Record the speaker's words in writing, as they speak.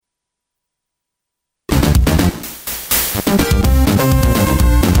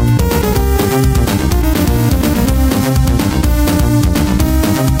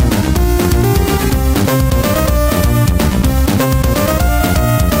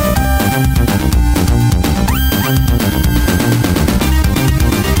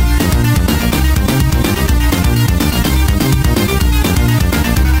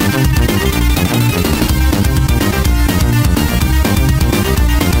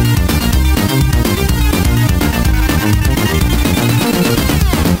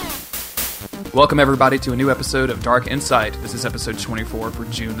Welcome everybody to a new episode of Dark Insight. This is episode 24 for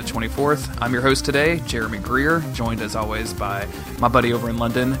June the 24th. I'm your host today, Jeremy Greer, joined as always by my buddy over in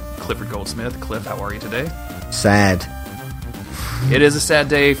London, Clifford Goldsmith. Cliff, how are you today? Sad. It is a sad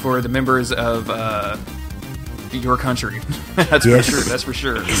day for the members of your country. That's yes. for sure. That's for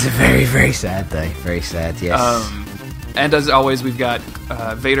sure. It's a very, very sad day. Very sad, yes. And as always, we've got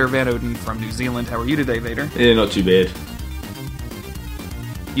Vader Van Oden from New Zealand. How are you today, Vader? Yeah, not too bad.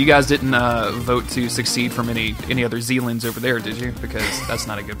 You guys didn't vote to succeed from any other Zealands over there, did you? Because that's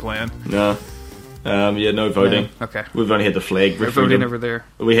not a good plan. No. No voting. No. Okay. We've only had the flag We're referendum. voting over there.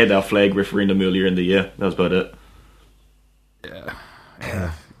 We had our flag referendum earlier in the year. That was about it.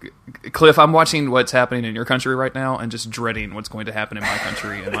 Yeah. Cliff, I'm watching what's happening in your country right now and just dreading what's going to happen in my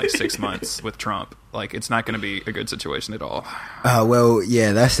country in like 6 months with Trump. Like, it's not going to be a good situation at all. Well,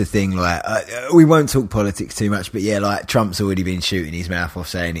 yeah, that's the thing. Like, we won't talk politics too much, but yeah, like Trump's already been shooting his mouth off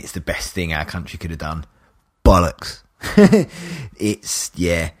saying it's the best thing our country could have done. Bollocks.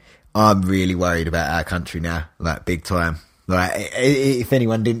 I'm really worried about our country now, like big time. Like, if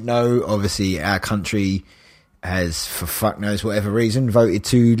anyone didn't know, obviously our country has, for fuck knows whatever reason, voted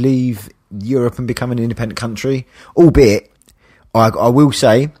to leave Europe and become an independent country. Albeit, I will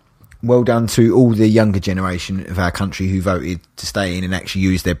say, well done to all the younger generation of our country who voted to stay in and actually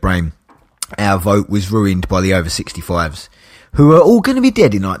use their brain. Our vote was ruined by the over 65s, who are all going to be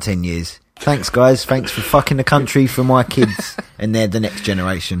dead in like 10 years. Thanks, guys. Thanks for fucking the country for my kids, and they're the next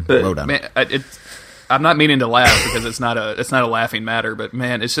generation. Well done. Man, I'm not meaning to laugh because it's not a laughing matter, but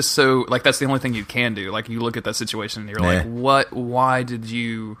man, it's just so, like, that's the only thing you can do. Like, you look at that situation and you're like, what? Why did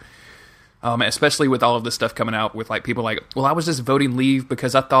you? Especially with all of this stuff coming out with like people like, well, I was just voting leave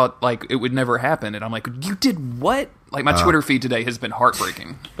because I thought like it would never happen, and I'm like, you did what? Like, my Twitter feed today has been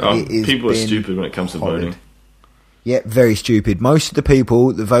heartbreaking. People are stupid when it comes to voting. Yeah, very stupid. Most of the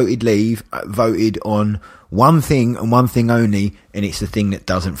people that voted leave voted on one thing and one thing only, and it's the thing that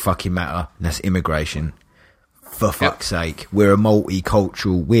doesn't fucking matter, and that's immigration. For fuck's sake. We're a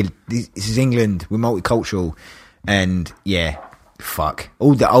multicultural... This is England. We're multicultural. And, yeah, fuck.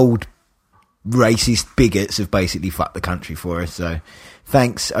 All the old racist bigots have basically fucked the country for us, so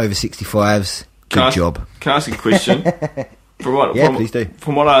thanks, over 65s. Good job. Can I ask a question? Please do.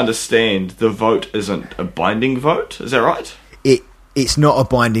 From what I understand, the vote isn't a binding vote. Is that right? It's not a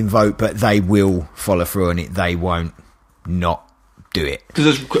binding vote, but they will follow through on it. They won't not do it.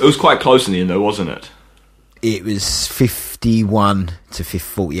 Because it was quite close in the end, though, wasn't it? It was 51 to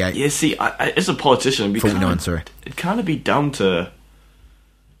 48. Yeah, see, as a politician... 49, sorry. It'd kind of be dumb to...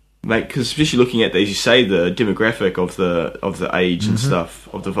 because especially looking at, as you say, the demographic of the age and stuff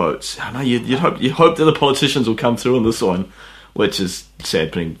of the votes. I know you'd hope that the politicians will come through on this one, which is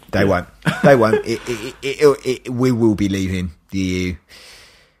sad. They won't. They won't. We will be leaving the EU,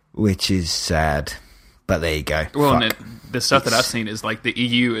 which is sad. But there you go. Well, and the stuff that I've seen is like the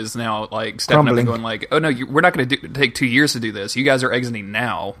EU is now like stepping up and going like, oh no, we're not going to take 2 years to do this. You guys are exiting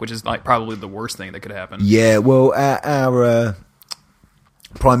now, which is like probably the worst thing that could happen. Yeah. Well, our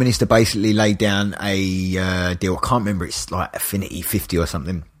Prime Minister basically laid down a deal. I can't remember. It's like Affinity 50 or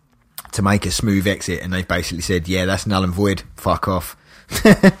something to make a smooth exit, and they basically said, "Yeah, that's null and void. Fuck off."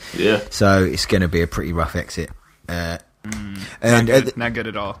 Yeah. So it's going to be a pretty rough exit. Not good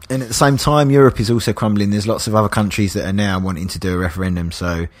at all. And at the same time, Europe is also crumbling. There's lots of other countries that are now wanting to do a referendum.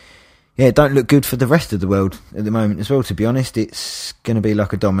 So yeah, it don't look good for the rest of the world at the moment as well. To be honest, it's going to be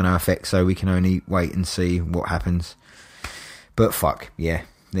like a domino effect. So we can only wait and see what happens. But fuck, yeah,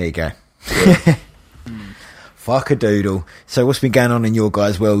 there you go. Fuck a doodle. So what's been going on in your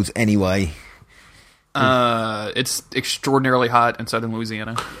guys' worlds anyway? It's extraordinarily hot in southern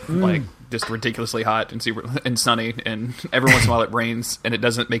Louisiana. Like, just ridiculously hot and super and sunny, and every once in a while it rains, and it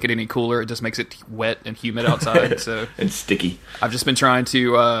doesn't make it any cooler. It just makes it wet and humid outside. So and sticky. I've just been trying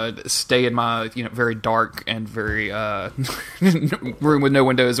to stay in my very dark and very room with no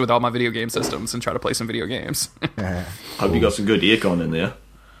windows with all my video game systems and try to play some video games. Hope you got some good aircon in there.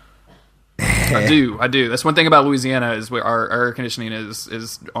 I do. That's one thing about Louisiana is our air conditioning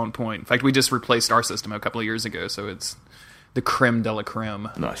is on point. In fact, we just replaced our system a couple of years ago, so the creme de la creme.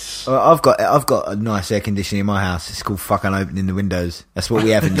 Nice. I've got a nice air conditioning in my house. It's called fucking opening the windows. That's what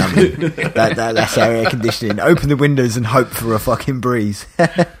we have in London. That's our air conditioning. Open the windows and hope for a fucking breeze.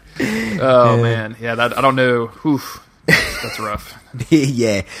 Man, yeah, that I don't know. Oof, that's rough.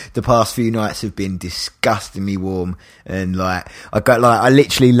 Yeah, the past few nights have been disgustingly warm, and I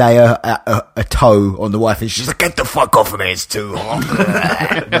literally lay a toe on the wife, and she's like, "Get the fuck off of me! It's too hot."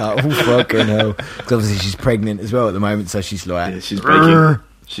 Oh fucking hell! 'Cause obviously she's pregnant as well at the moment, so she's like, Yeah, she's baking.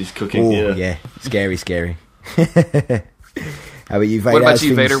 She's cooking. Oh, yeah, scary. How about you, Vader? What about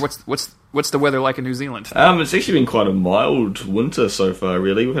you, Vader? What's the weather like in New Zealand? It's actually been quite a mild winter so far.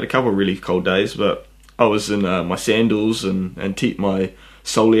 Really, we've had a couple of really cold days, but I was in my sandals and my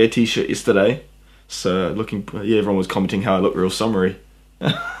Solier t-shirt yesterday. So everyone was commenting how I look real summery.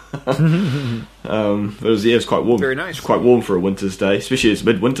 It was quite warm. Very nice. It's quite warm for a winter's day, especially it's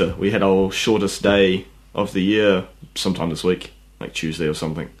midwinter. We had our shortest day of the year sometime this week, like Tuesday or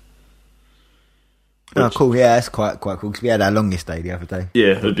something. Oh, cool. Yeah, that's quite cool because we had our longest day the other day.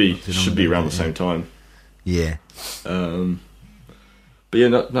 Yeah, should be around the same time. Yeah. But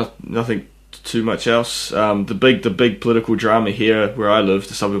yeah, nothing too much else. The big political drama here where I live,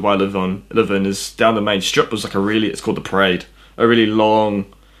 the suburb I live in, is down the main strip. It's it's called the Parade, a really long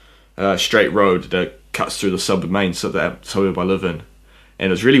straight road that cuts through the suburb I live in,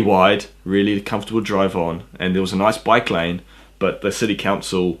 and it's really wide, really comfortable to drive on, and there was a nice bike lane, but the city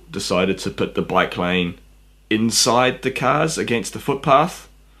council decided to put the bike lane inside the cars against the footpath.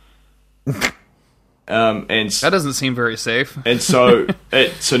 And that doesn't seem very safe. And so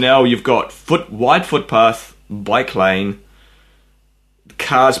now you've got wide footpath, bike lane,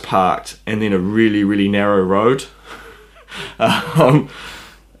 cars parked, and then a really, really narrow road. And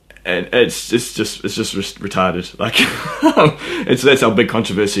it's just retarded. And so that's our big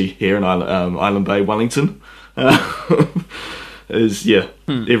controversy here in Island Bay, Wellington.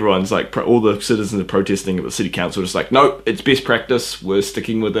 Everyone's like, all the citizens are protesting at the city council, just like, no, it's best practice. We're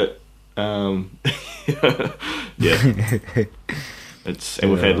sticking with it. We've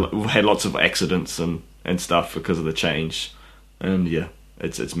had lots of accidents and stuff because of the change, and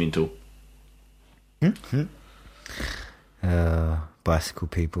it's mental. Bicycle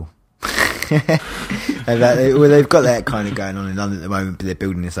people. They've got that kind of going on in London at the moment, but they're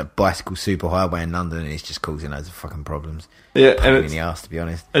building this bicycle superhighway in London, and it's just causing loads of fucking problems. Yeah, and it's in the arse, to be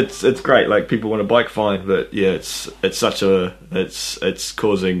honest. It's great. Like, people want to bike, fine, but it's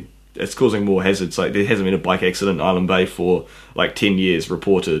causing more hazards. Like, there hasn't been a bike accident in Island Bay for like 10 years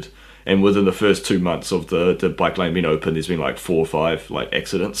reported, and within the first 2 months of the bike lane being open, there's been like 4 or 5 like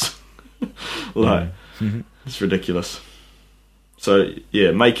accidents. It's ridiculous. So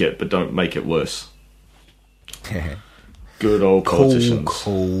yeah, make it, but don't make it worse. Good old politicians.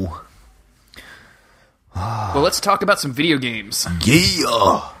 Cool. Well, let's talk about some video games.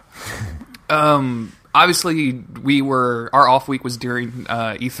 Yeah. Obviously, our off week was during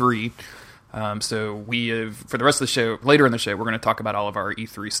E3. So we have, for the rest of the show, later in the show, we're going to talk about all of our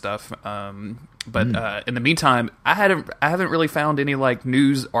E3 stuff. But in the meantime, I haven't really found any like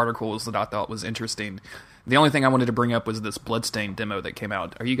news articles that I thought was interesting. The only thing I wanted to bring up was this Bloodstained demo that came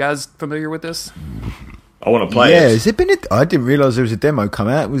out. Are you guys familiar with this? I want to play it. Yeah, has it been? I didn't realise there was a demo come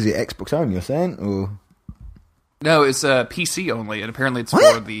out. Was it Xbox only? You're saying, or? No, it's PC only, and apparently it's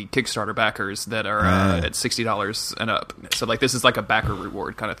for the Kickstarter backers that are at $60 and up. So like this is like a backer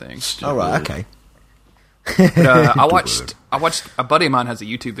reward kind of thing. Oh right, okay. But, I watched a buddy of mine has a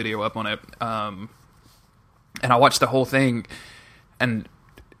YouTube video up on it, and I watched the whole thing, and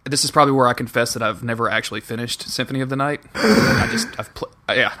this is probably where I confess that I've never actually finished Symphony of the Night.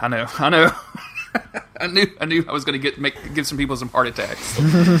 I know. I knew I was going to give some people some heart attacks.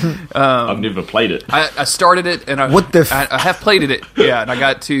 I've never played it. I started it, and I have played it. Yeah, and I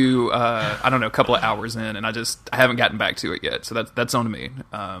got to a couple of hours in, and I haven't gotten back to it yet. So that's on me.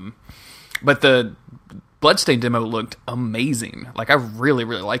 But the Bloodstained demo looked amazing. Like, I really,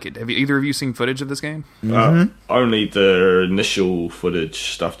 really like it. Have either of you seen footage of this game? Only the initial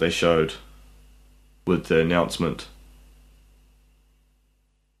footage stuff they showed with the announcement.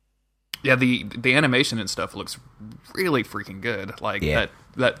 Yeah, the animation and stuff looks really freaking good. Like that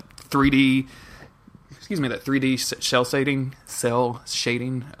 3D, that 3D cell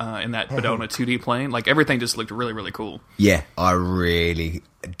shading in that, but on a 2D plane. Like, everything just looked really, really cool. Yeah, I really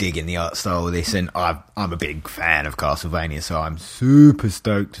dig in the art style of this, and I'm a big fan of Castlevania, so I'm super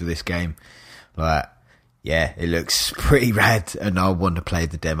stoked for this game. Like, yeah, it looks pretty rad, and I want to play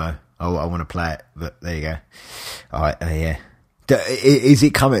the demo. I want to play it, but there you go. All right, yeah. Is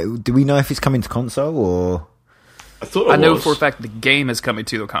it coming? Do we know if it's coming to console or? I thought it I know was. for a fact the game is coming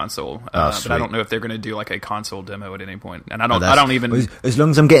to the console, but I don't know if they're going to do like a console demo at any point. And I don't even. As long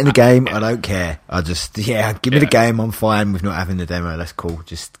as I'm getting the game, I don't care. I just give me the game. I'm fine with not having the demo. That's cool.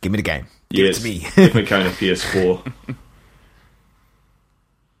 Just give me the game. Give it to me. Definitely coming to PS4.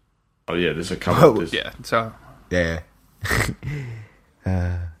 Oh yeah, there's a couple. So yeah.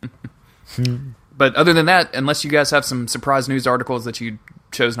 But other than that, unless you guys have some surprise news articles that you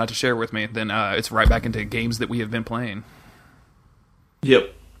chose not to share with me, then it's right back into games that we have been playing.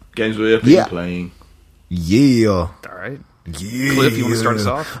 Yep, games we have been playing. Yeah. All right. Yeah. Cliff, you want to start us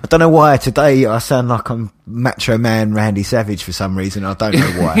off? I don't know why today I sound like I'm Macho Man Randy Savage for some reason. I don't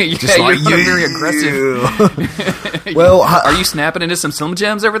know why. You're very aggressive. Well, are you snapping into some Slim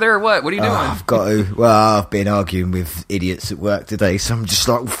Jims over there or what? What are you doing? I've got to. Well, I've been arguing with idiots at work today, so I'm just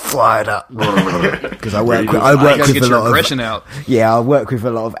like fired up because I work with a lot of aggression out. Yeah, I work with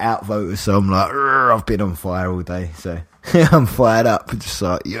a lot of outvoters, so I'm like, I've been on fire all day, so I'm fired up. Just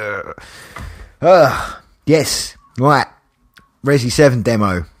like, yes, right. Resi 7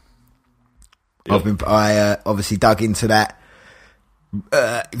 demo. Yep. I obviously dug into that.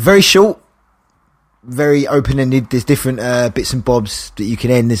 Very short, very open-ended. There's different bits and bobs that you can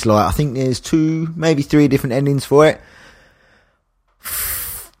end. There's I think there's 2, maybe 3 different endings for it.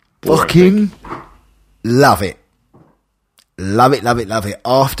 Fucking love it. Love it, love it, love it.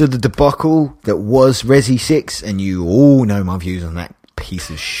 After the debacle that was Resi 6, and you all know my views on that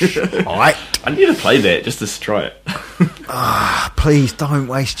piece of shit. I need to play that just to try it. Please don't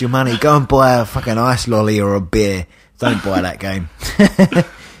waste your money. Go and buy a fucking ice lolly or a beer. Don't buy that game.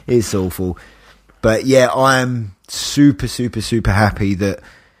 It's awful. But yeah, I'm super, super, super happy that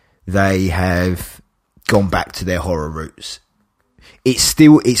they have gone back to their horror roots.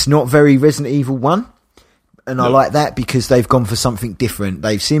 It's not very Resident Evil 1. And I like that because they've gone for something different.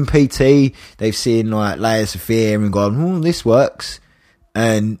 They've seen PT, they've seen Layers of Fear and gone, this works.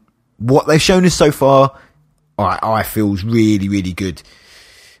 And what they've shown us so far, I feel is really, really good.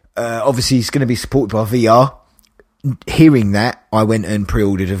 Obviously, it's going to be supported by VR. Hearing that, I went and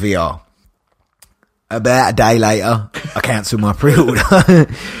pre-ordered a VR. About a day later, I cancelled my pre-order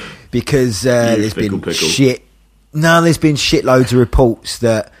because there's been shit. No, there's been shitloads of reports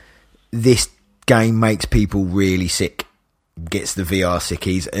that this game makes people really sick, gets the VR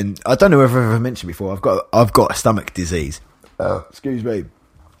sickies, and I don't know whether I've ever mentioned before. I've got a stomach disease. Excuse me.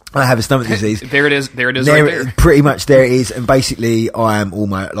 I have a stomach disease. There it is right there. Pretty much there it is. And basically, I am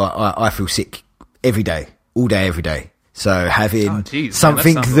almost I feel sick every day, all day, every day. So having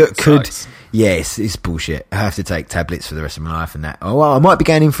something that could, yes, it's bullshit. I have to take tablets for the rest of my life and that. Oh, well, I might be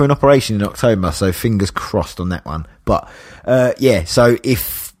going in for an operation in October, so fingers crossed on that one. But so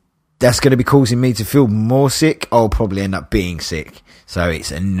if that's going to be causing me to feel more sick, I'll probably end up being sick. So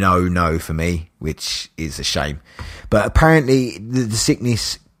it's a no for me, which is a shame. But apparently the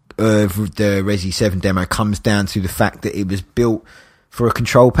sickness of the Resi 7 demo comes down to the fact that it was built for a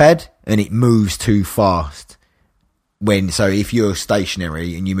control pad and it moves too fast. So if you're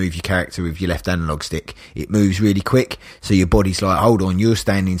stationary and you move your character with your left analog stick, it moves really quick. So your body's like, hold on, you're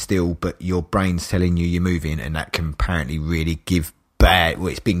standing still, but your brain's telling you you're moving, and that can apparently really give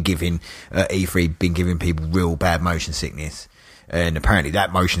it's been giving E3 been giving people real bad motion sickness. And apparently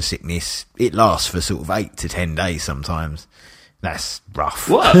that motion sickness, it lasts for sort of 8 to 10 days sometimes. That's rough.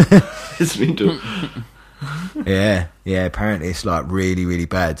 What? It's been doing. Yeah, apparently it's really, really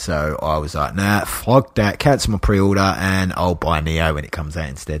bad. So I was like, nah, fuck that, cancel my pre-order and I'll buy Neo when it comes out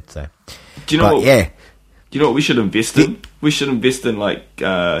instead. So, do you know what we should invest in? We should invest in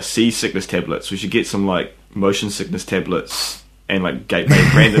seasickness tablets. We should get some motion sickness tablets and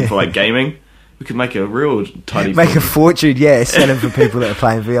branded for gaming. We could make a real tidy... Make a fortune, sell them for people that are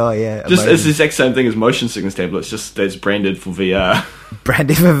playing VR, Just it's the exact same thing as motion sickness tablets, just that's branded for VR.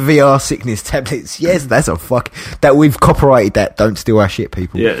 Branded for VR sickness tablets. Yes, that's a fuck... That we've copyrighted that. Don't steal our shit,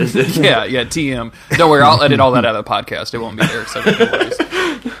 people. Yeah, TM. Don't worry, I'll edit all that out of the podcast. It won't be there, so no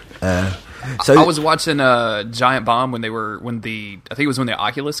worries. So I was watching Giant Bomb when the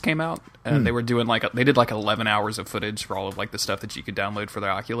Oculus came out, and they were doing they did 11 hours of footage for all of the stuff that you could download for the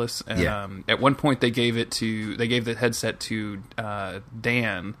Oculus. And at one point they gave the headset to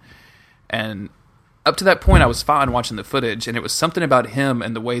Dan, and up to that point I was fine watching the footage, and it was something about him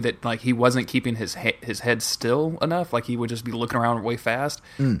and the way that he wasn't keeping his head still enough. He would just be looking around way fast.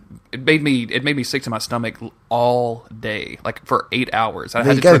 It made me sick to my stomach all day, for 8 hours. I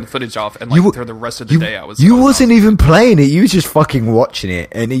had to turn the footage off, and for the rest of the day I was. You wasn't even playing it. You were just fucking watching it,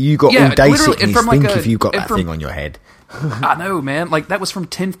 and you got all day sickness. Think if you got that thing on your head. I know, man. That was from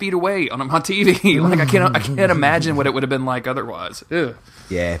 10 feet away on my TV. I can't imagine what it would have been like otherwise. Ugh.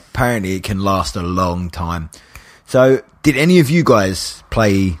 Yeah, apparently it can last a long time. So, did any of you guys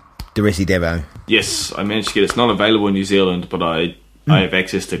play the Resi demo? Yes, I managed to get it. It's not available in New Zealand, but I have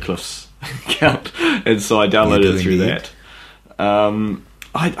access to Cliff's account, and so I downloaded it through that.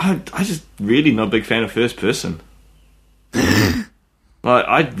 I just really not a big fan of first person. I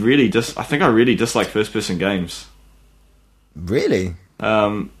think I really dislike first person games. Really?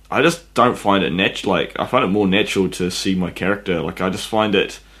 I just don't find it natural. Like, I find it more natural to see my character. Like, I just find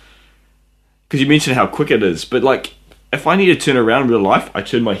it, because you mentioned how quick it is, but like, if I need to turn around in real life, I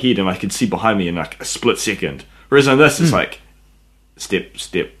turn my head and I can see behind me in like a split second. Whereas on this, it's like step,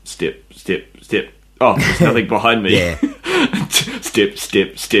 step, step, step, step. Oh, there's nothing behind me. Yeah. Step,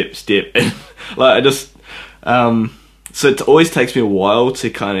 step, step, step. And like, I just so it always takes me a while to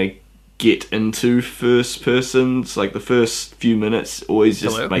kind of get into first persons. Like, the first few minutes always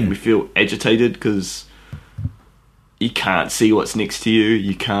just make me feel agitated because you can't see what's next to you.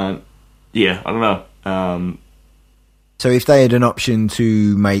 You can't. Yeah, I don't know. So if they had an option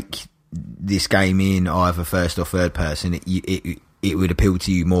to make this game in either first or third person, it would appeal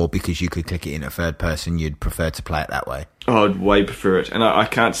to you more because you could click it in at third person. You'd prefer to play it that way. Oh, I'd way prefer it, and I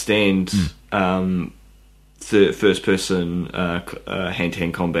can't stand first person hand to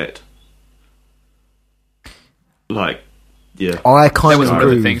hand combat. Like, yeah, I kind that was of one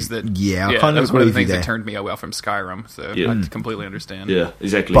agree. of the things that I kind that of was one agree of the with things you that there. turned me away from Skyrim. So I completely understand. Yeah,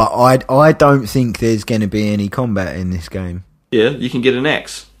 exactly. But I don't think there's going to be any combat in this game. Yeah, you can get an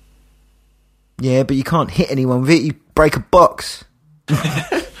axe. Yeah, but you can't hit anyone with it. You break a box.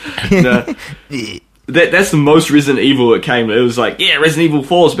 No. That's the most Resident Evil it came. It was like, yeah, Resident Evil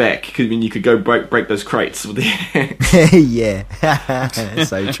 4's back. Because you could go break those crates with the axe. Yeah,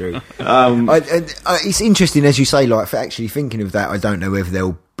 so true. It's interesting, as you say, like, for actually thinking of that, I don't know whether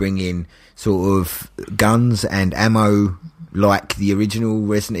they'll bring in sort of guns and ammo like the original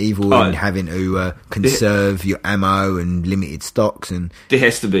Resident Evil and having to conserve your ammo and limited stocks. And there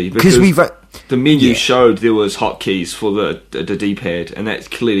has to be. Because the menu showed there was hotkeys for the D-pad, and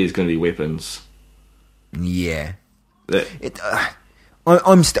that clearly is going to be weapons. Yeah.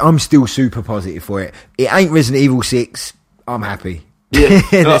 I'm still super positive for it. It ain't Resident Evil 6. I'm happy. Yeah.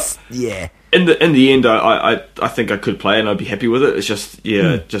 Yeah. In the end, I think I could play it and I'd be happy with it. It's just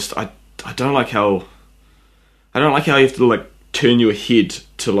I don't like how you have to like turn your head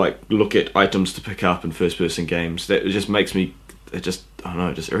to like look at items to pick up in first person games. That just makes me just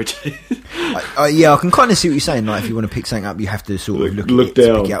irritated. I can kind of see what you're saying. Like, if you want to pick something up, you have to sort of look at it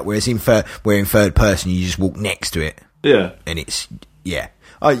down to pick it up. Whereas in third person, you just walk next to it. Yeah, and it's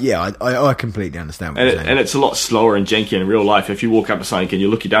I completely understand what you're saying. And it's a lot slower and janky in real life. If you walk up to something and you're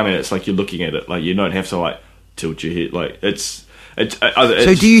looking down at it, it's like you're looking at it. Like, you don't have to like tilt your head. Like, it's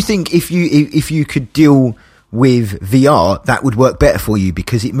so do you think if you could deal with VR, that would work better for you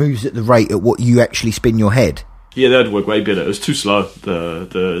because it moves at the rate at what you actually spin your head? Yeah, that would work way better. It was too slow,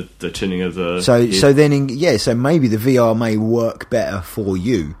 the turning of the head. So maybe the VR may work better for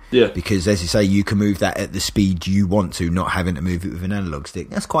you. Yeah. Because, as you say, you can move that at the speed you want to, not having to move it with an analog stick.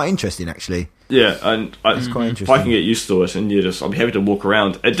 That's quite interesting, actually. Yeah, and it's quite interesting. If I can get used to it, and I'll be happy to walk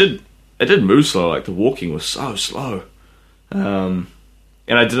around. It did move slow. Like, the walking was so slow. And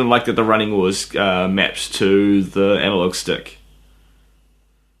I didn't like that the running was mapped to the analog stick.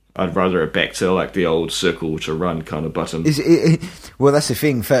 I'd rather it back to like the old circle to run kind of button. Well, that's the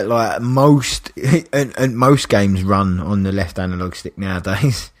thing. For like most games run on the left analog stick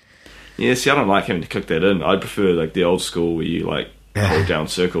nowadays. Yeah, see, I don't like having to click that in. I'd prefer like the old school where you like hold down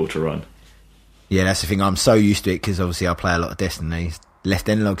circle to run. Yeah, that's the thing. I'm so used to it because obviously I play a lot of Destiny. Left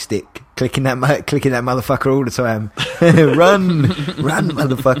analog stick, clicking that motherfucker all the time. run,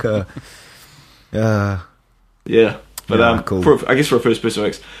 motherfucker. Yeah. But cool. I guess for a first person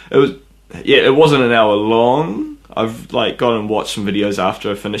mix, it wasn't an hour long. I've like gone and watched some videos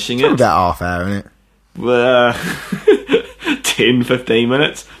after finishing it. About half hour, isn't it? 10-15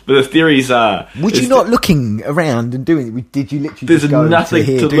 minutes. But the theories are... Would you not looking around and doing it? Did you literally there's just go nothing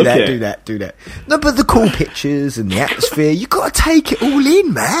to here, to do look that, at. do that? No, but the cool pictures and the atmosphere, you got to take it all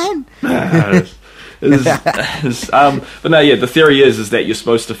in, man. But no, yeah, the theory is that you're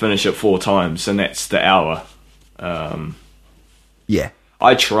supposed to finish it 4 times, and that's the hour. Yeah.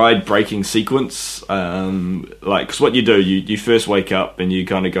 I tried breaking sequence, because what you do, you first wake up and you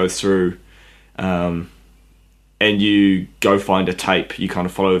kind of go through, and you go find a tape. You kind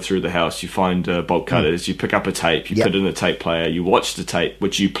of follow through the house. You find bolt cutters. You pick up a tape. You put it in the tape player. You watch the tape,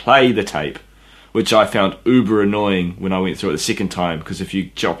 which you play the tape, which I found uber annoying when I went through it the second time, because if you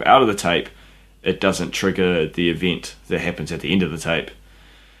jump out of the tape, it doesn't trigger the event that happens at the end of the tape.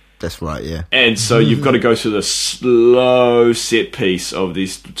 That's right, yeah. And so you've got to go through the slow set piece of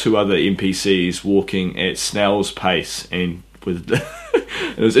these two other NPCs walking at snail's pace, and with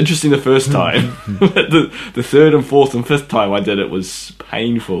it was interesting the first time. But the third and fourth and fifth time I did it was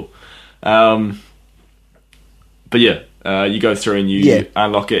painful. But yeah, you go through and you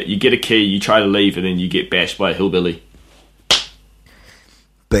unlock it, you get a key, you try to leave, and then you get bashed by a hillbilly.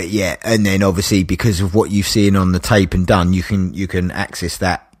 But yeah, and then obviously because of what you've seen on the tape and done, you can access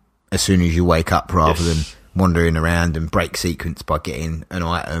that as soon as you wake up, rather than wandering around and break sequence by getting an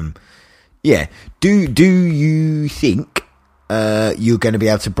item. Yeah. Do you think you're going to be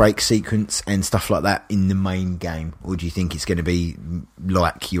able to break sequence and stuff like that in the main game, or do you think it's going to be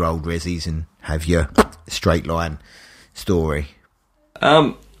like your old Resis and have your straight line story? I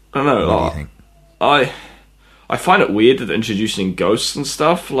don't know. What do you think? I find it weird that they're introducing ghosts and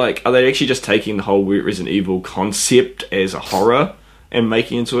stuff. Like, are they actually just taking the whole Resident Evil concept as a horror and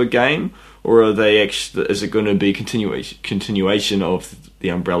making it into a game, or are they actually? Is it going to be continuation of the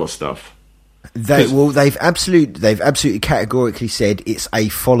Umbrella stuff? They've absolutely categorically said it's a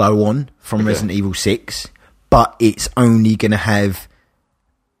follow-on from Resident Evil 6, but it's only going to have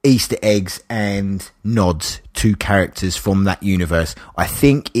Easter eggs and nods to characters from that universe. I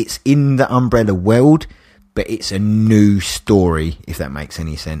think it's in the Umbrella world, but it's a new story, if that makes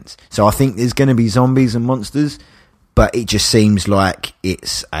any sense. So I think there's going to be zombies and monsters, but it just seems like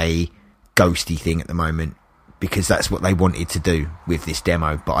it's a ghosty thing at the moment, because that's what they wanted to do with this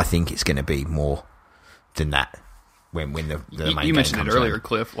demo. But I think it's going to be more than that when the main game you mentioned it earlier,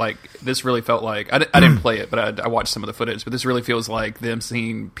 Cliff. Like, this really felt like I didn't play it, but I watched some of the footage. But this really feels like them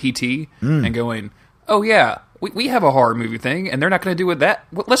seeing PT and going, "Oh yeah, we have a horror movie thing, and they're not going to do it that.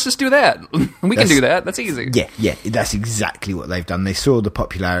 Well, let's just do that. We can do that. That's easy." Yeah, that's exactly what they've done. They saw the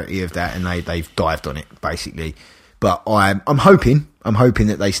popularity of that, and they've dived on it basically. But I'm hoping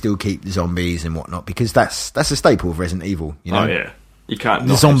that they still keep the zombies and whatnot, because that's a staple of Resident Evil. You know? Oh yeah, you can't.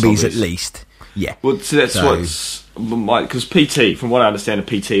 The zombies at least. Yeah. Well, so that's what's because PT, from what I understand of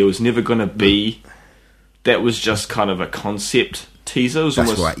PT, it was never going to be. That was just kind of a concept teaser. It was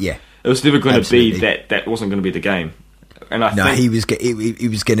that's right. Yeah. It was never going to be that. That wasn't going to be the game. And I think he was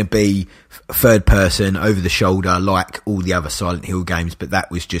going to be third person, over the shoulder, like all the other Silent Hill games. But that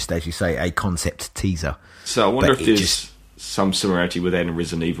was just, as you say, a concept teaser. So I wonder if there's some similarity with that in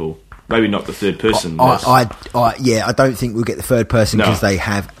Resident Evil. Maybe not the third person. I don't think we'll get the third person, because they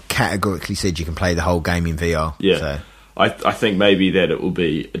have categorically said you can play the whole game in VR. Yeah, so. I think maybe that it will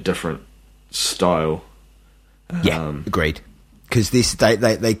be a different style. Agreed. Because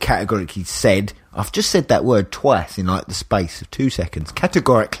they categorically said, I've just said that word twice in like the space of 2 seconds.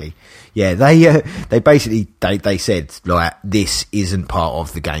 Categorically, yeah. They basically they said, like, this isn't part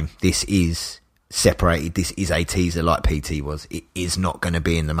of the game. This is separated. This is a teaser, like PT was. It is not going to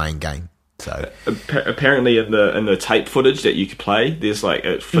be in the main game. So apparently, in the tape footage that you could play, there's like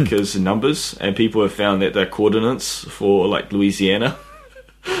it flickers and numbers, and people have found that they're coordinates for like Louisiana.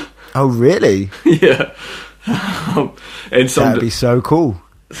 Oh, really? Yeah. And that'd be so cool.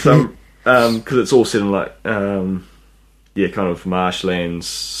 Some because it's all set in like kind of marshlands,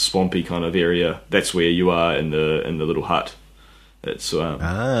 swampy kind of area. That's where you are in the little hut. It's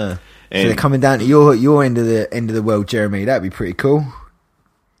so they're coming down to your end of the world, Jeremy. That'd be pretty cool.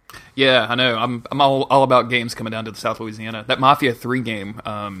 Yeah, I know. I'm all about games coming down to the South Louisiana. That Mafia 3 game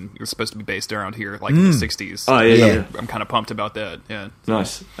was supposed to be based around here, like in the 60s. Oh, yeah. I'm kind of pumped about that, yeah.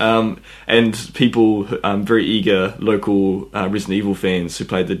 Nice. And people, very eager local Resident Evil fans who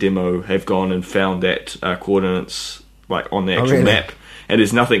played the demo have gone and found that coordinates like on the actual map. And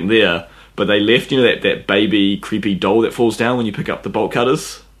there's nothing there, but they left, that baby creepy doll that falls down when you pick up the bolt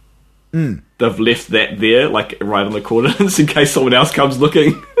cutters? They've left that there, like right on the coordinates, in case someone else comes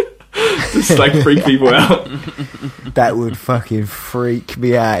looking. Just like freak people out. That would fucking freak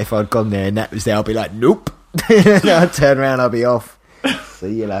me out if I'd gone there and that was there. I'd be like, nope. I'd turn around, I'd be off.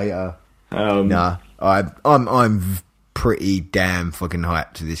 See you later. I'm pretty damn fucking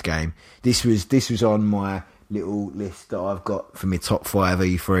hyped to this game. This was on my little list that I've got for my top 5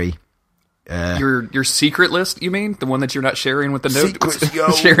 E3. Your secret list, you mean? The one that you're not sharing with the note? Secrets,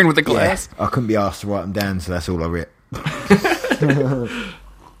 yo. Sharing with the class? Yeah, I couldn't be asked to write them down, so that's all I wrote.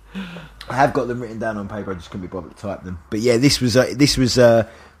 I have got them written down on paper, I just couldn't be bothered to type them. But yeah, this was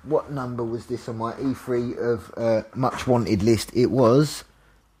what number was this on my E3 of much wanted list? It was,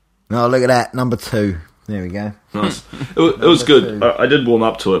 oh, look at that, number 2. There we go. Nice. It was good. I did warm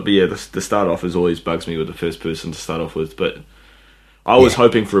up to it, but yeah, the start off always bugs me with the first person to start off with. But I was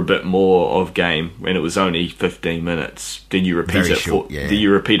hoping for a bit more of game when it was only 15 minutes. Then you repeat Then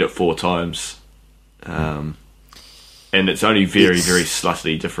you repeat it 4 times. And it's only very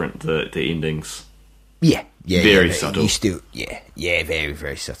slightly different, the endings. Yeah. Very subtle. You still, very,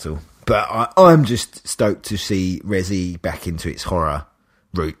 very subtle. But I'm just stoked to see Resi back into its horror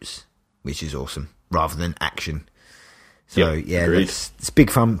roots, which is awesome, rather than action. So it's big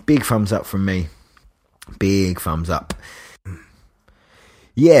thumbs up from me. Big thumbs up.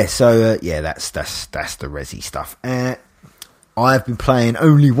 Yeah, so that's the Resi stuff. I've been playing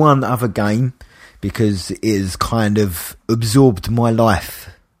only one other game because it has kind of absorbed my life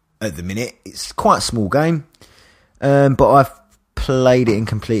at the minute. It's quite a small game, but I've played it and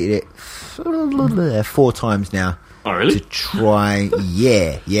completed it 4 times now. Oh, really? To try,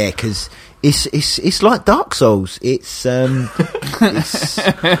 because it's like Dark Souls. It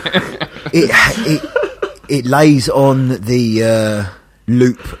lays on the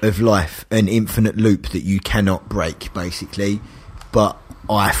loop of life, an infinite loop that you cannot break, basically. But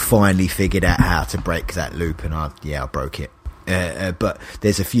I finally figured out how to break that loop, and I broke it. But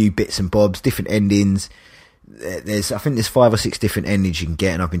there's a few bits and bobs, different endings. I think there's 5 or 6 different endings you can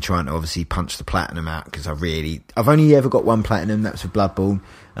get, and I've been trying to obviously punch the platinum out because I've only ever got 1 platinum. That was for Bloodborne,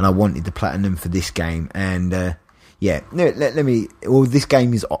 and I wanted the platinum for this game. And this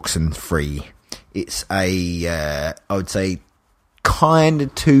game is Oxenfree. It's I would say kind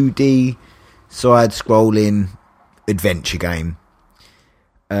of 2D side-scrolling adventure game.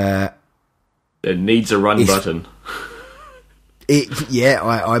 It needs a run button.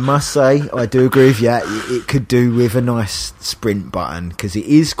 I must say, I do agree with you. It could do with a nice sprint button because it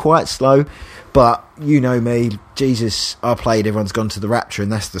is quite slow. But you know me, Jesus, I played Everyone's Gone to the Rapture,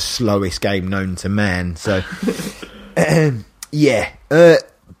 and that's the slowest game known to man. So,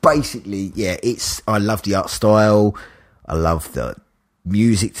 basically, I love the art style. I love the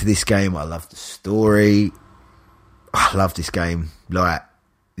music to this game. I love the story. I love this game. Like,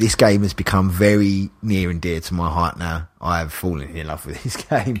 this game has become very near and dear to my heart now. I have fallen in love with this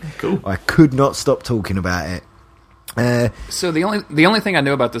game. Cool. I could not stop talking about it. So the only thing I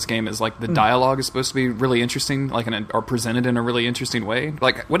know about this game is like the dialogue is supposed to be really interesting, like or presented in a really interesting way.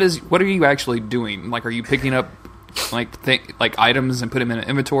 Like, what are you actually doing? Like, are you picking up like items and put them in an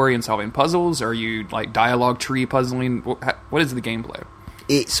inventory and solving puzzles? Or are you like dialogue tree puzzling? What is the gameplay?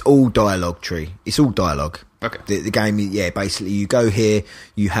 It's all dialogue tree. It's all dialogue. Okay. The game, basically you go here,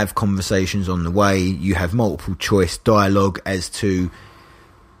 you have conversations on the way, you have multiple choice dialogue as to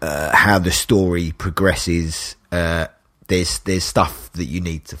how the story progresses. There's stuff that you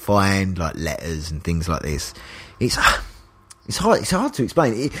need to find, like letters and things like this. It's hard to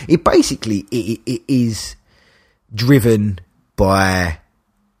explain. It basically is driven by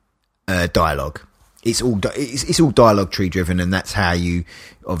dialogue. It's all dialogue tree driven, and that's how you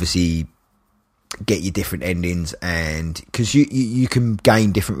obviously get your different endings, and because you can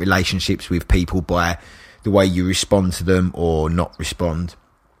gain different relationships with people by the way you respond to them or not respond.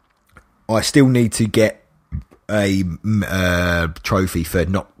 I still need to get a trophy for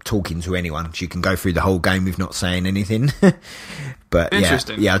not talking to anyone, so you can go through the whole game with not saying anything. But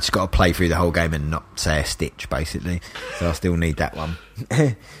interesting. I just got to play through the whole game and not say a stitch, basically. So I still need that one.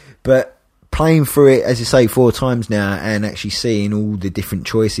 But playing through it, as I say, 4 times now, and actually seeing all the different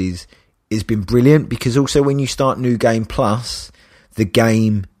choices has been brilliant, because also when you start New Game Plus, the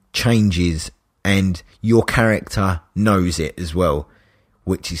game changes and your character knows it as well,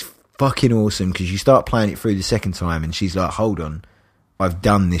 which is fucking awesome, because you start playing it through the second time and she's like, hold on, I've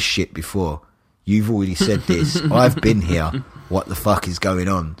done this shit before. You've already said this. I've been here. What the fuck is going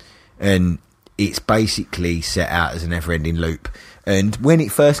on? And it's basically set out as a never-ending loop. And when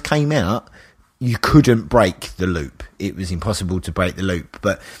it first came out, you couldn't break the loop. It was impossible to break the loop.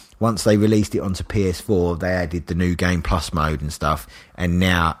 But once they released it onto PS4, they added the New Game Plus mode and stuff. And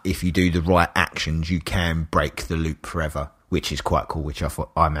now, if you do the right actions, you can break the loop forever, which is quite cool, which I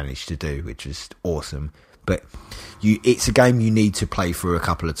thought I managed to do, which was awesome. But it's a game you need to play through a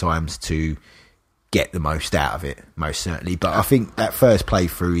couple of times to get the most out of it, most certainly. But I think that first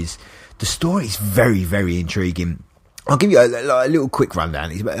playthrough the story is very, very intriguing. I'll give you a little quick rundown.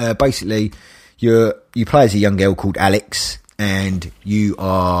 Basically, you play as a young girl called Alex, and you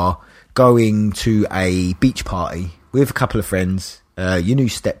are going to a beach party with a couple of friends, your new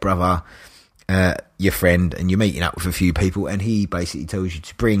stepbrother, your friend, and you're meeting up with a few people, and he basically tells you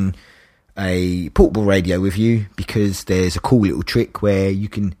to bring a portable radio with you, because there's a cool little trick where you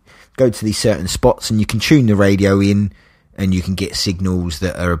can go to these certain spots and you can tune the radio in, and you can get signals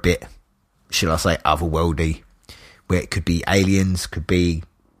that are a bit, shall I say, otherworldly, where it could be aliens, could be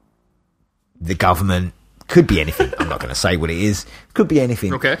the government, could be anything. I'm not going to say what it is. Could be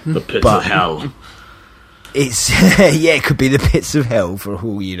anything. Okay. The pits of hell. It's it could be the pits of hell for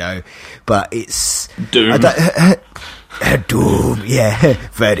all you know, but it's Doom. Doom, yeah,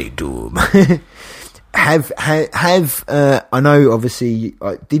 very Doom. have I know? Obviously,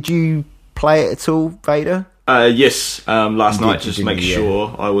 did you play it at all, Vader? Yes, last night, just to make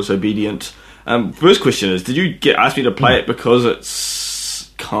sure I was obedient. First question is, did you ask me to play it because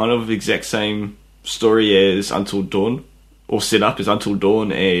it's kind of the exact same story as Until Dawn, or set up as Until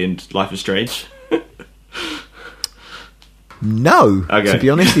Dawn and Life is Strange? No, okay. To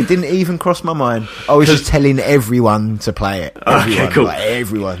be honest, it didn't even cross my mind. I was just telling everyone to play it. Everyone, okay, cool. Like,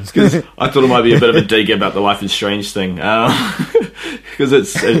 everyone. I thought it might be a bit of a dig about the Life is Strange thing, because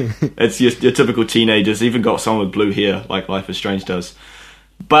it's your typical teenagers. Even got someone with blue hair like Life is Strange does.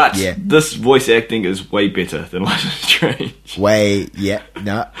 But this voice acting is way better than Life is Strange. It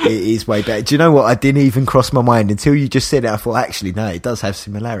is way better. Do you know what? I didn't even cross my mind until you just said it. I thought, actually, no, it does have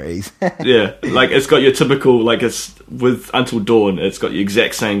similarities. Yeah, like it's got your typical, like it's with Until Dawn, it's got your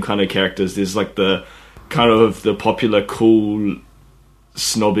exact same kind of characters. There's like the kind of the popular, cool,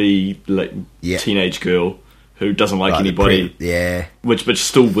 snobby, like teenage girl who doesn't like anybody. Which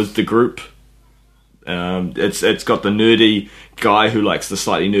still with the group. It's got the nerdy guy who likes the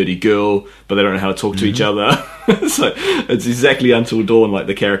slightly nerdy girl, but they don't know how to talk to each other. So it's exactly Until Dawn, like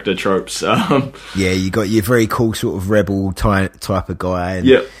the character tropes. You got your very cool sort of rebel type of guy,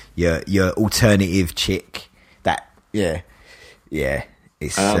 and your alternative chick.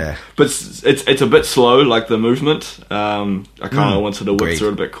 It's but it's a bit slow, like the movement. I kind of wanted to whip through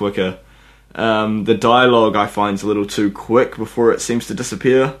it a bit quicker. The dialogue I find is a little too quick before it seems to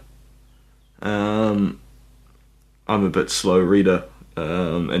disappear. I'm a bit slow reader,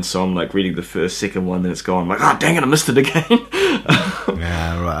 and so I'm like reading the second one, then it's gone. I'm like, oh dang it, I missed it again.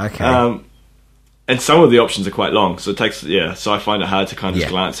 Right, okay. And some of the options are quite long, so it takes so I find it hard to kind of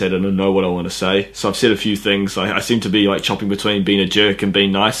just glance at it and know what I want to say. So I've said a few things. I seem to be like chopping between being a jerk and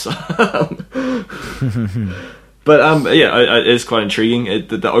being nice. But it is quite intriguing.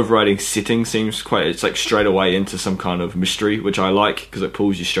 The overriding setting seems it's like straight away into some kind of mystery, which I like because it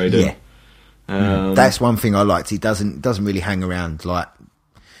pulls you straight in. That's one thing I liked. It doesn't really hang around. Like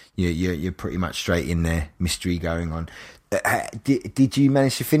you're pretty much straight in there, mystery going on. Did you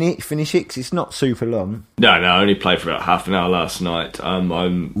manage to finish it? 'Cause it's not super long. No, I only played for about half an hour last night. I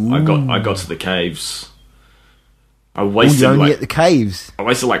got to the caves. I wasted at the caves. I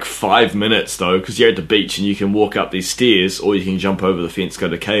wasted like 5 minutes though, because you're at the beach and you can walk up these stairs, or you can jump over the fence, go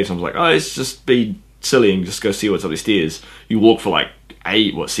to the caves. I was like, let's just be silly and just go see what's up these stairs. You walk for like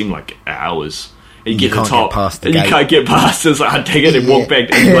what seemed like hours. And you get to the top, and you can't get past. It's like, I take it and walk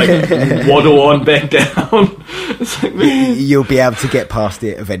back, and you like waddle on back down. It's like, man, you'll be able to get past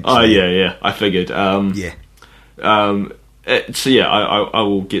it eventually. Oh yeah. I figured. So I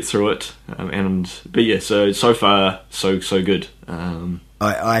will get through it. So far so good.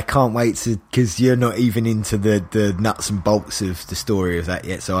 I can't wait because you're not even into the nuts and bolts of the story of that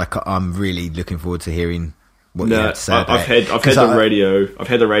yet. So I'm really looking forward to hearing. I've had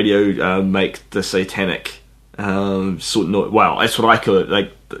the radio make the satanic sort of wow, that's what I call it.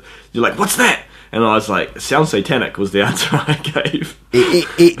 Like you're like, what's that? And I was like, it sounds satanic was the answer I gave.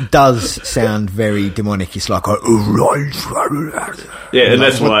 It does sound very demonic. It's like and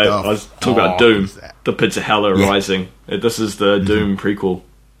that's why I was talking about Doom, the pits of hell are rising. This is the Doom prequel.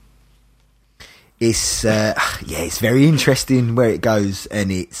 It's it's very interesting where it goes, and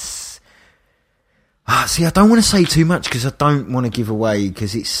it's. See, I don't want to say too much because I don't want to give away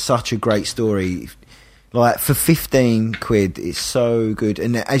because it's such a great story. Like for 15 quid, it's so good.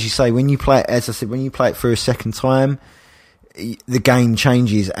 And as you say, when you play it, as I said, when you play it for a second time, the game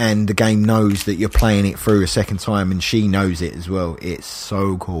changes and the game knows that you're playing it through a second time, and she knows it as well. It's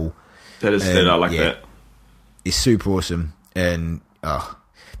so cool. That is, I like that. It's super awesome, and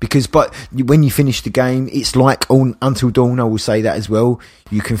but when you finish the game, it's like Until Dawn. I will say that as well.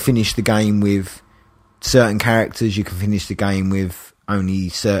 You can finish the game with certain characters, you can finish the game with only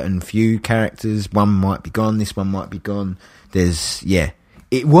certain few characters. One might be gone, this one might be gone.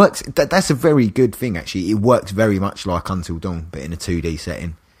 It works. That's a very good thing, actually. It works very much like Until Dawn, but in a 2D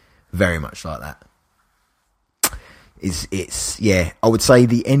setting. Very much like that. I would say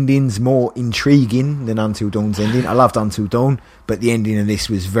the ending's more intriguing than Until Dawn's ending. I loved Until Dawn, but the ending of this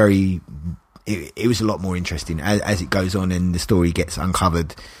was it was a lot more interesting as it goes on and the story gets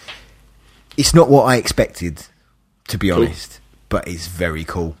uncovered. It's not what I expected, to be honest, but it's very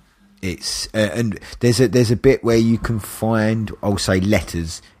cool. It's and there's a bit where you can find, I'll say,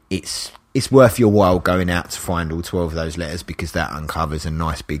 letters. It's worth your while going out to find all 12 of those letters because that uncovers a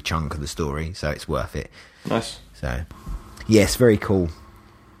nice big chunk of the story. So it's worth it. Nice. So yes, very cool,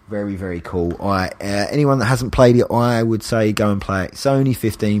 very very cool. Anyone that hasn't played it, I would say go and play it. It's only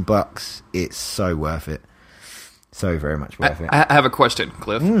 $15. It's so worth it. So very much worth it. I have a question,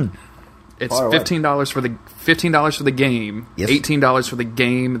 Cliff. It's $15 for the game, yes. $18 for the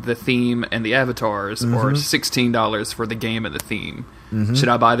game, the theme, and the avatars, or $16 for the game and the theme. Should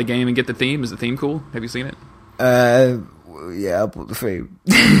I buy the game and get the theme? Is the theme cool? Have you seen it? Yeah, I bought the theme.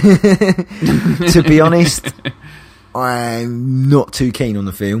 To be honest, I'm not too keen on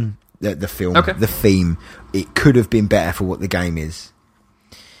the film. The theme. It could have been better for what the game is.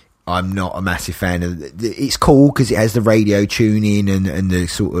 I'm not a massive fan of it. It's cool because it has the radio tuning and the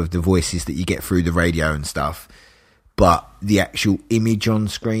sort of the voices that you get through the radio and stuff. But the actual image on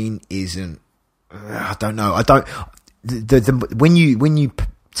screen isn't. I don't know. I don't. When you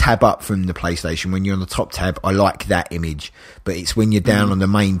tab up from the PlayStation, when you're on the top tab, I like that image. But it's when you're down on the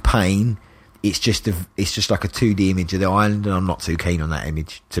main pane, it's just like a 2D image of the island, and I'm not too keen on that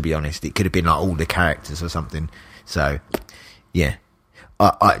image, to be honest. It could have been like all the characters or something. So, yeah.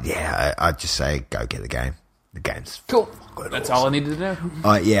 I'd just say go get the game. The game's cool. That's all I needed to know.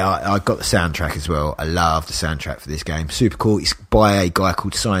 I got the soundtrack as well. I love the soundtrack for this game. Super cool. It's by a guy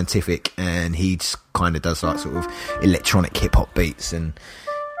called Scientific, and he kind of does like sort of electronic hip hop beats, and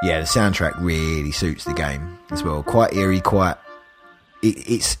yeah, the soundtrack really suits the game as well. Quite eerie,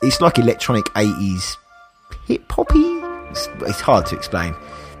 it's like electronic 80s hip hoppy. It's hard to explain.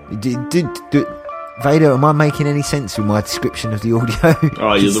 Vader, am I making any sense with my description of the audio?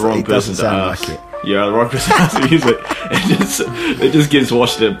 Oh, you're the wrong person to ask. Like it. Yeah, the wrong person to ask music. It just gets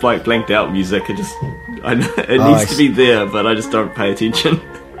washed in blanked out music. It needs to be there, but I just don't pay attention.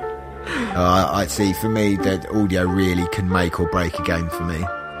 I see. For me, the audio really can make or break a game for me.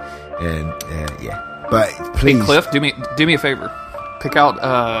 And yeah, but please, hey, Cliff, do me a favor. Pick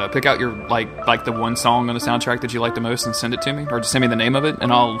out your like the one song on the soundtrack that you like the most and send it to me, or just send me the name of it,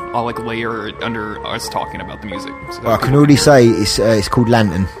 and I'll like layer it under us talking about the music. So I can already say it's called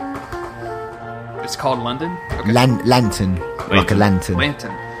Lantern. It's called London. Okay. Lantern, like a lantern.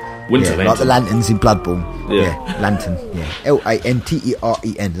 Lantern. Winter Lantern. Like the lanterns in Bloodborne. Yeah, Lantern. Yeah,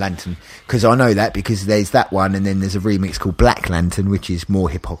 Lantern, Lantern. Because I know that because there's that one, and then there's a remix called Black Lantern, which is more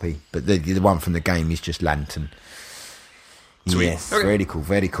hip hoppy. But the one from the game is just Lantern. Sweet. Yes, okay.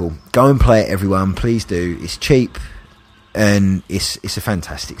 Very cool. Go and play it, everyone. Please do. It's cheap, and it's a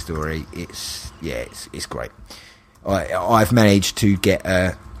fantastic story. It's great. I've managed to get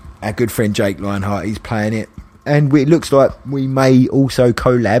our good friend Jake Lionheart. He's playing it, and it looks like we may also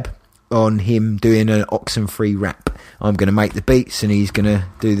collab on him doing an Oxenfree rap. I'm going to make the beats, and he's going to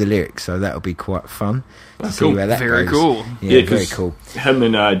do the lyrics. So that'll be quite fun to see where that very goes. Cool. Yeah, very cool. Him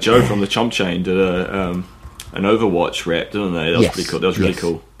and Joe from the Chomp Chain did an Overwatch rap, didn't they? That was pretty cool. That was really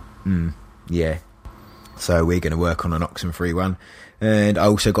cool. Yeah. So we're going to work on an Oxenfree one. And I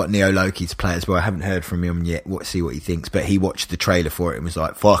also got Neo Loki to play as well. I haven't heard from him yet. See what he thinks. But he watched the trailer for it and was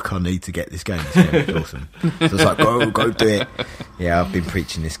like, fuck, I need to get this game. It's awesome. So I was like, go do it. Yeah, I've been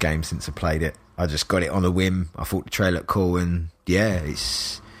preaching this game since I played it. I just got it on a whim. I thought the trailer looked cool. And yeah,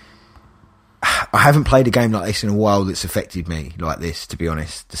 I haven't played a game like this in a while that's affected me like this, to be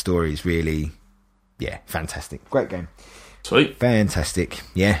honest. The story is really... yeah, fantastic. Great game. Sweet. Fantastic.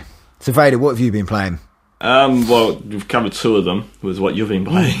 Yeah. So, Vader, what have you been playing? Well, we've covered two of them with what you've been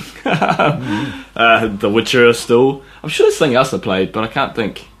playing. The Witcher still. I'm sure there's something else I played, but I can't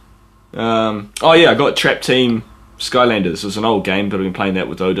think. I got Trap Team Skylanders. It's an old game, but I've been playing that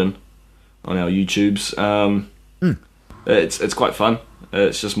with Odin on our YouTubes. It's quite fun.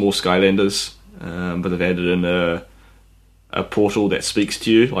 It's just more Skylanders, but they've added in a portal that speaks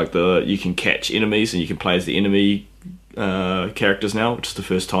to you, like you can catch enemies and you can play as the enemy characters now, which is the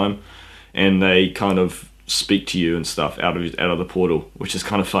first time, and they kind of speak to you and stuff out of the portal, which is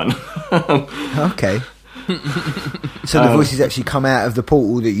kind of fun. Okay. So the voices actually come out of the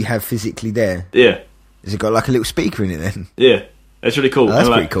portal that you have physically there. Yeah. Has it got like a little speaker in it then? Yeah. It's really cool. Oh, that's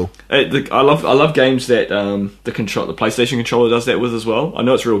pretty cool. I love games that the PlayStation controller does that with as well. I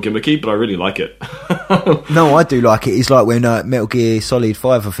know it's real gimmicky, but I really like it. No, I do like it. It's like when Metal Gear Solid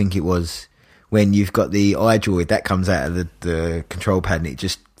 5, I think it was, when you've got the iDroid that comes out of the control pad, and it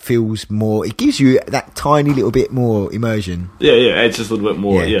just feels more. It gives you that tiny little bit more immersion. Yeah, adds just a little bit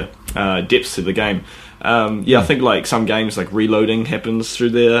more depth to the game. I think like some games like reloading happens through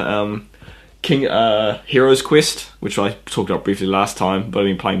there. Heroes Quest, which I talked about briefly last time, but I've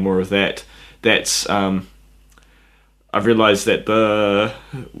been playing more of that. That's I've realised that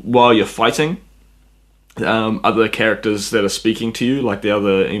while you're fighting, other characters that are speaking to you, like the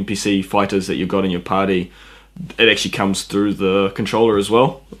other NPC fighters that you've got in your party, it actually comes through the controller as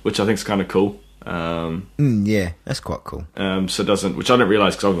well, which I think is kind of cool. Yeah, that's quite cool. So it doesn't, which I didn't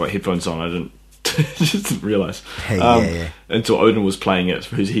realise because I've got headphones on. I didn't just didn't realise. Yeah. Until Odin was playing it.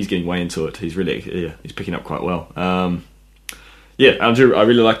 He's getting way into it. He's really, he's picking up quite well. Andrew, I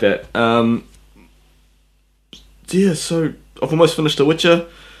really like that. So I've almost finished The Witcher.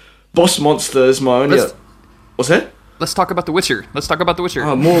 Boss monster is my only... What's that? Let's talk about The Witcher.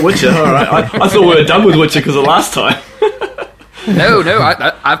 Oh, more Witcher. All right. I thought we were done with Witcher because of last time. No.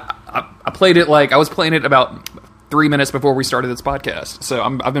 I played it I was playing it about 3 minutes before we started this podcast. So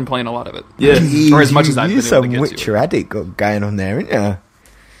I've been playing a lot of it. Yeah, or as much as I've been able to get to it. You're some Witcher addict got going on there, isn't you?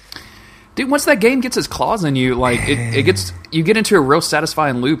 Dude, once that game gets its claws in you, you get into a real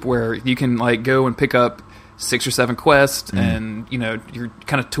satisfying loop where you can go and pick up 6 or 7 quests, and you're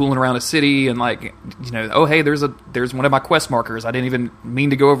kind of tooling around a city, and oh hey, there's one of my quest markers. I didn't even mean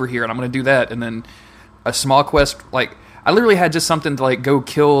to go over here, and I'm going to do that. And then a small quest, I literally had just something to go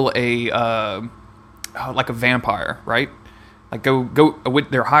kill a vampire, right?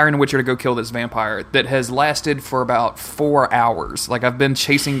 They're hiring a Witcher to go kill this vampire that has lasted for about 4 hours. I've been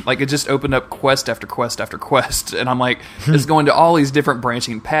chasing, it just opened up quest after quest after quest, and I'm it's going to all these different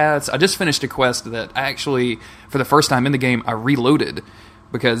branching paths. I just finished a quest that actually, for the first time in the game, I reloaded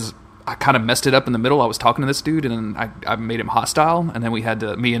because I kind of messed it up in the middle. I was talking to this dude, and I made him hostile, and then we had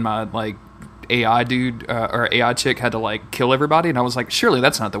to, me and my AI dude or AI chick had to kill everybody, and I was surely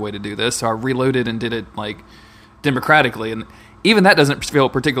that's not the way to do this. So I reloaded and did it democratically, and even that doesn't feel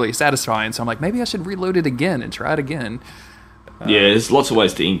particularly satisfying. So I'm maybe I should reload it again and try it again. There's lots of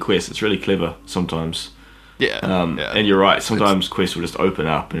ways to end quests. It's really clever sometimes. And you're right. Sometimes quests will just open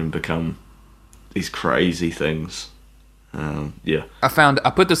up and become these crazy things.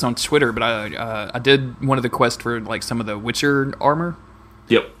 I put this on Twitter, but I did one of the quests for some of the Witcher armor.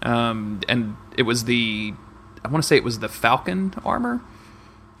 Yep. And it was I want to say it was the Falcon armor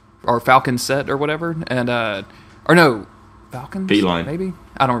or Falcon set or whatever, and or no, Falcon feline, maybe,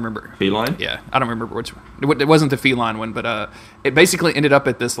 I don't remember. Feline? Yeah, I don't remember which one. It wasn't the feline one, but it basically ended up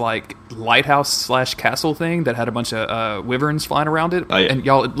at this lighthouse / castle thing that had a bunch of wyverns flying around it, and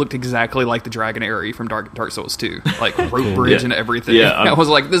y'all, it looked exactly like the Dragon Aerie from Dark Souls 2, rope bridge and everything. Yeah, I was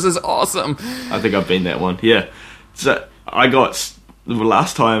this is awesome. I think I've been that one. Yeah, so I got the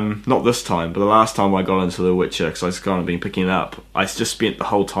last time, not this time, but the last time I got into The Witcher, because I was kind of been picking it up, I just spent the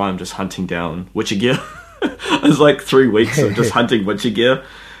whole time just hunting down Witcher gear. It was 3 weeks of just hunting Witcher gear,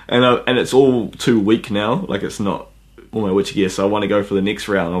 and it's all too weak now. It's not all my Witcher gear, so I want to go for the next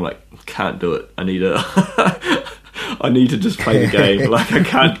round. I'm can't do it. I need I need to just play the game. I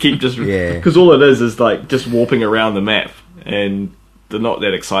can't keep just because all it is just warping around the map, and they're not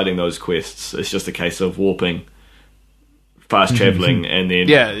that exciting, those quests. It's just a case of warping, fast traveling, and then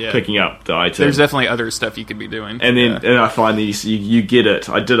picking up the item. There's definitely other stuff you could be doing, and then and I find these you get it.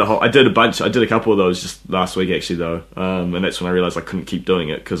 I did a couple of those just last week actually though, and that's when I realized I couldn't keep doing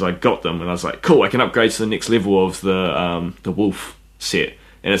it because I got them and I was cool, I can upgrade to the next level of the wolf set,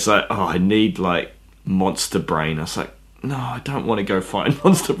 and it's I need monster brain. I was no, I don't want to go find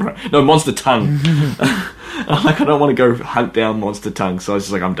monster brain. No, monster tongue. I don't want to go hunt down monster tongue. So I was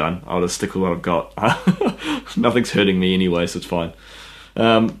just I'm done. I'll just stick with what I've got. Nothing's hurting me anyway, so it's fine.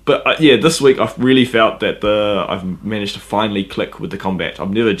 But this week I've really felt that I've managed to finally click with the combat. I've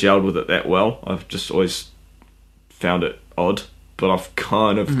never gelled with it that well. I've just always found it odd, but I've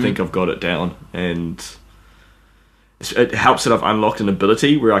kind of think I've got it down, and it helps that I've unlocked an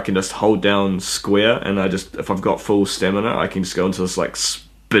ability where I can just hold down square, and if I've got full stamina, I can just go into this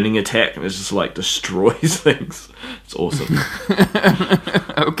spinning attack, and it just destroys things. It's awesome.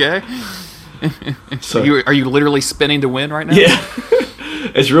 Okay. So are you literally spinning to win right now? Yeah.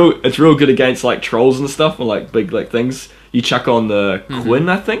 It's real good against trolls and stuff, or big things. You chuck on the Quinn,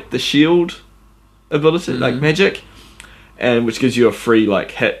 I think, the shield ability, magic, and which gives you a free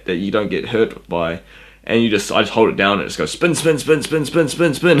hit that you don't get hurt by. And I just hold it down and it just goes spin, spin, spin, spin, spin,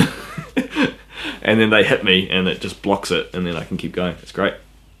 spin, spin. And then they hit me and it just blocks it, and then I can keep going. It's great.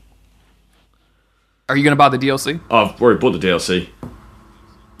 Are you going to buy the DLC? I've already bought the DLC.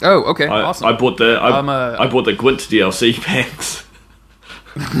 Oh, okay, awesome. I bought the Gwent DLC packs.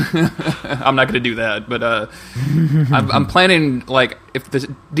 I'm not going to do that, but I'm planning, if the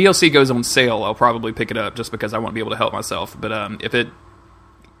DLC goes on sale, I'll probably pick it up just because I won't be able to help myself. But I'm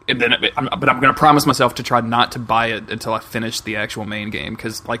going to promise myself to try not to buy it until I finish the actual main game,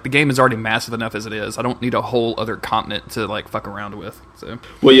 because the game is already massive enough as it is. I don't need a whole other continent to fuck around with. So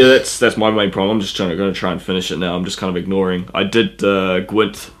well, yeah, that's my main problem. I'm just going to try and finish it now. I'm just kind of ignoring. I did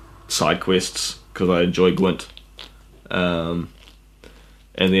Gwent side quests because I enjoy Gwent, and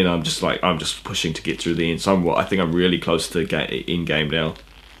then I'm just pushing to get through the end. So I think I'm really close to end game now.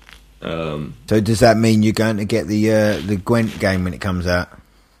 So does that mean you're going to get the Gwent game when it comes out?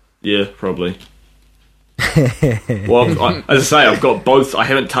 Yeah, probably. Well, as I say, I've got both. I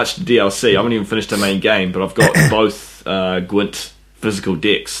haven't touched the DLC. I haven't even finished the main game, but I've got both Gwent physical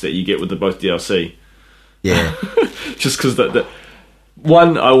decks that you get with the both DLC. Yeah. Just because the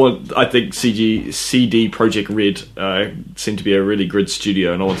one I think CD Projekt Red seem to be a really good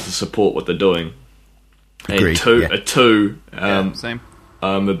studio, and I want to support what they're doing. Agreed, And two, same.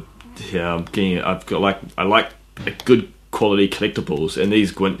 I like a good quality collectibles, and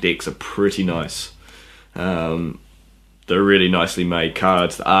these Gwent decks are pretty nice. They're really nicely made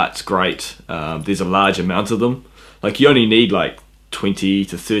cards. The art's great. There's a large amount of them. Like, you only need like 20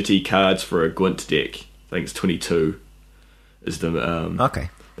 to 30 cards for a Gwent deck. I think it's 22 is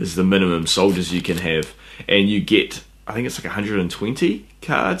the minimum soldiers you can have, and you get, I think it's like 120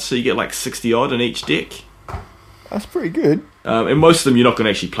 cards, so you get like 60 odd in each deck. That's pretty good. And most of them you're not going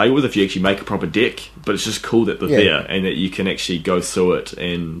to actually play with if you actually make a proper deck, but it's just cool that they're there and that you can actually go through it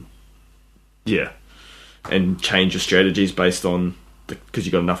and change your strategies based on because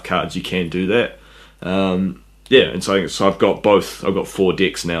you've got enough cards you can do that. And so I've got both. I've got 4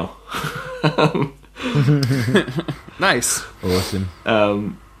 decks now. Nice. Awesome.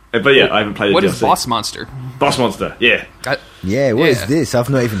 But yeah, I haven't played. What the is DLC. Boss Monster? Boss Monster? Yeah. What is this? I've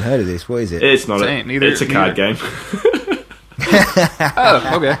not even heard of this. What is it? It's not Neither, it's a card game.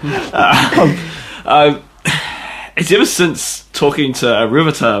 Oh, okay. It's ever since talking to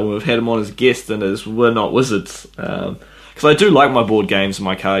Riveter, we've had him on as a guest, and as We're Not Wizards, because I do like my board games and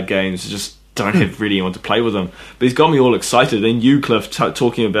my card games, just don't have really anyone to play with them. But he's got me all excited. And you, Cliff,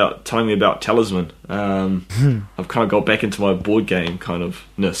 telling me about Talisman. I've kind of got back into my board game kind of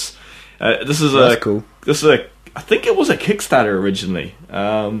ness. That's cool. I think it was a Kickstarter originally.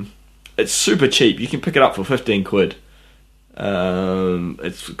 It's super cheap. You can pick it up for 15 quid.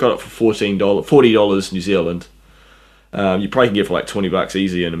 It's got it for $40 New Zealand. You probably can get it for like $20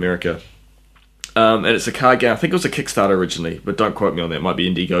 easy in America. And it's a card game. I think it was a Kickstarter originally, but don't quote me on that. It might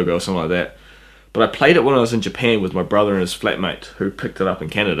be Indiegogo or something like that. But I played it when I was in Japan with my brother and his flatmate who picked it up in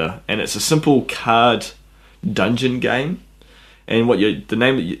Canada. And it's a simple card dungeon game. And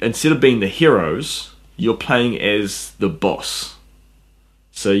instead of being the heroes, you're playing as the boss.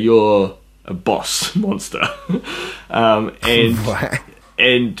 So you're a boss monster. And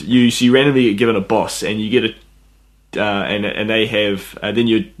you randomly get given a boss, and you get then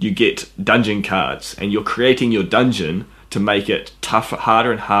you get dungeon cards, and you're creating your dungeon to make it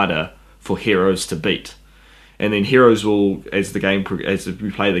harder and harder for heroes to beat. And then heroes will, as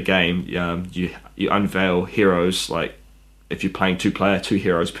you play the game, you unveil heroes. Like if you're playing 2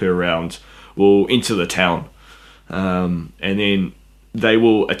 heroes per round will enter the town, and then they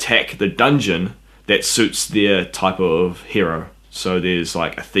will attack the dungeon that suits their type of hero. So there's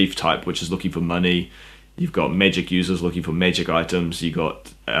like a thief type, which is looking for money. You've got magic users looking for magic items. You've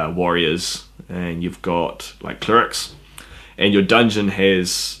got warriors, and you've got like clerics. And your dungeon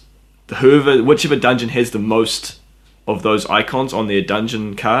has whichever dungeon has the most of those icons on their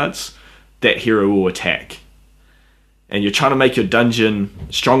dungeon cards, that hero will attack. And you're trying to make your dungeon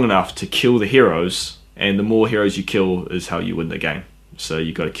strong enough to kill the heroes, and the more heroes you kill is how you win the game. So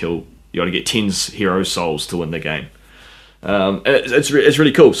you got to get 10 hero souls to win the game. It's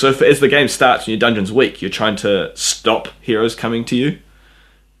really cool. So as the game starts and your dungeon's weak, you're trying to stop heroes coming to you,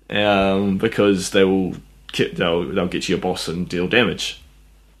 because they'll get to your boss and deal damage.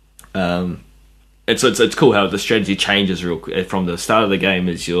 And so it's cool how the strategy changes from the start of the game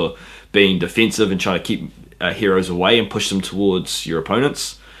as you're being defensive and trying to keep heroes away and push them towards your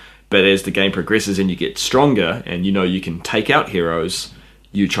opponents. But as the game progresses and you get stronger and you can take out heroes,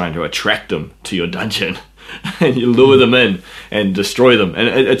 you're trying to attract them to your dungeon and you lure them in and destroy them. And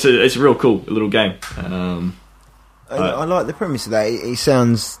it's a real cool little game. I like the premise of that. It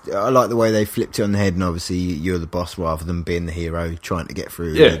sounds. I like the way they flipped it on the head, and obviously you're the boss rather than being the hero trying to get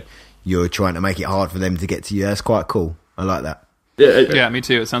through. Yeah. You're trying to make it hard for them to get to you. That's quite cool. I like that. Yeah, me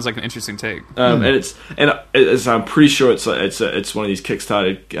too. It sounds like an interesting take. And I'm pretty sure it's one of these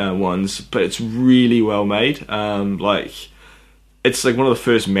Kickstarter ones, but it's really well made. It's like one of the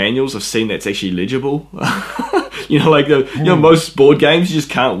first manuals I've seen that's actually legible. Most board games you just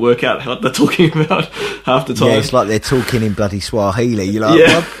can't work out what they're talking about half the time. Yeah, it's like they're talking in bloody Swahili. You're like,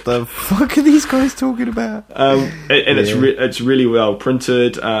 what the fuck are these guys talking about? It's really well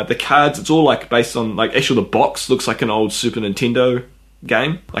printed. The cards, it's all like based on actually the box looks like an old Super Nintendo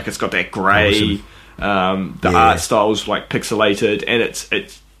game. Like it's got that grey. Awesome. The art style's like pixelated, and it's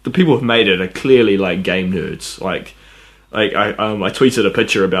the people who've made it are clearly like game nerds. I tweeted a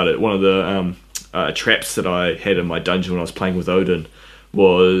picture about it. One of the traps that I had in my dungeon when I was playing with Odin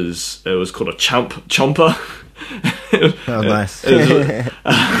was called a chomper. Oh, nice.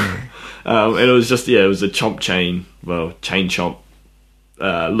 And it was just it was a chomp chain, chain chomp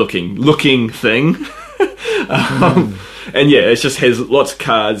looking thing. And it just has lots of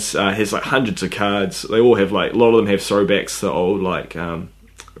cards. Has like hundreds of cards. They all have like a lot of them have throwbacks to old like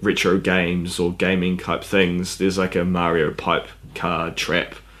retro games or gaming type things. There's like a Mario pipe card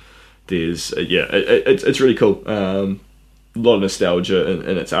trap. There's it's really cool. A lot of nostalgia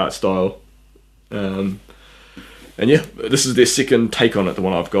in its art style. And this is their second take on it. The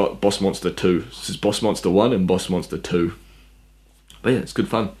one I've got, Boss Monster 2. This is Boss Monster 1 and Boss Monster 2. But it's good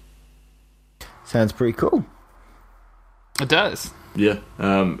fun. Sounds pretty cool. It does. Yeah.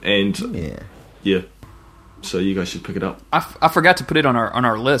 So you guys should pick it up. I forgot to put it on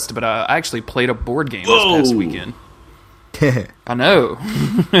our list, but I actually played a board game this past weekend. I know.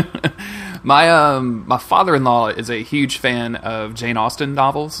 My father-in-law is a huge fan of Jane Austen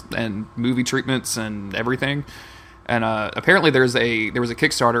novels and movie treatments and everything. And apparently there was a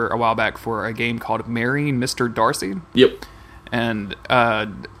Kickstarter a while back for a game called Marrying Mr. Darcy. Yep. And I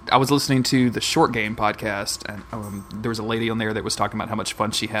was listening to the Short Game podcast, and there was a lady on there that was talking about how much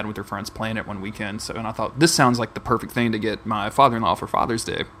fun she had with her friends playing it one weekend. And I thought, this sounds like the perfect thing to get my father-in-law for Father's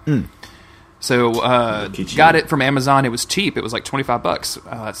Day. So got it from Amazon. It was cheap. It was like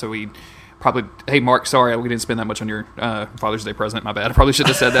 $25. So we probably... Hey, Mark, sorry we didn't spend that much on your Father's Day present. My bad. I probably should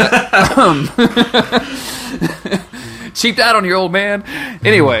have said that. Cheaped out on your old man.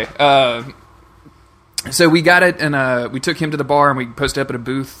 Anyway... So we got it, and we took him to the bar, and we posted up at a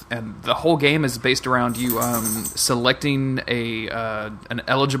booth, and the whole game is based around you selecting an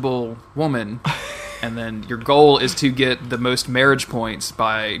eligible woman, and then your goal is to get the most marriage points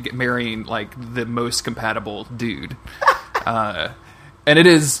by marrying like the most compatible dude. And it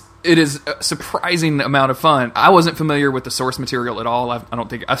is a surprising amount of fun. I wasn't familiar with the source material at all. I don't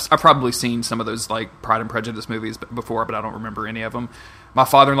think I've probably seen some of those like Pride and Prejudice movies before, but I don't remember any of them. My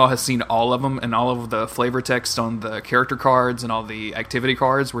father-in-law has seen all of them, and all of the flavor text on the character cards and all the activity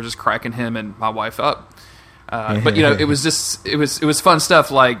cards were just cracking him and my wife up. But it was fun stuff.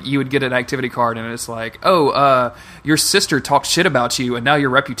 Like you would get an activity card, and it's like, your sister talked shit about you, and now your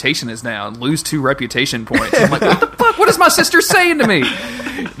reputation is down. Lose 2 reputation points. I'm like, what the fuck? What is my sister saying to me?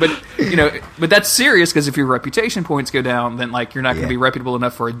 But that's serious, because if your reputation points go down, then like you're not going to be reputable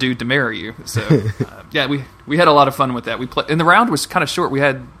enough for a dude to marry you. So we had a lot of fun with that. We played, and the round was kind of short. We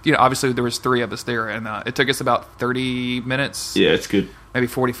had obviously there was 3 of us there, and it took us about 30 minutes. Yeah, it's good. Maybe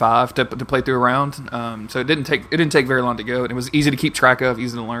 45 to play through a round. So it didn't take very long to go, and it was easy to keep track of,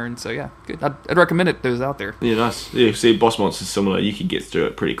 easy to learn. So yeah, good. I'd recommend it to those out there. Yeah, nice. Yeah, see, Boss Monster's similar. You can get through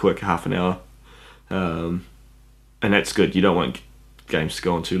it pretty quick, half an hour, and that's good. You don't want games to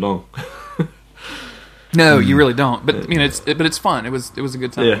go on too long. No, you really don't. But it's fun. It was a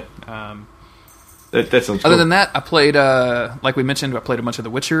good time. Yeah. That sounds Other cool. than that, I played like we mentioned, I played a bunch of The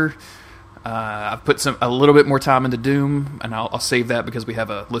Witcher. I've put a little bit more time into Doom, and I'll save that because we have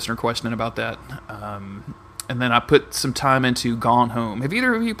a listener question about that. And then I put some time into Gone Home. Have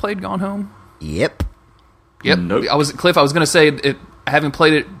either of you played Gone Home? Yep. Nope. Cliff, I was going to say it. I haven't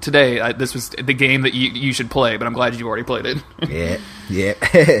played it today. This was the game that you should play, but I'm glad you already played it. Yeah.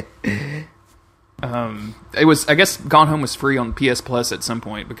 It was. I guess Gone Home was free on PS Plus at some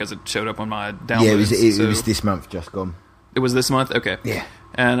point because it showed up on my downloads. Yeah, it was this month just gone. It was this month? Okay. Yeah.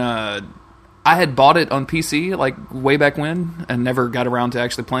 And I had bought it on PC like way back when and never got around to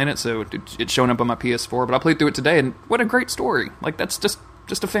actually playing it, so it's showing up on my PS4. But I played through it today, and what a great story! Like that's just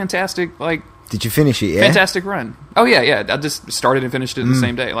a fantastic like. Did you finish it? Yeah. Fantastic run. Oh yeah. I just started and finished it the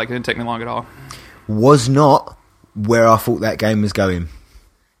same day. Like it didn't take me long at all. Was not where I thought that game was going.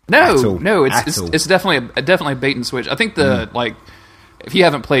 No, it's definitely a bait and switch. I think like if you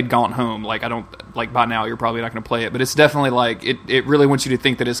haven't played Gone Home, like I don't like by now you're probably not going to play it, but it's definitely like it really wants you to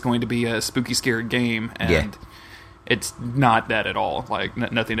think that it's going to be a spooky, scary game, and it's not that at all. Like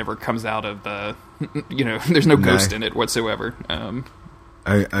nothing ever comes out of the there's no ghost in it whatsoever.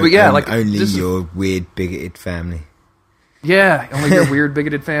 But yeah, like only your weird bigoted family. Yeah, only your weird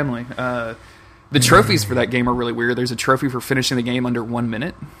bigoted family. The trophies for that game are really weird. There's a trophy for finishing the game under 1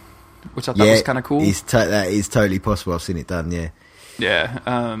 minute, which I thought was kind of cool. That is totally possible. I've seen it done, yeah. Yeah,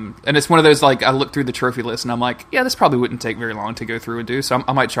 and it's one of those, like, I look through the trophy list, and I'm like, yeah, this probably wouldn't take very long to go through and do, so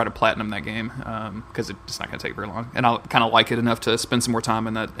I might try to platinum that game, because it's not going to take very long. And I kind of like it enough to spend some more time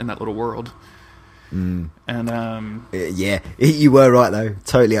in that little world. And yeah, you were right though.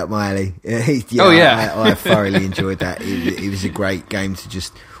 Totally up my alley. I thoroughly enjoyed that. It was a great game to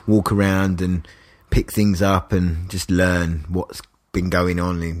just walk around and pick things up and just learn what's been going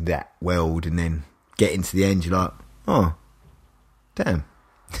on in that world, and then get into the end. You're like, oh, damn.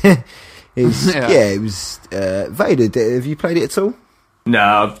 It was Vader. Have you played it at all? No,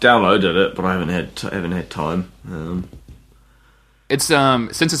 I've downloaded it, but I haven't had time. It's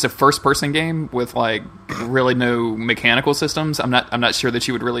since it's a first person game with like really no mechanical systems, I'm not sure that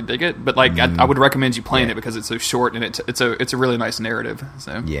you would really dig it, but like I would recommend you playing it because it's so short and it's a really nice narrative.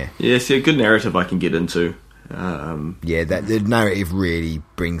 So see, a good narrative I can get into. That the narrative really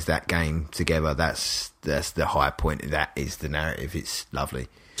brings that game together. That's the high point. That is the narrative. It's lovely.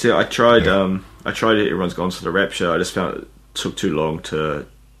 See, I tried it. Everyone's Gone to the Rapture. I just found it took too long to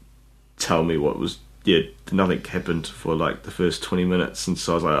tell me what was. Yeah, nothing happened for like the first 20 minutes, and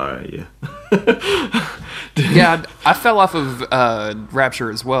so I was like, yeah, I fell off of Rapture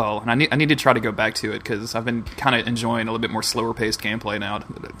as well, and I need to try to go back to it because I've been kind of enjoying a little bit more slower paced gameplay now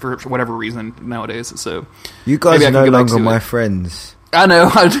for whatever reason nowadays. So you guys are no longer my friends. I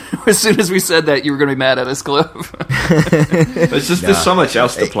know. As soon as we said that, you were going to be mad at us, Cliff. It's just there's so much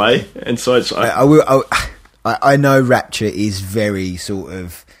else to play, and so it's. I know Rapture is very sort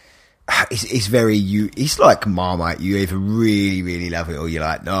of. It's very it's like Marmite. You either really, really love it, or you're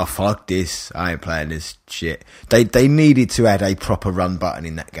like, no, fuck this. I ain't playing this shit. They needed to add a proper run button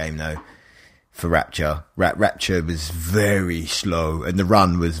in that game though. For Rapture, Rapture was very slow, and the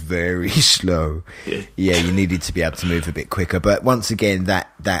run was very slow. Yeah, you needed to be able to move a bit quicker. But once again, that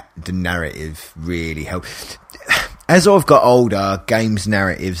the narrative really helped. As I've got older, games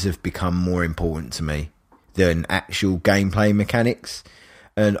narratives have become more important to me than actual gameplay mechanics.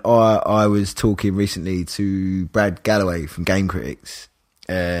 And I was talking recently to Brad Galloway from Game Critics,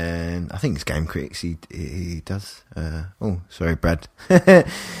 and I think it's Game Critics he does. Sorry, Brad.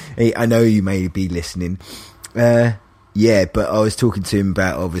 I know you may be listening. But I was talking to him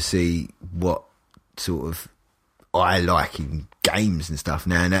about obviously what sort of I like in games and stuff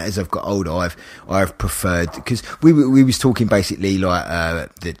now. And as I've got older, I've preferred, because we was talking basically like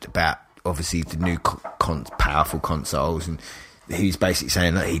about obviously the new powerful consoles, and he's basically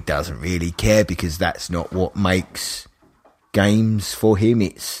saying that he doesn't really care because that's not what makes games for him.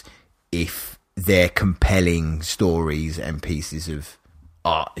 It's if they're compelling stories and pieces of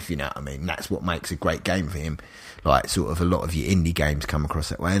art, if you know what I mean. That's what makes a great game for him. Like sort of a lot of your indie games come across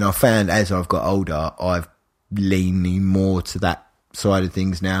that way. And I found as I've got older, I've leaning more to that side of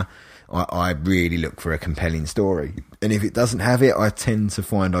things now. I really look for a compelling story. And if it doesn't have it, I tend to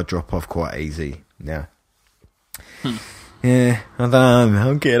find I drop off quite easy now. Yeah, I don't know.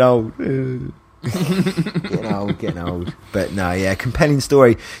 I'm getting old. Getting old. But no, yeah, compelling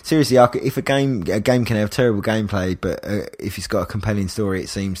story. Seriously, if a game can have terrible gameplay, but if it's got a compelling story, it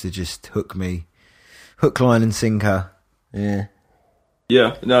seems to just hook me, hook, line, and sinker. Yeah.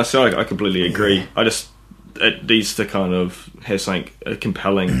 Yeah, no, so I completely agree. It needs to kind of have something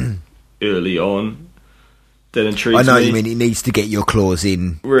compelling early on that intrigues me. I know what you mean. It needs to get your claws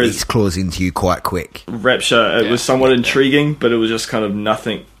in. Its claws into you quite quick. Rapture, it was somewhat intriguing, but it was just kind of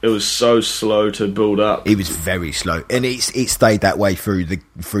nothing. It was so slow to build up. It was very slow, and it stayed that way through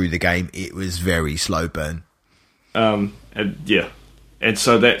the game. It was very slow burn. And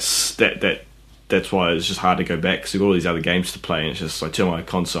so that's why it's just hard to go back, because you've got all these other games to play, and it's just like, turn my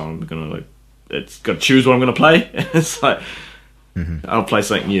console, I'm gonna it's got to choose what I'm gonna play. It's like I'll play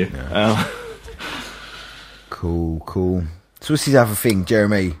something new. Yeah. Cool. So what's this other thing,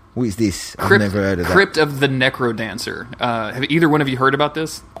 Jeremy? What is this? I've never heard of that. Crypt of the Necromancer. Have either one of you heard about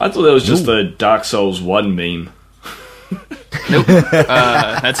this? I thought that was just a Dark Souls 1 meme. Nope.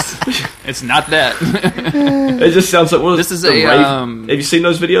 It's not that. It just sounds like this is have you seen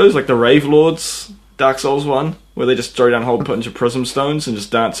those videos, like the Rave Lords Dark Souls 1, where they just throw down a whole bunch of prism stones and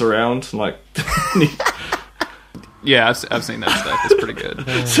just dance around and like. Yeah, I've seen that stuff. It's pretty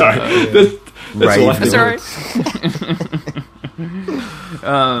good. Sorry, that's all right.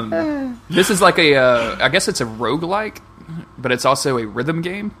 This is like I guess it's a roguelike, but it's also a rhythm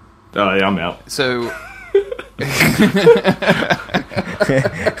game. Oh yeah, I'm out. So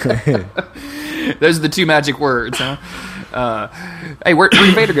those are the two magic words, huh? Hey, where'd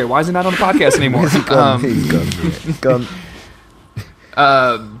Vader go? Why is he not on the podcast anymore? He's gone.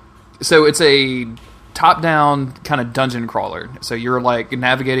 So it's a top-down kind of dungeon crawler. So you're like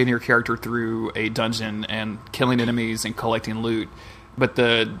navigating your character through a dungeon and killing enemies and collecting loot. But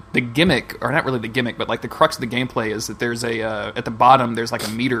the gimmick, or not really the gimmick, but like the crux of the gameplay is that there's at the bottom there's like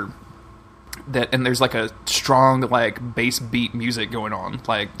a meter and there's like a strong like bass beat music going on,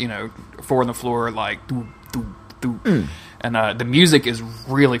 like, you know, 4 on the floor, like doo doo doo, and the music is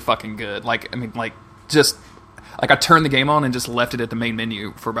really fucking good. Like, I mean, like, just Like, I turned the game on and just left it at the main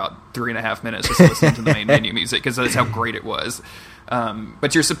menu for about 3.5 minutes just listening to the main menu music, because that's how great it was.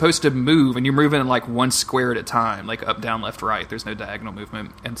 But you're supposed to move, and you're moving in like one square at a time, like up, down, left, right. There's no diagonal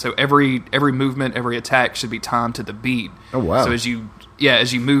movement, and so every movement, every attack should be timed to the beat. Oh wow! So as you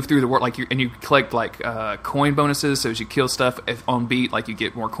move through the world, like you collect like coin bonuses. So as you kill stuff on beat, like you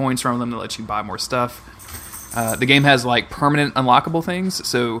get more coins from them that let you buy more stuff. The game has like permanent unlockable things.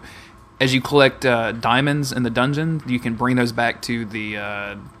 So as you collect diamonds in the dungeon, you can bring those back to the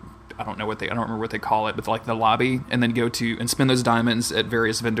I don't remember what they call it, but like the lobby, and then go to and spend those diamonds at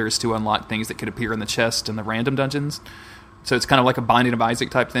various vendors to unlock things that could appear in the chest in the random dungeons. So it's kind of like a Binding of Isaac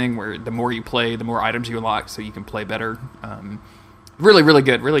type thing, where the more you play, the more items you unlock, so you can play better. Really, really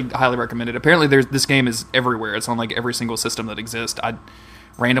good. Really highly recommended. Apparently, this game is everywhere. It's on like every single system that exists. I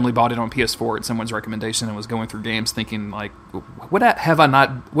randomly bought it on PS4 at someone's recommendation and was going through games thinking like, what have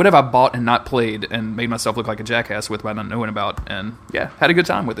I bought and not played and made myself look like a jackass with by not knowing about? And yeah, had a good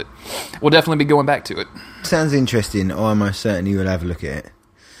time with it. We'll definitely be going back to it. Sounds interesting. I most certainly will have a look at it.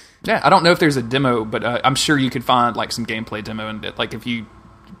 Yeah, I don't know if there's a demo, but I'm sure you could find like some gameplay demo, and like if you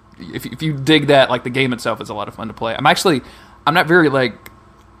dig that, like the game itself is a lot of fun to play. I'm not very like,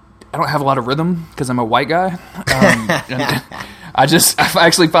 I don't have a lot of rhythm because I'm a white guy. I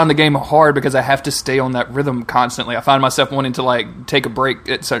actually find the game hard because I have to stay on that rhythm constantly. I find myself wanting to like take a break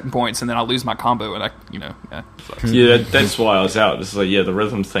at certain points, and then I lose my combo, and that's why I was out. It's like, the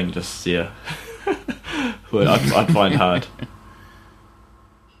rhythm thing just, well, I'd find hard.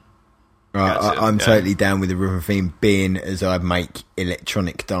 Right, I'm totally down with the rhythm theme, being as I make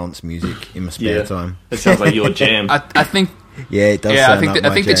electronic dance music in my spare time. It sounds like your jam. I think. Yeah, it does. Yeah, I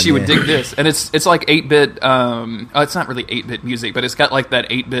think that she would dig this, and it's like 8-bit. It's not really 8-bit music, but it's got like that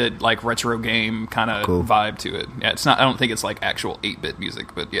 8-bit like retro game kind of vibe to it. Yeah, it's not. I don't think it's like actual 8-bit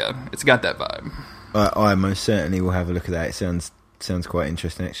music, but yeah, it's got that vibe. I most certainly will have a look at that. It sounds quite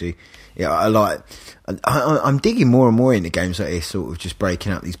interesting, actually. Yeah, I'm digging more and more into games like this, sort of just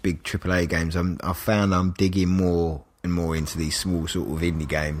breaking up these big AAA games. I found I'm digging more and more into these small sort of indie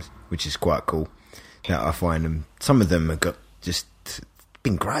games, which is quite cool. Yeah, I find them. Some of them have got just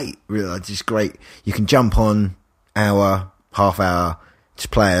been great, really, just great. You can jump on, hour, half hour, just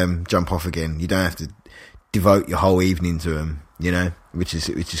play them, jump off again. You don't have to devote your whole evening to them, which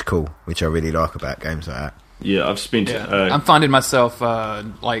is cool, which I really like about games like that. Yeah, I've spent... I'm finding myself,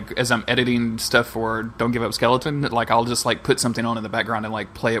 like, as I'm editing stuff for Don't Give Up Skeleton, like, I'll just, like, put something on in the background and,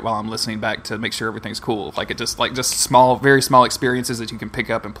 like, play it while I'm listening back to make sure everything's cool. Like, it just small, very small experiences that you can pick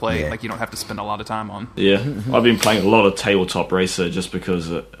up and play, like, you don't have to spend a lot of time on. Yeah, I've been playing a lot of Tabletop Racer just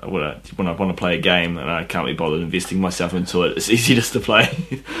because when I want to play a game and I can't be bothered investing myself into it, it's easy just to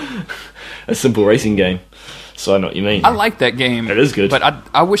play a simple racing game. So I know what you mean. I like that game. It is good. But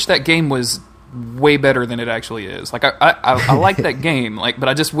I wish that game was way better than it actually is. Like I like that game, like, but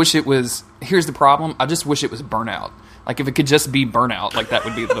I just wish it was. Here's the problem: I just wish it was Burnout. Like if it could just be Burnout, like that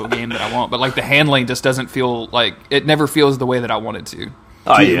would be the game that I want. But like the handling just doesn't feel like it. Never feels the way that I want it to.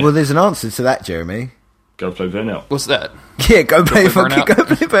 Well, there's an answer to that, Jeremy. Go play Burnout. What's that? Yeah, go play Burnout.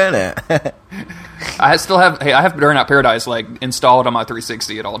 I have Burnout Paradise like installed on my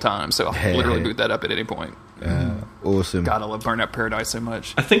 360 at all times, so I'll literally boot that up at any point. Awesome. God, I love Burnout Paradise so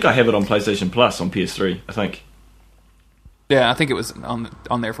much. I think I have it on PlayStation Plus on PS3. I think. Yeah, I think it was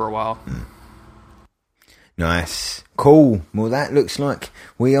on there for a while. Nice, cool. Well, that looks like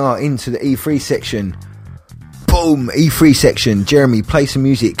we are into the E3 section. Boom, E3 section. Jeremy, play some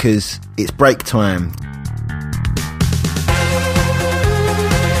music because it's break time.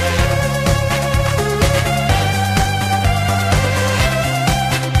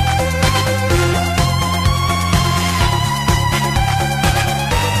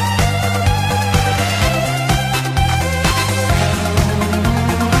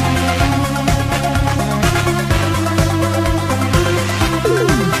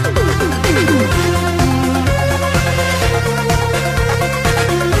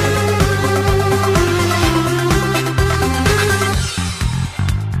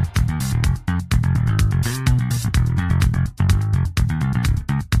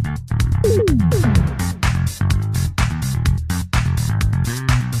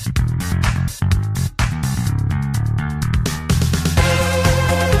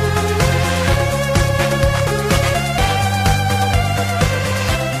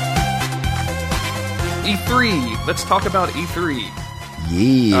 Let's talk about E3.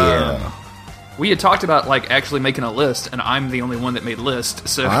 Yeah. We had talked about like actually making a list, and I'm the only one that made a list.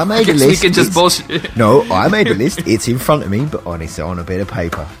 So I made a list. We can just bullshit. No, I made a list. It's in front of me, but it's on a bit of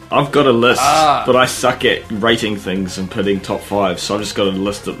paper. I've got a list, but I suck at rating things and putting top 5. So I've just got a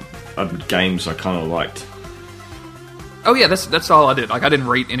list of games I kind of liked. Oh yeah, that's all I did. Like I didn't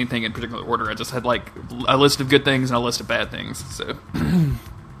rate anything in particular order. I just had like a list of good things and a list of bad things. So,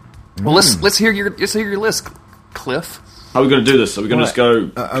 well, let's hear your list, Cliff. How are we going to do this? Are we going to just go?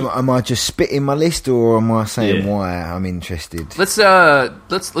 Am I just spitting my list, or am I saying why I'm interested? Let's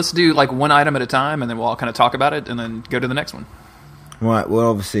do like one item at a time, and then we'll all kind of talk about it, and then go to the next one. Right. Well,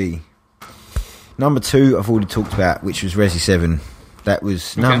 obviously, number 2 I've already talked about, which was Resi 7. That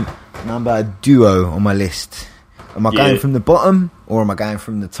was number duo on my list. Am I going from the bottom, or am I going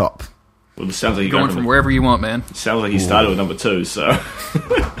from the top? Well, it sounds like you're going from wherever you want, man. It sounds like you started with number 2, so.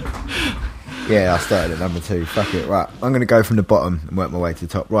 Yeah, I started at number 2. Fuck it. Right, I'm going to go from the bottom and work my way to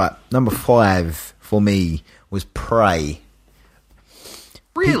the top. Right, number 5 for me was Prey.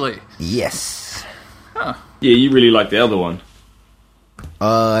 Really? Yes. Huh. Yeah, you really liked the other one.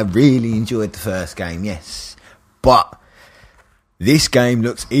 I really enjoyed the first game, yes. But this game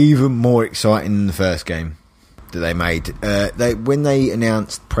looks even more exciting than the first game that they made. When they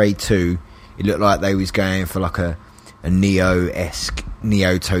announced Prey 2, it looked like they was going for like a Neo-esque,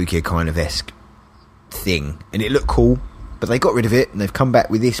 Neo-Tokyo kind of esque thing, and it looked cool, but they got rid of it and they've come back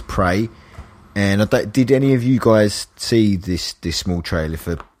with this Prey. And did any of you guys see this small trailer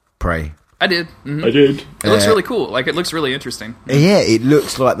for Prey? I did. Mm-hmm. I did. It looks really cool. Like it looks really interesting. Yeah, it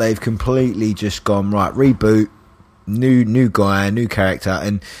looks like they've completely just gone right, reboot, new guy, new character,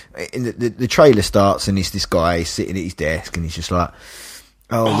 and the trailer starts and it's this guy sitting at his desk and he's just like,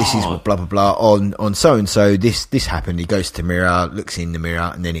 oh, this is blah blah blah on so and so. This happened. He goes to the mirror, looks in the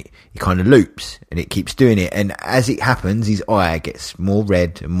mirror, and then it kind of loops and it keeps doing it. And as it happens, his eye gets more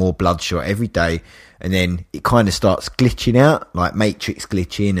red and more bloodshot every day, and then it kind of starts glitching out, like Matrix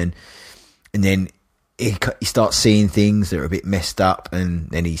glitching, and then he starts seeing things that are a bit messed up, and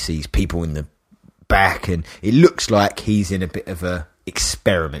then he sees people in the back, and it looks like he's in a bit of a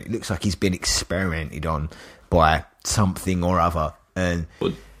experiment. It looks like he's been experimented on by something or other. And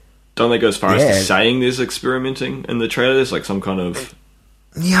well, don't they go as far as to saying there's experimenting in the trailer? There's like some kind of...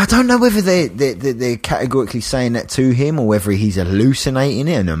 Yeah, I don't know whether they're categorically saying that to him or whether he's hallucinating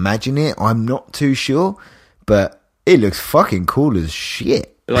it and imagining it. I'm not too sure, but it looks fucking cool as shit.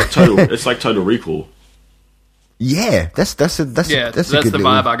 It's like Total Recall. Yeah, that's a good the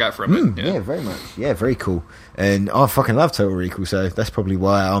vibe I got from it. Yeah, very much. Yeah, very cool. And I fucking love Total Recall, so that's probably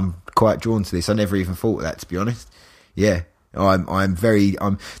why I'm quite drawn to this. I never even thought of that, to be honest. Yeah. I'm very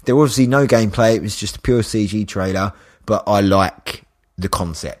there was obviously no gameplay, it was just a pure CG trailer, but I like the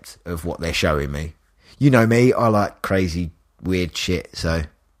concept of what they're showing me. You know me, I like crazy weird shit, so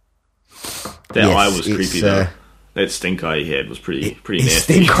that eye was creepy though. That stink eye he had was pretty nasty.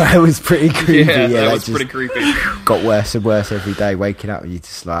 Stink eye was pretty creepy. Yeah, that was pretty creepy. Got worse and worse every day, waking up and you're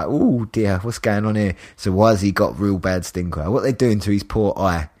just like, oh dear, what's going on here? So why has he got real bad stink eye? What are they doing to his poor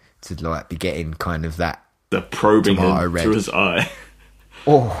eye to like be getting kind of that the probing him through his eye.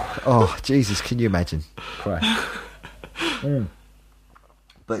 Oh, Jesus! Can you imagine? Christ.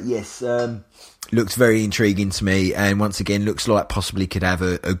 But yes, looks very intriguing to me, and once again, looks like possibly could have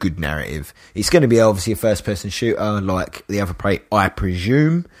a good narrative. It's going to be obviously a first-person shooter, like the other Prey, I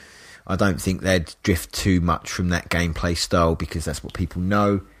presume. I don't think they'd drift too much from that gameplay style because that's what people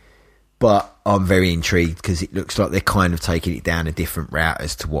know. But I'm very intrigued because it looks like they're kind of taking it down a different route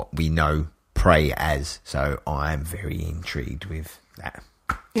as to what we know Prey as, so I'm very intrigued with that.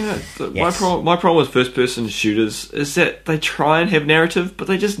 Yeah, my problem with first-person shooters is that they try and have narrative, but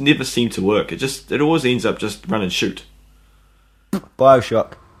they just never seem to work. It always ends up just run and shoot.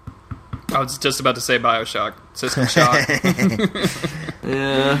 BioShock. I was just about to say BioShock. System Shock.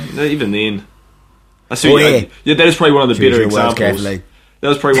 Yeah, even then. I see. Yeah, that is probably one of the better examples. That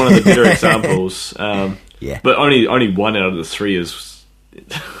was probably one of the better examples. Yeah, but only one out of the 3 is.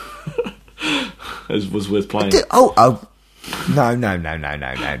 was worth playing. No.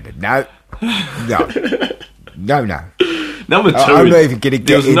 Number 2. I'm not even going to get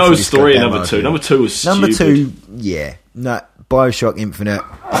there was no story in number 2. Number 2 was stupid. Number 2, yeah. No, BioShock Infinite.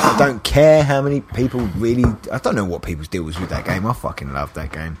 I don't care how many people really... I don't know what people's deal was with that game. I fucking loved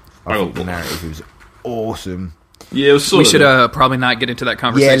that game. I thought the narrative was awesome. Yeah, it was we should probably not get into that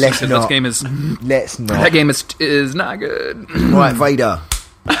conversation. Yeah, let's not. That game is... Let's not. That game is not good. Right, Vader.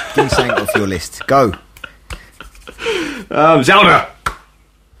 Give me something off your list. Go. Zelda.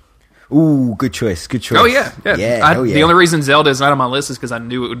 Ooh, good choice. Oh yeah. Yeah. The only reason Zelda is not on my list is because I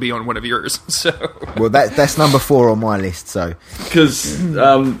knew it would be on one of yours. So. Well, that's number 4 on my list. So. Because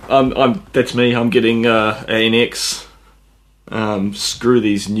that's me. I'm getting an NX. Screw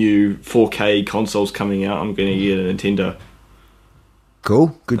these new 4K consoles coming out. I'm going to get a Nintendo.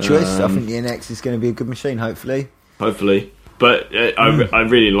 Cool. Good choice. I think the NX is going to be a good machine. Hopefully. But I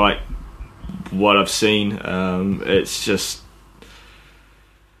really like what I've seen. It's just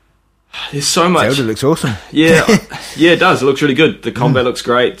there's so much. Zelda looks awesome. Yeah, yeah, it does. It looks really good. The combat looks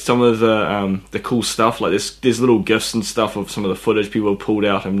great. Some of the cool stuff, like there's little gifs and stuff of some of the footage people have pulled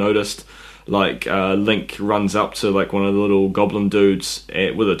out. I've noticed, like Link runs up to like one of the little goblin dudes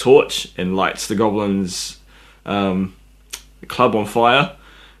with a torch and lights the goblin's club on fire.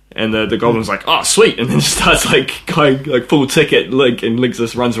 And the goblin's like, oh, sweet, and then starts like going like full ticket Link, and Link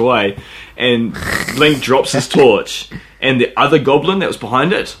just runs away, and Link drops his torch, and the other goblin that was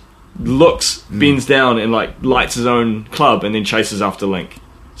behind it bends down and like lights his own club, and then chases after Link.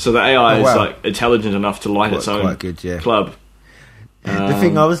 So the AI is like intelligent enough to light its own club. The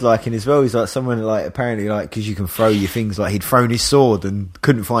thing I was liking as well is like someone like apparently like because you can throw your things, like he'd thrown his sword and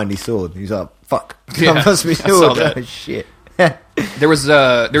couldn't find his sword. He's like, fuck, I lost my sword. Oh, shit. There was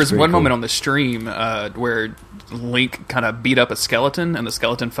one moment on the stream where Link kind of beat up a skeleton and the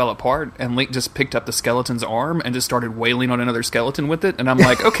skeleton fell apart, and Link just picked up the skeleton's arm and just started wailing on another skeleton with it, and I'm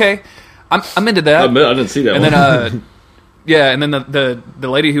like, okay, I'm into that. I didn't see that. And then yeah, and then the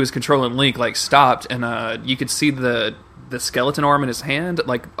lady who was controlling Link like stopped, and you could see the skeleton arm in his hand,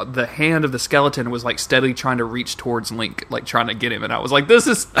 like the hand of the skeleton was like steadily trying to reach towards Link, like trying to get him, and I was like, that's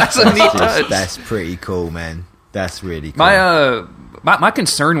a neat touch. That's pretty cool, man. That's really cool. My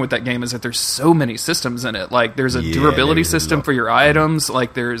concern with that game is that there's so many systems in it. Like, there's a durability system for your items.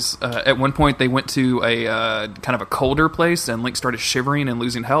 Like, there's at one point they went to a kind of a colder place, and Link started shivering and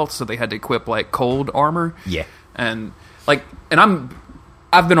losing health, so they had to equip like cold armor. Yeah, and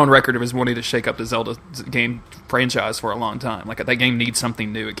I've been on record as wanting to shake up the Zelda game franchise for a long time. Like, that game needs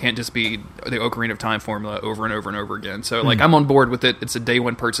something new. It can't just be the Ocarina of Time formula over and over and over again. So, like, I'm on board with it. It's a day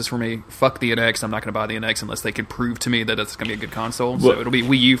one purchase for me. Fuck the NX. I'm not going to buy the NX unless they can prove to me that it's going to be a good console. So it'll be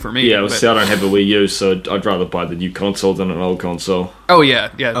Wii U for me. Yeah, I don't have a Wii U, so I'd rather buy the new console than an old console. Oh,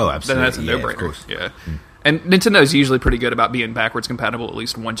 yeah. Yeah. Oh, absolutely. That's a no-brainer. Yeah. And Nintendo's usually pretty good about being backwards compatible at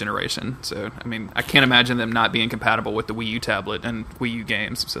least one generation. So, I mean, I can't imagine them not being compatible with the Wii U tablet and Wii U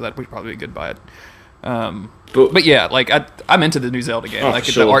games. So that would probably be a good buy. But yeah, like I'm into the new Zelda game. Like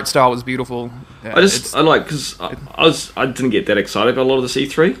the art style was beautiful. Yeah, I didn't get that excited about a lot of the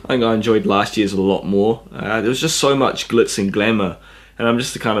C3. I think I enjoyed last year's a lot more. There was just so much glitz and glamour, and I'm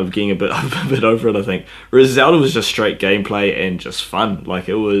just kind of getting a bit over it, I think. Whereas Zelda was just straight gameplay and just fun. Like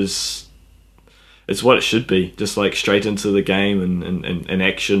it's what it should be, just like straight into the game and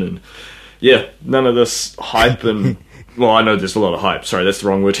action, and yeah, none of this hype and well, I know there's a lot of hype, sorry, that's the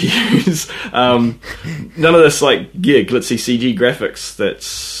wrong word to use. None of this like glitzy CG graphics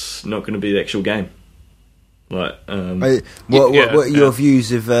that's not going to be the actual game. Like what are your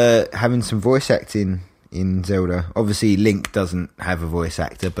views of having some voice acting in Zelda? Obviously Link doesn't have a voice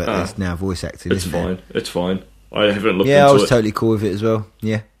actor, but there's now voice acting. It's fine. There? It's fine. I haven't looked into it. Yeah, I was totally cool with it as well.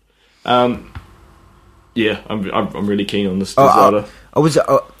 Yeah. Yeah, I'm really keen on this Zelda. I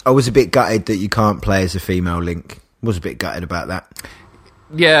was a bit gutted that you can't play as a female Link. Was a bit gutted about that.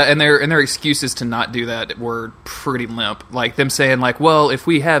 Yeah, and their excuses to not do that were pretty limp. Like them saying like, well, if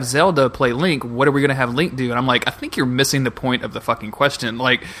we have Zelda play Link, what are we going to have Link do? And I'm like, I think you're missing the point of the fucking question.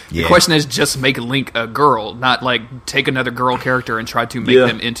 Like, the question is just make Link a girl, not like take another girl character and try to make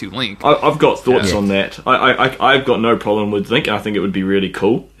them into Link. I've got thoughts on that. I've got no problem with Link, and I think it would be really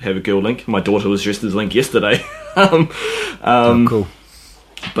cool to have a girl Link. My daughter was dressed as Link yesterday. Cool.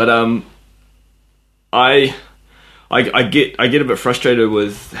 But I get a bit frustrated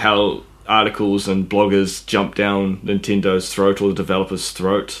with how articles and bloggers jump down Nintendo's throat or the developer's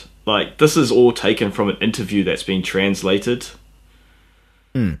throat. Like, this is all taken from an interview that's been translated.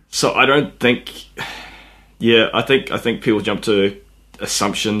 So I don't think... Yeah, I think people jump to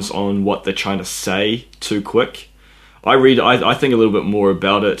assumptions on what they're trying to say too quick. I think a little bit more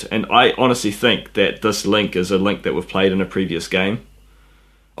about it, and I honestly think that this Link is a Link that we've played in a previous game.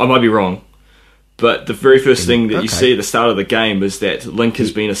 I might be wrong. But the very first thing that you see at the start of the game is that Link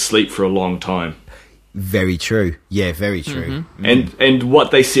has been asleep for a long time. Very true. Yeah, very true. And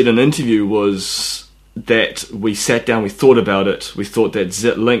what they said in an interview was that we sat down, we thought about it, we thought that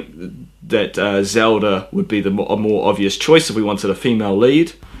Zelda would be a more obvious choice if we wanted a female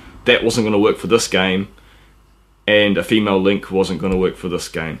lead. That wasn't going to work for this game, and a female Link wasn't going to work for this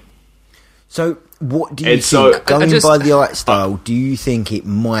game. So what do you think, going by the art style, do you think it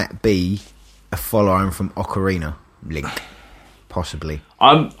might be a follow-on from Ocarina Link, possibly?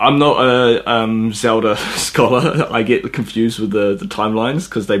 I'm not a Zelda scholar. I get confused with the timelines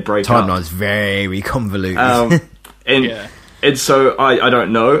because they break up. Timelines very convoluted. And so I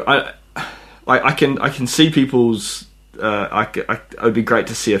don't know. I can see people's. It would be great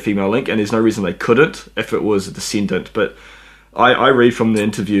to see a female Link, and there's no reason they couldn't if it was a descendant. But I read from the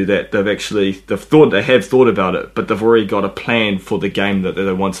interview that they have thought about it, but they've already got a plan for the game that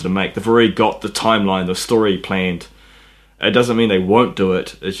they wanted to make. They've already got the timeline, the story planned. It doesn't mean they won't do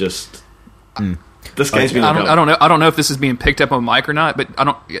it. It's just this game's been. I don't know. I don't know if this is being picked up on mic or not, but I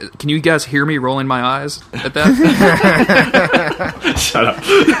don't. Can you guys hear me rolling my eyes at that? Shut up.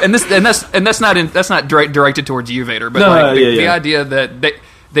 And that's not directed towards you, Vader, but the idea that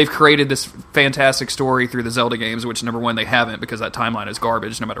they've created this fantastic story through the Zelda games, which number one they haven't, because that timeline is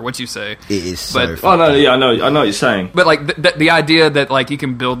garbage no matter what you say. It is. But I know what you're saying. But like the idea that like you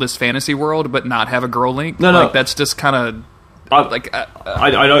can build this fantasy world but not have a girl Link, that's just kind of.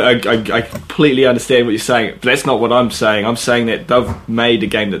 I completely understand what you're saying, but that's not what I'm saying. I'm saying that they've made a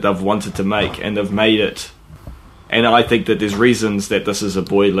game that they've wanted to make, and they've made it. And I think that there's reasons that this is a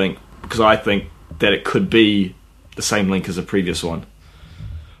boy Link, because I think that it could be the same Link as a previous one.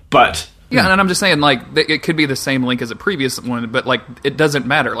 But yeah, and I'm just saying, like, it could be the same Link as a previous one, but like, it doesn't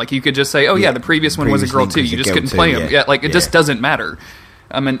matter. Like, you could just say, "Oh yeah, the previous one was a girl too." You just couldn't play him. Yeah, like it just doesn't matter.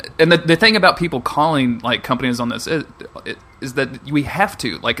 I mean, and the thing about people calling like companies on this is that we have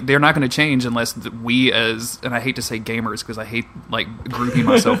to, like, they're not going to change unless we as, and I hate to say gamers because I hate like grouping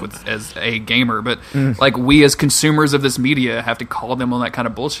myself as a gamer, but like we as consumers of this media have to call them on that kind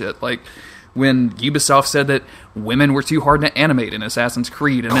of bullshit. Like when Ubisoft said that women were too hard to animate in Assassin's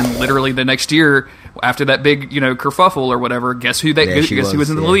Creed, and then literally the next year after that big kerfuffle or whatever, guess who was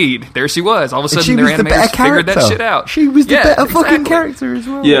in the lead? There she was. All of a sudden, their animators figured that shit out. She was the better fucking character as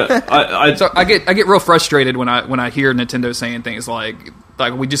well. Yeah, so I get real frustrated when I hear Nintendo saying things like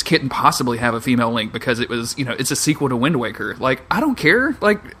we just couldn't possibly have a female Link because it was it's a sequel to Wind Waker. Like, I don't care.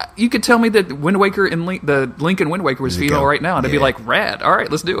 Like, you could tell me that Wind Waker and the Link in Wind Waker was female right now, and I'd be like, rad. All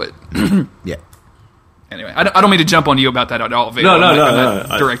right, let's do it. Yeah. Anyway, I don't mean to jump on you about that at all, Vader. No. I'm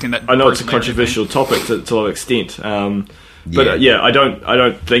not directing that. I know it's a controversial topic to an extent, but I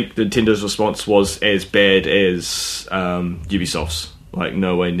don't think Nintendo's response was as bad as Ubisoft's. Like,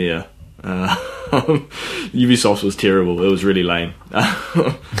 no way near. Ubisoft's was terrible. It was really lame.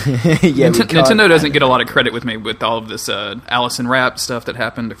 Nintendo doesn't get a lot of credit with me with all of this Allison Rapp stuff that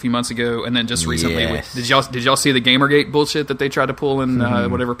happened a few months ago, and then just recently. Did y'all see the Gamergate bullshit that they tried to pull in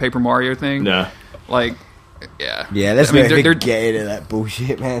whatever Paper Mario thing? No. Like, yeah. Yeah, let's not even get into that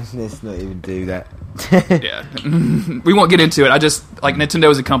bullshit, man. Let's not even do that. Yeah. We won't get into it. I just, like, Nintendo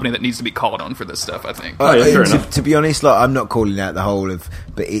is a company that needs to be called on for this stuff, I think. Fair enough. To be honest, like, I'm not calling out the whole of,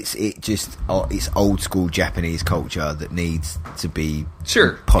 but it's old school Japanese culture that needs to be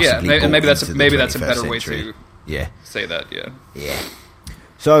possibly and maybe that's a better century. way to say that. Yeah.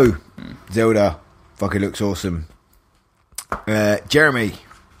 So, Zelda fucking looks awesome. Jeremy,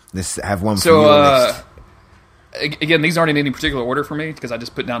 let's have one from your list. Again, these aren't in any particular order for me because I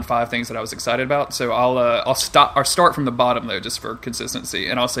just put down 5 things that I was excited about. So I'll start from the bottom though, just for consistency,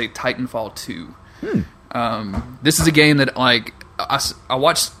 and I'll say Titanfall 2. This is a game that, like, I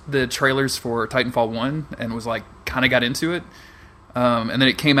watched the trailers for Titanfall 1 and was like, kind of got into it, and then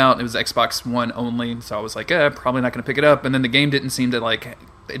it came out and it was Xbox One only, so I was like, probably not going to pick it up. And then the game didn't seem to, like,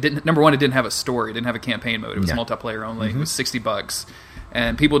 number one, it didn't have a story, it didn't have a campaign mode, it was multiplayer only. It was $60.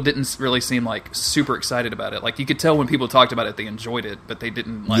 And people didn't really seem like super excited about it. Like, you could tell when people talked about it, they enjoyed it, but they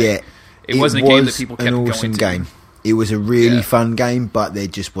didn't like. Yeah, it wasn't a game that people kept going to. It was an awesome game. It was a really fun game, but there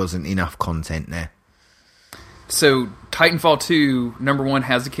just wasn't enough content there. So Titanfall 2, number one,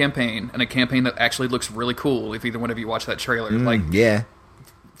 has a campaign, and a campaign that actually looks really cool. If either one of you watch that trailer,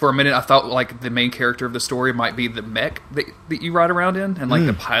 for a minute, I thought like the main character of the story might be the mech that you ride around in, and like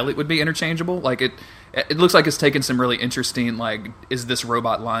the pilot would be interchangeable. Like it looks like it's taken some really interesting, like, is this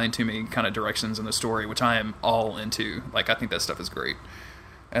robot lying to me kind of directions in the story, which I am all into. Like, I think that stuff is great.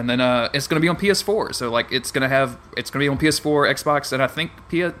 And then it's going to be on PS4, so like it's going to be on PS4, Xbox, and I think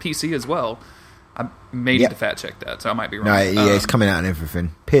PC as well. I may need to fact check that, so I might be wrong. No, it's coming out on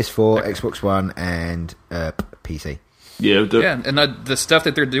everything: PS4, Xbox One, and PC. Yeah, and the stuff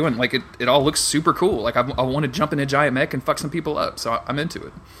that they're doing, like it all looks super cool. Like I want to jump in a giant mech and fuck some people up, so I'm into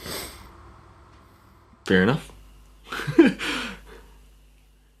it. Fair enough.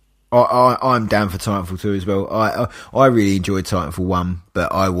 I'm down for Titanfall 2 as well. I really enjoyed Titanfall 1,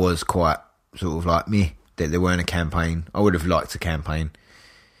 but I was quite sort of like meh that there weren't a campaign. I would have liked a campaign.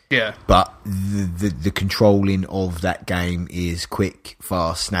 Yeah. But the controlling of that game is quick,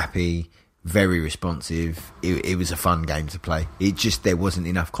 fast, snappy, very responsive. It was a fun game to play. It just, there wasn't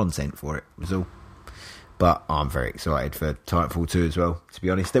enough content for it, was all. But I'm very excited for Titanfall 2 as well, to be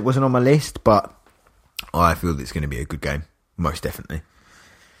honest. It wasn't on my list, but I feel that it's going to be a good game. Most definitely.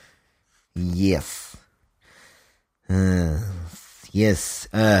 Yes. Yes.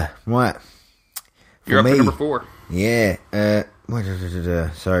 Right. You're up for number 4. Yeah.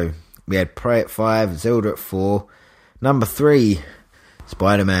 So we had Prey at 5, Zelda at 4. Number 3,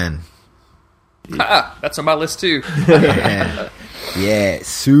 Spider-Man. That's on my list too. Yeah,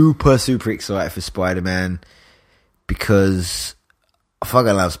 super excited for Spider-Man because I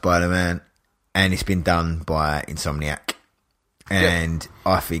fucking love Spider-Man, and it's been done by Insomniac, and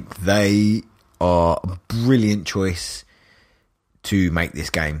I think they are a brilliant choice to make this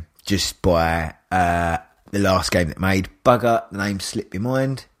game just by the last game that made bugger. The name slipped my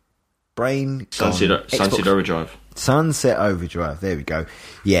mind. Brain. Sunset Overdrive. Sunset Overdrive. There we go.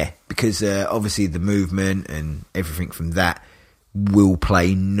 Yeah, because obviously the movement and everything from that will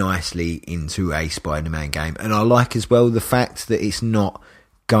play nicely into a Spider-Man game, and I like as well the fact that it's not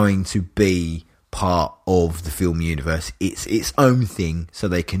going to be part of the film universe. It's its own thing, so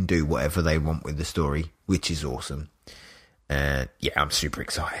they can do whatever they want with the story, which is awesome. Yeah, I'm super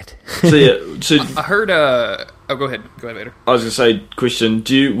excited. So I heard. Oh, go ahead, Vader. I was going to say, question: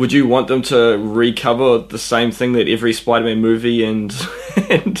 would you want them to recover the same thing that every Spider-Man movie and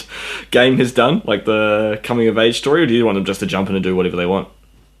game has done, like the coming of age story, or do you want them just to jump in and do whatever they want?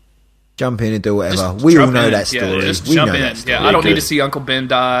 Jump in and do whatever. Just we all jump know in. that story. Yeah, just we jump know in. that story. Yeah, I don't need to see Uncle Ben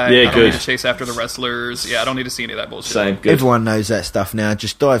die. Yeah, I don't good. need to chase after the wrestlers. Yeah, I don't need to see any of that bullshit. Same. Good. Everyone knows that stuff now.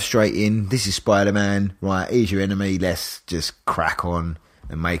 Just dive straight in. This is Spider-Man. Right, here's your enemy. Let's just crack on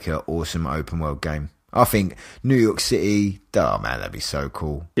and make an awesome open world game. I think New York City, oh man, that'd be so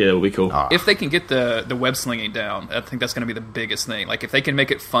cool. Yeah, it'll be cool. If they can get the web slinging down, I think that's going to be the biggest thing. Like, if they can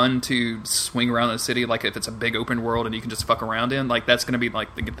make it fun to swing around the city, like if it's a big open world and you can just fuck around in, like that's going to be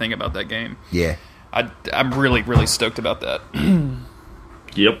like the good thing about that game. Yeah. I'm really stoked about that.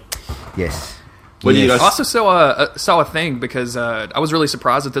 Yep. Yes. What do you I guys? also saw a thing because I was really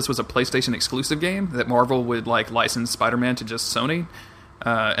surprised that this was a PlayStation exclusive game, that Marvel would like license Spider-Man to just Sony.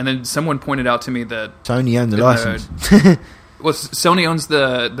 And then someone pointed out to me that Sony owned the license. Well, Sony owns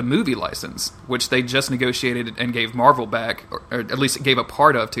the movie license, which they just negotiated and gave Marvel back, or at least gave a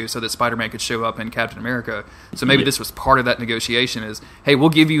part of to, so that Spider-Man could show up in Captain America. So maybe this was part of that negotiation. Is, hey, we'll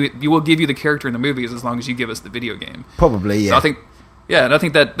give you the character in the movies as long as you give us the video game. Probably, yeah. So I think. Yeah, and I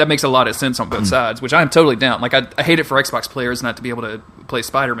think that makes a lot of sense on both sides, which I'm totally down. Like, I hate it for Xbox players not to be able to play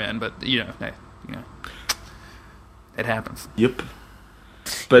Spider-Man, but hey, it happens. Yep.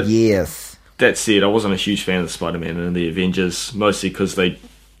 But yes. That said, I wasn't a huge fan of Spider-Man and the Avengers, mostly because they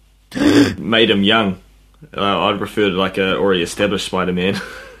made him young. I'd prefer to like a already established Spider-Man.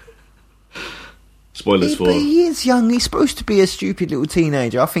 Spoilers for... But he is young. He's supposed to be a stupid little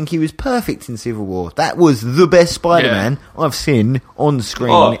teenager. I think he was perfect in Civil War. That was the best Spider-Man I've seen on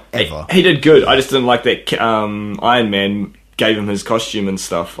screen ever. He did good. I just didn't like that Iron Man gave him his costume and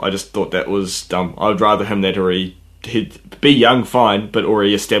stuff. I just thought that was dumb. I would rather him that he'd be young, fine, but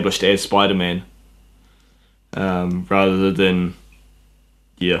already established as Spider-Man, rather than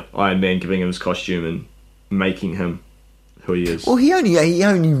Iron Man giving him his costume and making him who he is. Well, he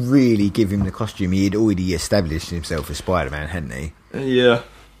only really gave him the costume. He had already established himself as Spider-Man, hadn't he? Yeah.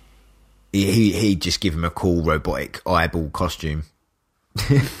 He'd just give him a cool robotic eyeball costume.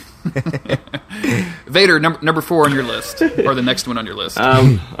 Vader, number 4 on your list, or the next one on your list. I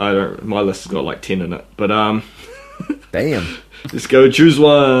don't. My list has got like 10 in it, but Damn. Let's go. Choose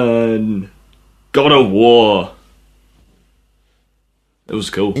one. God of War. It was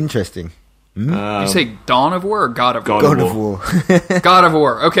cool. Interesting. You say Dawn of War or God of War? God of War. God of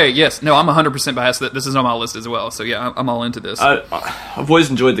War. Okay, yes. No, I'm 100% biased. This is on my list as well. So yeah, I'm all into this. I've always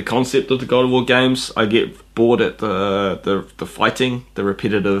enjoyed the concept of the God of War games. I get bored at the fighting, the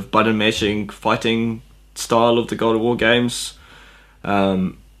repetitive button mashing fighting style of the God of War games.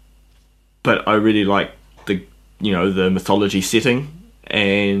 But I really like the mythology setting,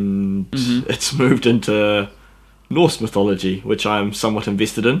 and it's moved into Norse mythology, which I'm somewhat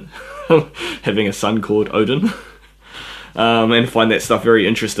invested in, having a son called Odin, and find that stuff very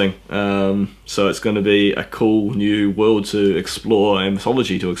interesting. So it's going to be a cool new world to explore and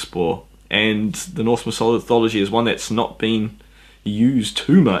mythology to explore. And the Norse mythology is one that's not been used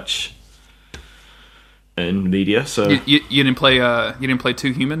too much in media. So you didn't play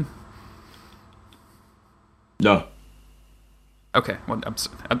Too Human? No. Okay, well,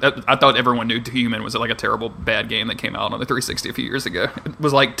 I thought everyone knew Too Human was like a terrible bad game that came out on the 360 a few years ago. It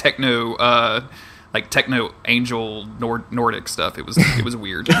was like techno angel Nordic stuff. It was weird. It was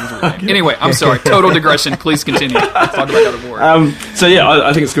weird. Anyway, I'm sorry. Total digression. Please continue. Let's talk about God of War. So yeah,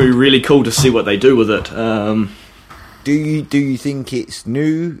 I think it's going to be really cool to see what they do with it. Do you think it's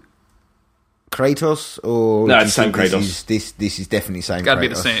new Kratos, or no, it's the same Kratos. This is definitely same. It's got to be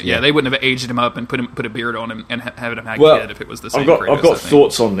the same. Yeah, they wouldn't have aged him up and put a beard on him and have him have a kid if it was the same. I've got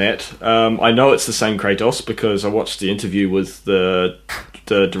thoughts on that. I know it's the same Kratos because I watched the interview with the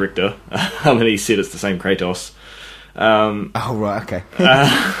director, and he said it's the same Kratos. Oh right, okay.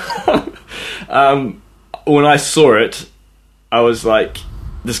 When I saw it, I was like,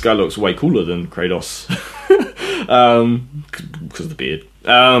 "This guy looks way cooler than Kratos," because of the beard.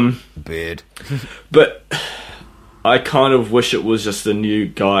 Beard. But I kind of wish it was just a new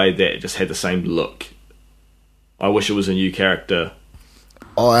guy that just had the same look. I wish it was a new character.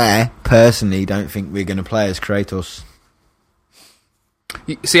 I personally don't think we're going to play as Kratos.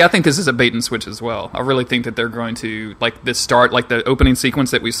 See, I think this is a bait and switch as well. I really think that they're going to, like, the opening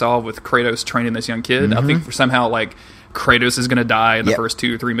sequence that we saw with Kratos training this young kid. I think somehow, like, Kratos is going to die in the first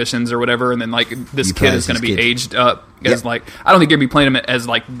 2 or 3 missions or whatever, and then, like, this kid is going to be aged up as, like, I don't think you're going to be playing him as,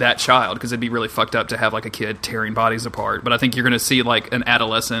 like, that child, because it'd be really fucked up to have, like, a kid tearing bodies apart. But I think you're going to see, like, an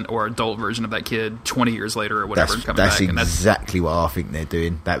adolescent or adult version of that kid 20 years later or whatever coming back. That's exactly what I think they're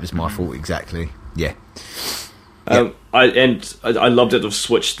doing. That was my fault, exactly. Yeah. I loved it. They've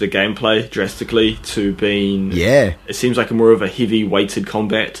switched the gameplay drastically to being. Yeah. It seems like a more of a heavy weighted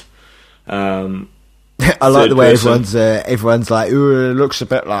combat. I like the way everyone's like, ooh, it looks a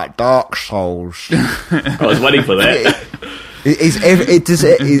bit like Dark Souls. I was waiting for that.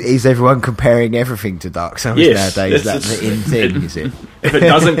 Is everyone comparing everything to Dark Souls nowadays? That's the in thing, is it? If it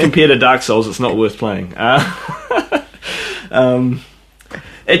doesn't compare to Dark Souls, it's not worth playing. I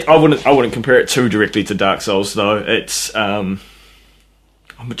wouldn't compare it too directly to Dark Souls, though. It's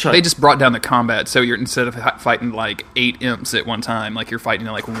they just brought down the combat, so you're, instead of fighting like 8 imps at one time, like you're fighting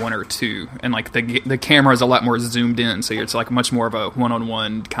like 1 or 2, and like the camera is a lot more zoomed in, so it's like much more of a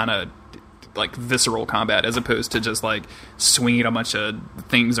one-on-one kind of like visceral combat, as opposed to just like swinging a bunch of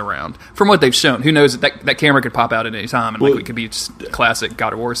things around. From what they've shown, who knows, that camera could pop out at any time, and like it could be just classic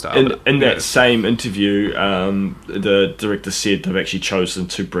God of War style. In that same interview, the director said they've actually chosen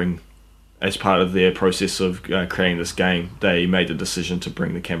to bring, as part of their process of creating this game, they made the decision to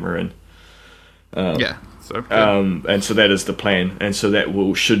bring the camera in. And so that is the plan, and so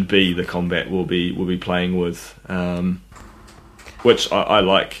that should be the combat we'll be playing with, which I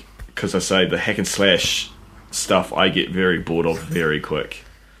like, because I say the hack and slash stuff I get very bored of very quick.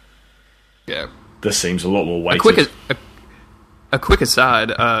 Yeah, this seems a lot more weighted. A quick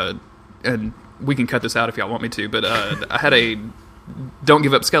aside, and we can cut this out if y'all want me to, but I had a Don't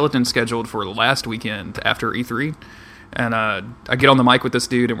Give Up Skeleton scheduled for last weekend after E3, and I get on the mic with this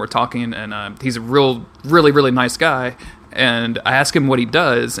dude and we're talking, and he's a really nice guy, and I ask him what he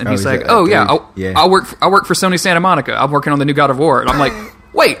does, and he's like, I work for Sony Santa Monica, I'm working on the new God of War, and I'm like,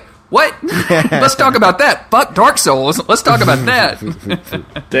 wait, what? Let's talk about that. Fuck Dark Souls, let's talk about that.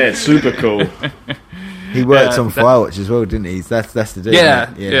 That's super cool. He worked on Firewatch as well, didn't he? That's the deal.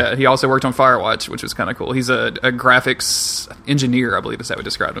 Yeah. He also worked on Firewatch, which was kind of cool. He's a graphics engineer, I believe is how he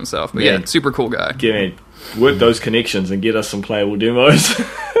described himself. But super cool guy. Work those connections and get us some playable demos.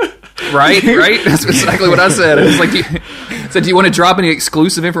 Right? That's exactly what I said. It was like, do you want to drop any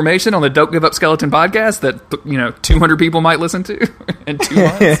exclusive information on the Don't Give Up Skeleton podcast that 200 people might listen to in 2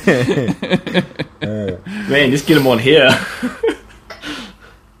 months? Man, just get them on here.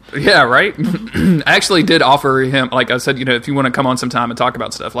 Yeah, right? I actually did offer him, like I said, if you want to come on sometime and talk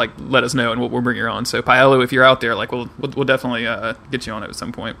about stuff, like, let us know and we'll bring you on. So, Paolo, if you're out there, like, we'll definitely get you on it at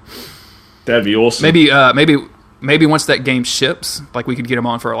some point. That'd be awesome. Maybe once that game ships, like, we could get him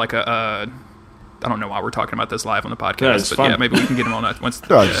on for, like, I don't know why we're talking about this live on the podcast, no, but fun. Yeah, maybe we can get him on that once.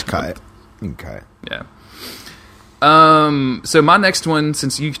 Just cut it. You can cut it. Yeah. So my next one,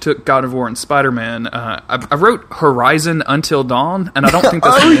 since you took God of War and Spider-Man, I wrote Horizon Until Dawn, and I don't think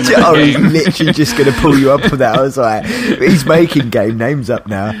that's the name of the game. I was literally just going to pull you up for that. I was like, he's making game names up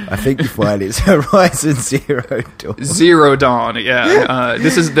now. I think you find it's Horizon Zero Dawn. Zero Dawn, yeah.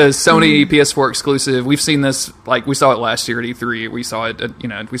 This is the Sony PS4 exclusive. We've seen this, like, we saw it last year at E3. We saw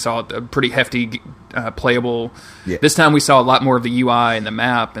it, we saw a pretty hefty playable. Yeah. This time we saw a lot more of the UI and the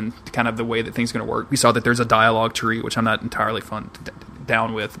map and kind of the way that things are going to work. We saw that there's a dialogue tree, which I'm not entirely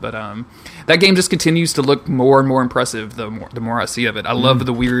down with, but that game just continues to look more and more impressive the more I see of it. I love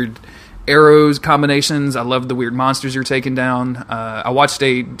the weird arrows combinations. I love the weird monsters you're taking down. I watched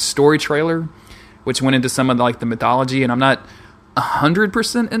a story trailer which went into some of the mythology, and I'm not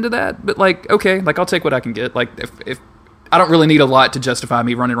 100% into that, but okay, I'll take what I can get. If I don't really need a lot to justify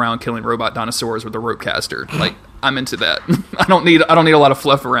me running around killing robot dinosaurs with a rope caster. I'm into that. I don't need a lot of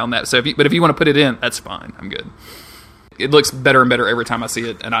fluff around that. So if you want to put it in, that's fine. I'm good. it looks better and better every time I see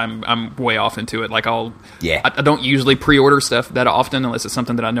it, and I'm way off into it. Like Yeah. I don't usually pre-order stuff that often unless it's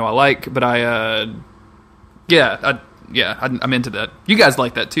something that I know I like, but I'm into that. You guys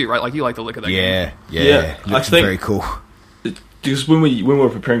like that too, right? Like you like the look of that game. Yeah. I Looks think very cool. because when we were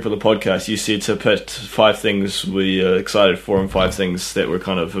preparing for the podcast, you said to put 5 things we are excited for and 5 things that we're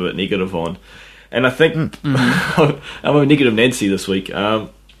kind of a bit negative on. And I think I'm a negative Nancy this week.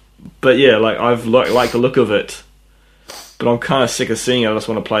 But yeah, like I've like the look of it, but I'm kind of sick of seeing it. I just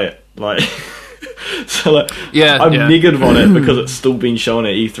want to play it. Like, so like, I'm negative on it because it's still being shown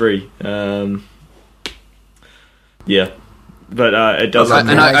at E3. Yeah. But it doesn't.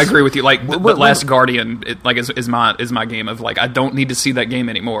 And I agree with you. Like, but Last Guardian, is my game of like I don't need to see that game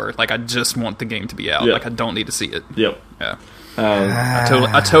anymore. Like I just want the game to be out. Yep. Like I don't need to see it. Yep. Yeah.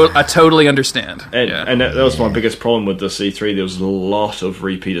 I totally understand. And that was my biggest problem with this E3. There was a lot of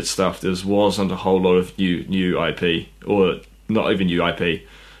repeated stuff. There wasn't a whole lot of new IP, or not even new IP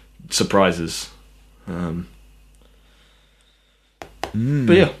surprises. But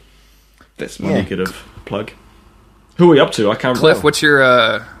yeah, that's my negative plug. Who are we up to? I can't. Cliff, what's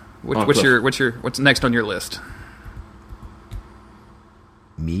your what's next on your list?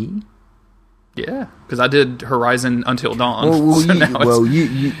 Me? Yeah, because I did Horizon Until Dawn.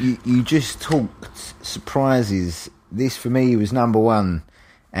 You just talked surprises. This for me was number one,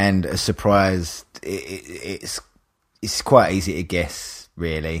 and a surprise. It's quite easy to guess,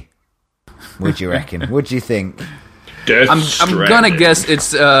 really. What do you reckon? What do you think? I'm gonna guess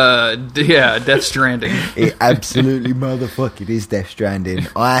it's Death Stranding. It absolutely motherfucking is Death Stranding.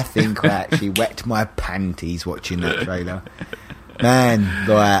 I think I actually wet my panties watching that trailer. Man,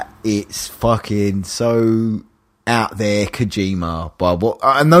 like it's fucking so out there, Kojima. But what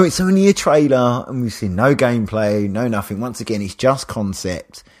I know, it's only a trailer, and we've seen no gameplay, no nothing. Once again, it's just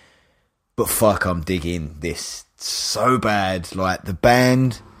concept. But fuck, I'm digging this so bad. Like the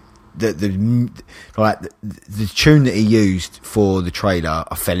band. The tune that he used for the trailer,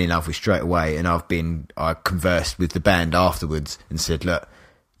 I fell in love with straight away, and I conversed with the band afterwards and said, "Look,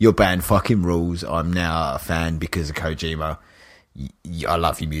 your band fucking rules. I'm now a fan because of Kojima. I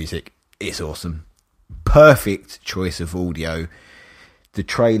love your music. It's awesome. Perfect choice of audio. The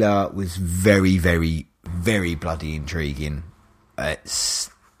trailer was very, very, very bloody intriguing. It's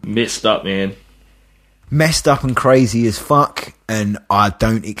messed up, man." Messed up and crazy as fuck, and I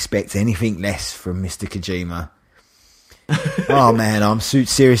don't expect anything less from Mr. Kojima. Oh man, I'm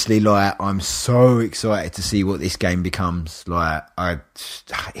seriously like I'm so excited to see what this game becomes. Like,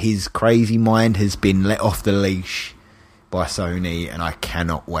 his crazy mind has been let off the leash by Sony, and I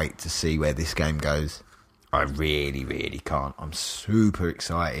cannot wait to see where this game goes. I really, really can't. I'm super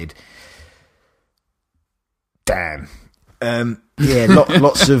excited. Damn. Yeah,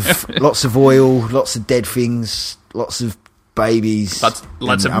 lots of oil, lots of dead things, lots of babies, lots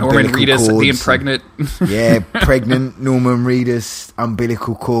of Norman Reedus being pregnant. Yeah, pregnant Norman Reedus,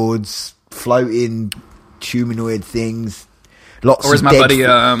 umbilical cords, floating humanoid things. Lots or of my dead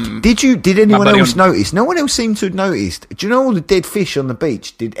buddy. Did anyone else notice? No one else seemed to have noticed. Do you know all the dead fish on the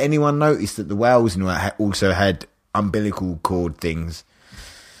beach? Did anyone notice that the whales and that also had umbilical cord things?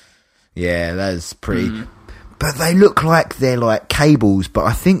 Yeah, that's pretty. But they look like they're like cables, but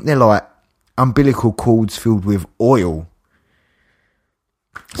I think they're like umbilical cords filled with oil.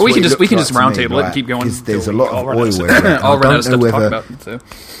 Well, we can just roundtable it and keep going. Because there's a lot of oil everywhere. I'll run out of stuff to talk about. So.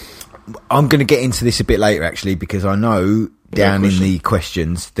 I'm going to get into this a bit later, actually, because I know down in the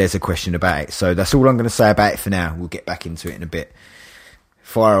questions there's a question about it. So that's all I'm going to say about it for now. We'll get back into it in a bit.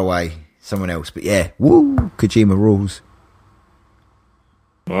 Fire away, someone else. But yeah, woo, Kojima rules.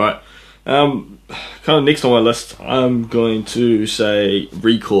 All right. Kind of next on my list, I'm going to say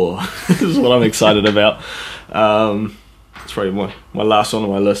Recore. This is what I'm excited about. It's probably my last one on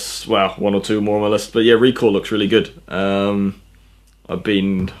my list. Well, one or two more on my list. But yeah, Recore looks really good. I've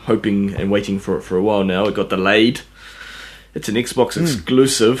been hoping and waiting for it for a while now. It got delayed. It's an Xbox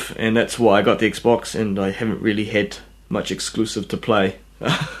exclusive, and that's why I got the Xbox, and I haven't really had much exclusive to play.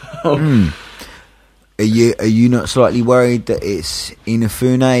 Are you not slightly worried that it's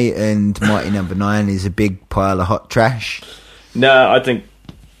Inafune and Mighty Number 9 is a big pile of hot trash? No, I think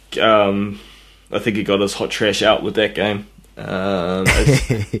he got his hot trash out with that game. But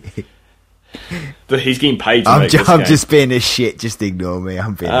he's getting paid to make this game. I'm just being a shit. Just ignore me.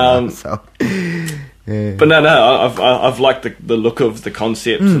 I'm being an asshole. Yeah. But no, I've liked the look of the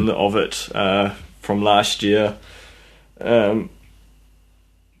concept of it from last year. Yeah,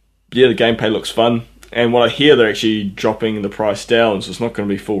 the gameplay looks fun. And what I hear, they're actually dropping the price down, so it's not going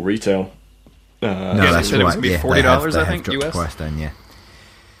to be full retail. No, that's right. It was going to be $40, I think, dropped US. The price down, yeah.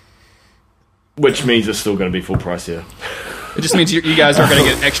 Which means it's still going to be full price here. It just means you guys are going to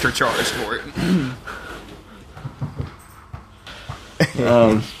get extra charge for it.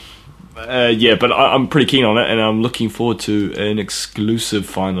 Yeah, but I'm pretty keen on it, and I'm looking forward to an exclusive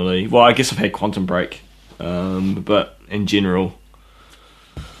finally. Well, I guess I've had Quantum Break, but in general,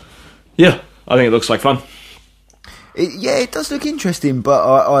 yeah, I think it looks like fun. It does look interesting, but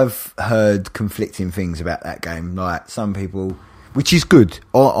I've heard conflicting things about that game. Like some people, which is good.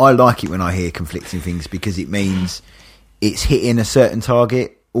 I like it when I hear conflicting things because it means it's hitting a certain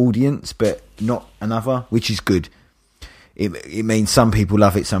target audience, but not another, which is good. It means some people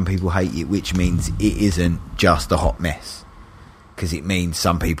love it, some people hate it, which means it isn't just a hot mess. Because it means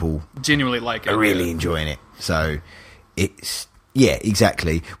some people genuinely like it, are really enjoying it. So it's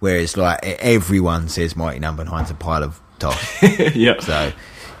exactly. Whereas like everyone says Mighty Number 9's a pile of tosh. Yeah. So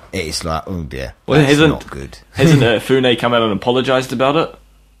it's like, oh dear, well, that's not good. Hasn't Fune come out and apologised about it?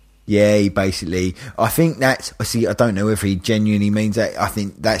 Yeah, he basically. I think that's. I don't know if he genuinely means that. I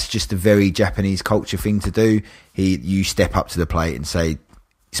think that's just a very Japanese culture thing to do. You step up to the plate and say,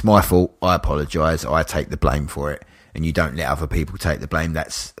 "It's my fault. I apologise. I take the blame for it," and you don't let other people take the blame.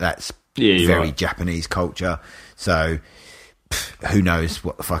 That's very right. Japanese culture. So who knows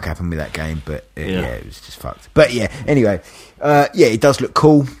what the fuck happened with that game? But it was just fucked. But yeah, anyway, it does look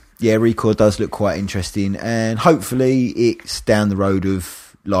cool. Yeah, Recore does look quite interesting, and hopefully it's down the road of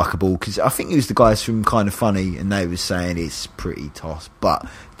likeable, because I think it was the guys from Kind of Funny and they were saying it's pretty toss, but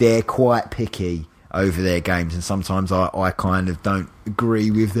they're quite picky over their games, and sometimes I kind of don't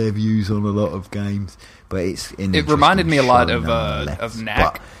agree with their views on a lot of games, but it reminded me a lot of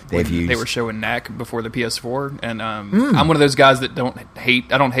Knack. They were showing Knack before the PS4, and I'm one of those guys that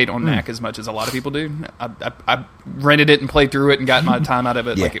I don't hate on Knack as much as a lot of people do. I rented it and played through it and got my time out of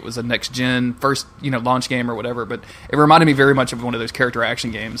it like it was a next gen first launch game or whatever. But it reminded me very much of one of those character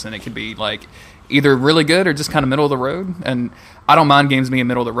action games, and it could be like either really good or just kind of middle of the road. And I don't mind games being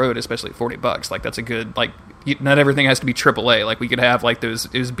middle of the road, especially at $40. Like that's a good not everything has to be AAA. Like we could have like those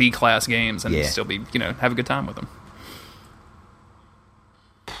B class games and still be have a good time with them.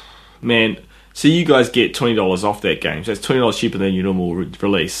 Man, so you guys get $20 off that game. So it's $20 cheaper than your normal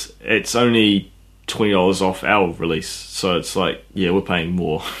release. It's only $20 off our release. So it's like, we're paying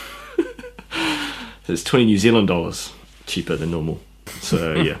more. So it's 20 New Zealand dollars cheaper than normal.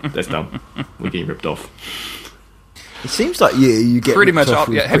 So that's dumb. We're getting ripped off. It seems like you get pretty much off.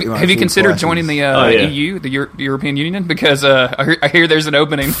 Yeah. Have you considered joining the EU, the European Union? Because I hear there's an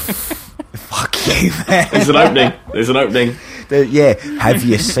opening. Fuck you, man. There's an opening. Have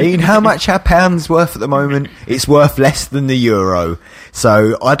you seen how much our pound's worth at the moment? It's worth less than the euro.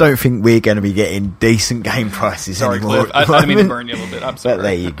 So I don't think we're going to be getting decent game prices anymore. Cliff, I didn't mean to burn you a little bit. I'm sorry. But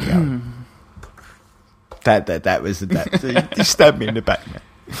there you go. that was you stabbed me in the back, man.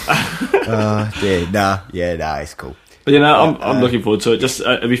 It's cool. But I'm looking forward to it. Just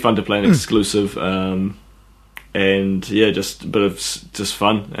it'd be fun to play an exclusive, and just a bit of just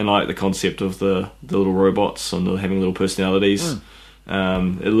fun, and I like the concept of the little robots and having little personalities. A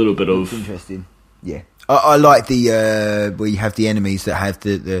little bit of interesting. Yeah, I like the where you have the enemies that have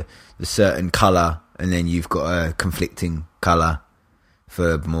the certain colour, and then you've got a conflicting colour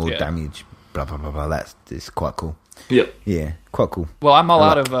for more damage. Blah blah blah blah. That's quite cool. Yep. Yeah, quite cool. Well, I'm all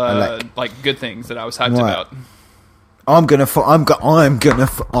out of good things that I was hyped about. I'm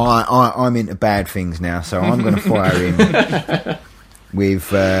into bad things now, so I'm gonna fire in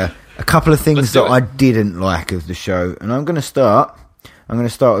with a couple of things that I didn't like of the show, and I'm gonna start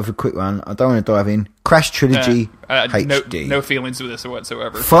with a quick one. I don't want to dive in. Crash Trilogy HD. No feelings with this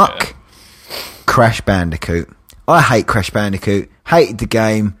whatsoever. Fuck Crash Bandicoot. I hate Crash Bandicoot. Hated the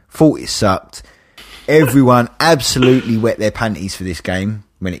game. Thought it sucked. Everyone absolutely wet their panties for this game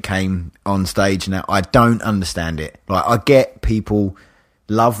when it came on stage. Now, I don't understand it. Like, I get people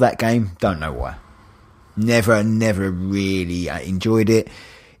love that game. Don't know why. Never really enjoyed it.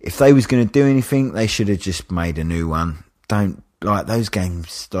 If they was going to do anything, they should have just made a new one. Don't like those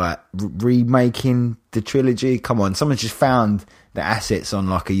games, like remaking the trilogy. Come on, someone just found the assets on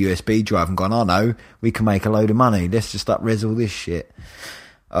like a USB drive and gone, oh no, we can make a load of money. Let's just up-res all this shit.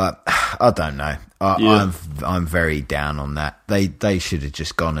 I don't know. I'm very down on that. They should have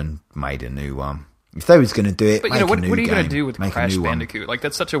just gone and made a new one. If they was going to do it, but what are you going to do with Crash Bandicoot? Like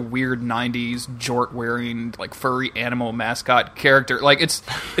that's such a weird '90s jort wearing like furry animal mascot character. Like it's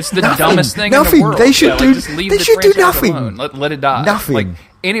the dumbest thing in the world. They should do. Just leave they the should do franchise nothing. alone. Let it die. Nothing. Like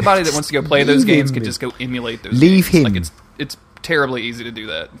anybody that wants to go play those games could just go emulate those. Leave games. him. Like it's terribly easy to do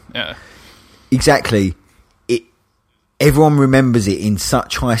that. Yeah. Exactly. everyone remembers it in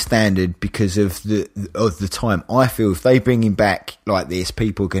such high standard because of the time. I feel if they bring him back like this,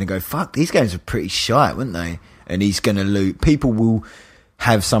 people are going to go, fuck, these games are pretty shite, wouldn't they? And he's going to lose. People will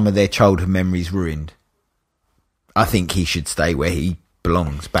have some of their childhood memories ruined. I think he should stay where he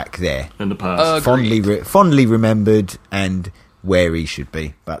belongs, back there. In the past. Fondly remembered and where he should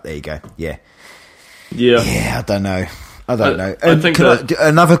be. But there you go. Yeah. Yeah, I don't know. I think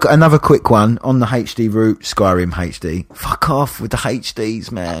another quick one on the HD route, Skyrim HD. Fuck off with the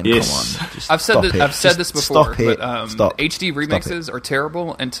HDs, man. Yes. Come on. I've said this before, but Stop. HD remixes are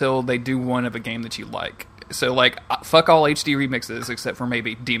terrible until they do one of a game that you like. So, like, fuck all HD remixes except for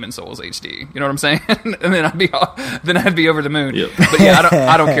maybe Demon Souls HD. You know what I'm saying? And then I'd be over the moon. Yep. But yeah,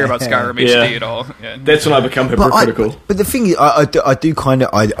 I don't care about Skyrim HD at all. Yeah. That's when I become hypocritical. But the thing is, I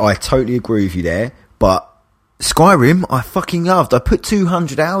totally agree with you there. But Skyrim, I fucking loved. I put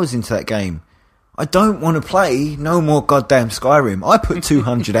 200 hours into that game. I don't want to play no more goddamn Skyrim. I put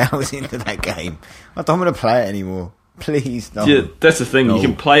 200 hours into that game. I don't want to play it anymore. Please, no. Yeah, that's the thing. No. You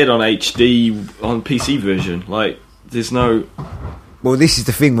can play it on HD on PC version. Like, there's no. Well, this is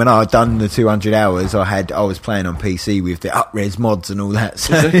the thing. When I done the 200 hours, I was playing on PC with the upres mods and all that.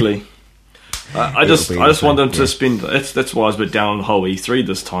 So. Exactly. I just want them to spend. That's why I was a bit down on the whole E3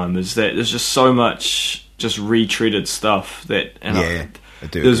 this time. Is that there's just so much just retreaded stuff that. And I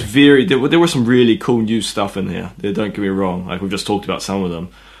do. There was some really cool new stuff in there. Don't get me wrong. Like we've just talked about some of them,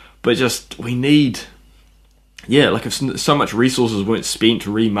 but just we need. Yeah, like if so much resources weren't spent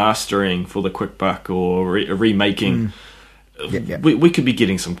remastering for the quick buck or remaking, we could be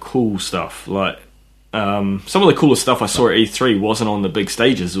getting some cool stuff. Like some of the coolest stuff I saw at E3 wasn't on the big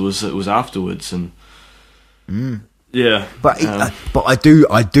stages; it was afterwards. And yeah, but I do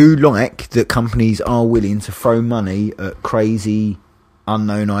like that companies are willing to throw money at crazy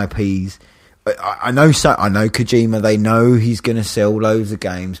unknown IPs. I know Kojima. They know he's going to sell loads of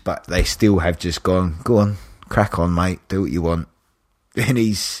games, but they still have just gone. Go on. Crack on, mate. Do what you want. And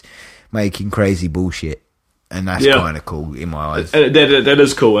he's making crazy bullshit. And that's kind of cool in my eyes. That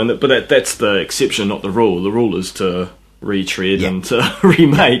is cool. But that's the exception, not the rule. The rule is to retread and to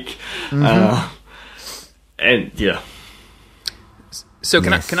remake. And yeah. So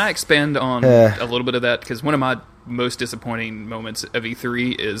can I expand on a little bit of that? Because one of my most disappointing moments of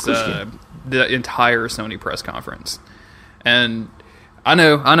E3 is the entire Sony press conference. And I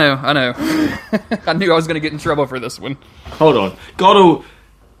know. I knew I was going to get in trouble for this one. Hold on. God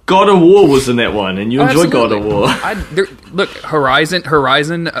of War was in that one, and you enjoyed God of War. Look, Horizon,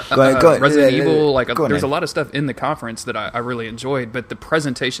 Resident Evil, there's a lot of stuff in the conference that I really enjoyed, but the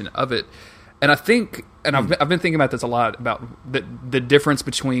presentation of it, and I think, and I've been thinking about this a lot, about the difference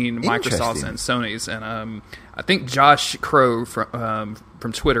between Microsoft's and Sony's, and I think Josh Crow from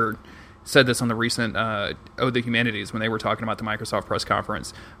Twitter said this on the recent Ode to Humanities when they were talking about the Microsoft press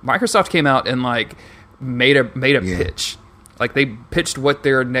conference. Microsoft came out and made a pitch. Like they pitched what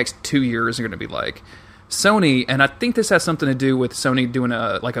their next 2 years are going to be like. Sony, and I think this has something to do with Sony doing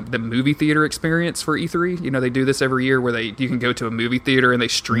the movie theater experience for E3. You know, they do this every year where you can go to a movie theater and they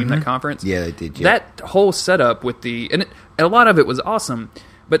stream that conference. Yeah, they did. Yeah. That whole setup with and a lot of it was awesome.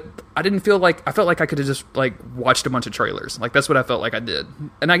 But I felt like I could have just watched a bunch of trailers. Like that's what I felt like I did,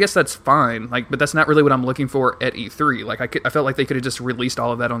 and I guess that's fine. But that's not really what I'm looking for at E3. Like I felt like they could have just released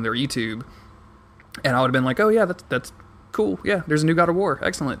all of that on their YouTube, and I would have been like, oh yeah, that's cool. Yeah, there's a new God of War,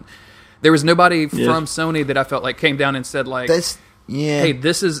 excellent. There was nobody from Sony that I felt like came down and said hey,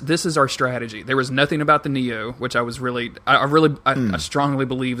 this is our strategy. There was nothing about the Neo, which I was I strongly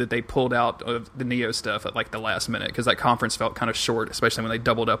believe that they pulled out of the Neo stuff at the last minute because that conference felt kind of short, especially when they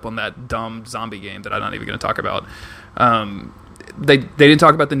doubled up on that dumb zombie game that I'm not even going to talk about. They didn't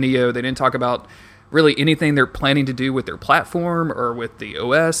talk about the Neo. They didn't talk about really anything they're planning to do with their platform or with the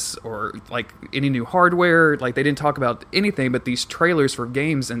OS or any new hardware. They didn't talk about anything but these trailers for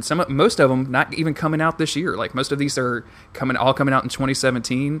games, and most of them not even coming out this year. Most of these are coming out in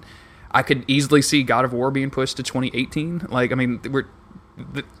 2017. I could easily see God of War being pushed to 2018.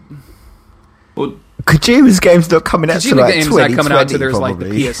 Kojima's game's not coming out to game's not coming out to there's the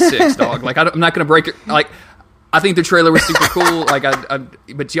PS6 dog. I'm not going to break it. I think the trailer was super cool.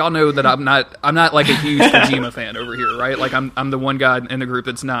 But y'all know that I'm not a huge Kojima fan over here, right? I'm the one guy in the group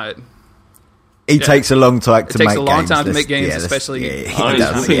that's not. He takes a long time to make games. It takes a long time to make games, especially.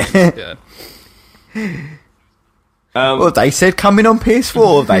 Well, they said coming on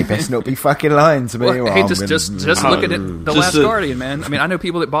PS4. They best not be fucking lying to me. Hey, just look at it. The Last Guardian, man. I mean, I know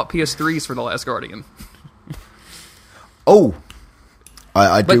people that bought PS3s for The Last Guardian. Oh.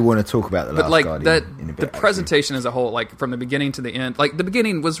 I do want to talk about the Last like Guardian in a bit. The presentation as a whole, like from the beginning to the end, like the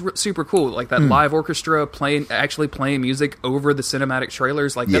beginning was super cool. Like that live orchestra actually playing music over the cinematic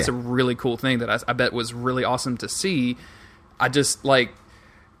trailers. Like that's a really cool thing that I bet was really awesome to see. I just like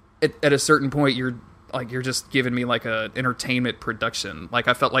at a certain point you're just giving me like a entertainment production. Like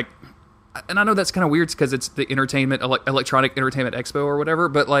I felt like, and I know that's kind of weird because it's the electronic entertainment expo or whatever,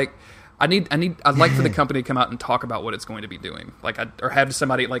 but like I'd like for the company to come out and talk about what it's going to be doing. Like or have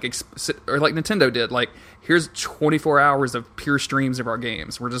somebody like or like Nintendo did, like here's 24 hours of pure streams of our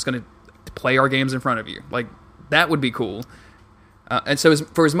games. We're just going to play our games in front of you. Like that would be cool. And so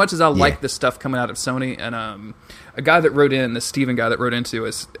for as much as I like the stuff coming out of Sony, and a guy that wrote in, the Steven guy that wrote into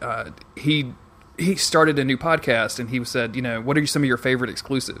us, he started a new podcast, and he said, what are some of your favorite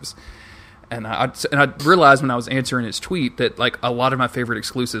exclusives? And I realized when I was answering his tweet that like a lot of my favorite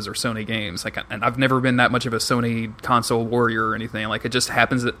exclusives are Sony games. Like, and I've never been that much of a Sony console warrior or anything. Like, it just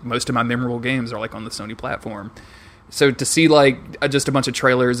happens that most of my memorable games are like on the Sony platform. So to see like just a bunch of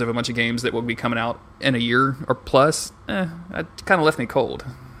trailers of a bunch of games that will be coming out in a year or plus, it kind of left me cold.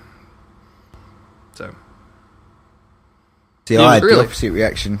 So. See, I had the opposite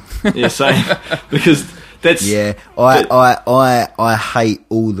reaction. Yeah, same. Because that's... Yeah, I hate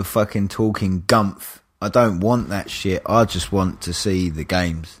all the fucking talking gumph. I don't want that shit. I just want to see the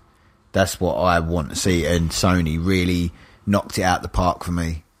games. That's what I want to see, and Sony really knocked it out the park for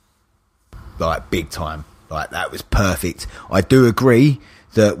me. Like, big time. Like, that was perfect. I do agree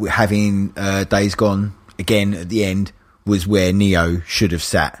that having Days Gone again at the end was where Neo should have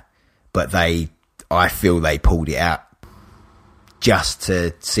sat, but I feel they pulled it out just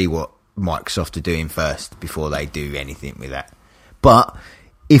to see what Microsoft are doing first before they do anything with that. But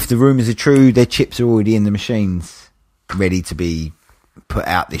if the rumours are true, their chips are already in the machines, ready to be put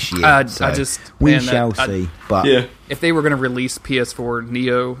out this year. We shall see. But yeah. If they were going to release PS4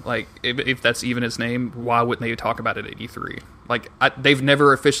 Neo, like if that's even its name, why wouldn't they talk about it at E3? Like they've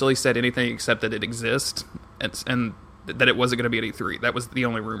never officially said anything except that it exists and that it wasn't going to be at E3. That was the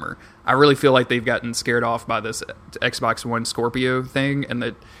only rumor. I really feel like they've gotten scared off by this Xbox One Scorpio thing, and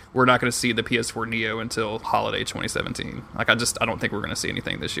that we're not going to see the PS4 Neo until holiday 2017. Like I don't think we're going to see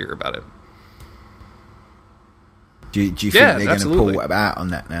anything this year about it. Do you think they're going to pull out on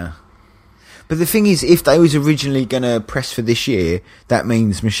that now? But the thing is, if they was originally going to press for this year, that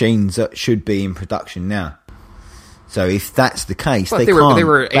means machines should be in production now. So if that's the case, they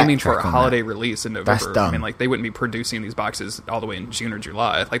were aiming for a holiday release in November. That's dumb. I mean, like they wouldn't be producing these boxes all the way in June or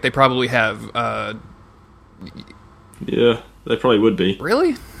July. Like they probably have. Yeah, they probably would be.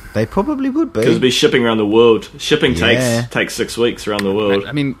 Really? They probably would be. Because it'd be shipping around the world. Shipping takes 6 weeks around the world.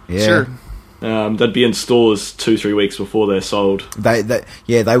 I mean, sure. They'd be in stores 2-3 weeks before they're sold. They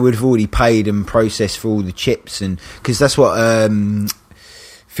would have already paid and processed for all the chips, and because that's what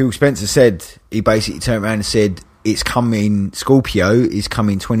Phil Spencer said. He basically turned around and said, "It's coming. Scorpio is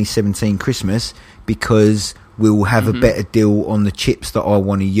coming 2017 Christmas because we'll have a better deal on the chips that I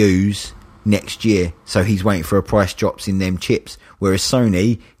want to use next year." So he's waiting for a price drops in them chips. Whereas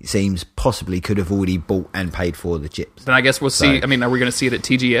Sony, it seems, possibly could have already bought and paid for the chips. Then I guess we'll see. I mean, are we going to see it at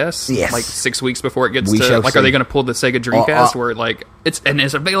TGS? Yes. Like 6 weeks before it gets we to... Like, see. are they going to pull the Sega Dreamcast where, like, it's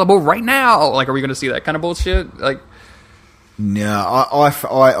available right now? Like, are we going to see that kind of bullshit? Like... No,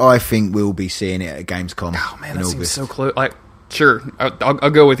 I think we'll be seeing it at Gamescom. Oh, man, that seems so close. Like, sure,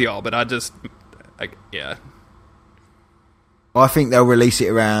 I'll go with y'all, but I just... Like, yeah. I think they'll release it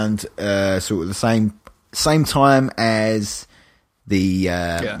around sort of the same time as... the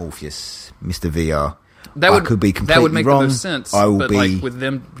Morpheus, Mr. VR. I could be completely that would make wrong. the most sense. I will but be like with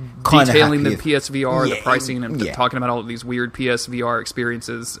them detailing the happy PSVR, the pricing, and talking about all of these weird PSVR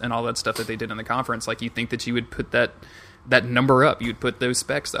experiences and all that stuff that they did in the conference, like you think that you would put that number up, you'd put those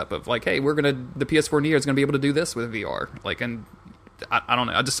specs up of like, hey, the PS4 Neo is gonna be able to do this with VR. Like, and I don't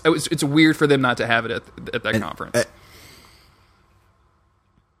know. It's weird for them not to have it at that conference.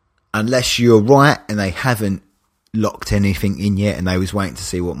 Unless you're right and they haven't locked anything in yet, and they was waiting to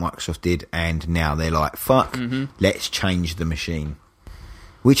see what Microsoft did, and now they're like, fuck, let's change the machine,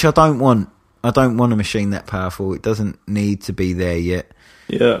 which I don't want. I don't want a machine that powerful. It doesn't need to be there yet.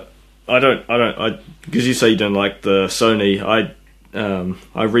 Yeah, I don't because you say you don't like the Sony. I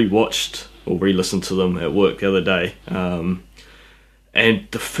rewatched or re-listened to them at work the other day, and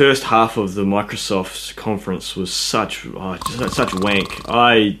the first half of the Microsoft conference was such wank.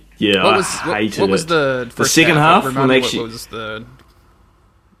 I hated it. What was the first second half? What was the?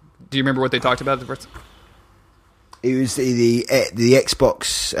 Do you remember what they talked about at the first? It was the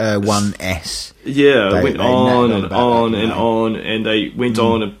Xbox One S. Yeah, it went on and on and on, and they went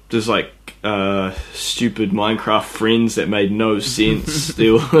on. There's like stupid Minecraft friends that made no sense.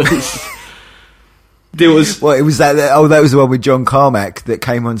 There was Well, it was that. Oh, that was the one with John Carmack that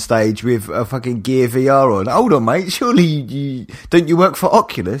came on stage with a fucking Gear VR on. Hold on, mate. Surely you don't you work for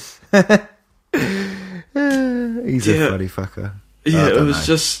Oculus? He's a funny fucker. Yeah, it was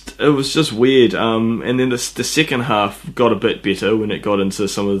just weird. And then the second half got a bit better when it got into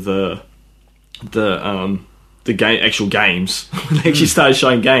some of the actual games. They actually started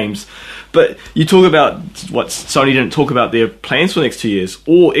showing games. But you talk about what Sony didn't talk about their plans for the next 2 years.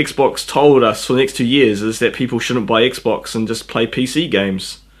 All Xbox told us for the next 2 years is that people shouldn't buy Xbox and just play PC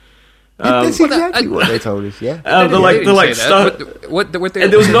games. That's exactly what they told us. Yeah, they're like stuff. What they're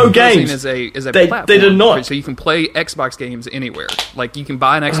and there was no games. Is a they platform. They did not. So you can play Xbox games anywhere. Like you can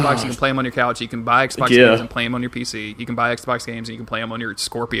buy an Xbox, you can play them on your couch. You can buy Xbox games and play them on your PC. You can buy Xbox games and you can play them on your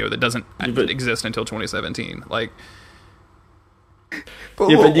Scorpio that doesn't exist until 2017. Like. But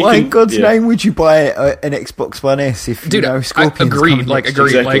why in God's name would you buy an Xbox One S if you know Scorpion's agreed? Like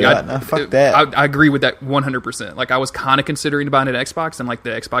agreed. Exactly. Like fuck that. I agree with that 100%. Like I was kind of considering buying an Xbox, and like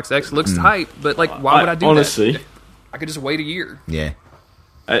the Xbox X looks tight, but like why would I do honestly, that? I could just wait a year. Yeah.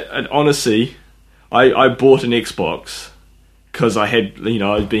 And honestly, I bought an Xbox because I had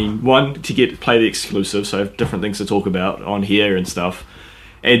I'd been one to play the exclusive, so I have different things to talk about on here and stuff.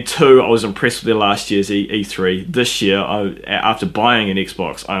 And two, I was impressed with their last year's E3. This year, after buying an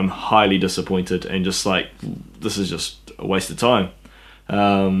Xbox, I'm highly disappointed and just like, this is just a waste of time.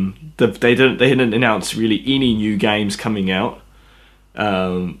 They didn't announce really any new games coming out.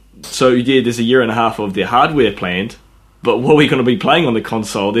 So yeah, there's a year and a half of their hardware planned, but what are we going to be playing on the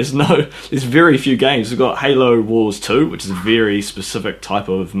console? There's very few games. We've got Halo Wars 2, which is a very specific type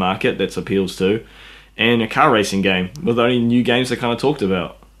of market that appeals to, and a car racing game with the only new games they kind of talked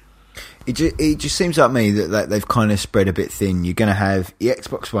about. It just seems like me that they've kind of spread a bit thin. You're going to have the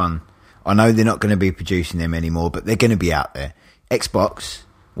Xbox One. I know they're not going to be producing them anymore, but they're going to be out there. Xbox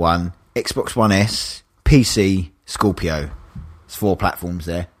One, Xbox One S, PC, Scorpio. It's 4 platforms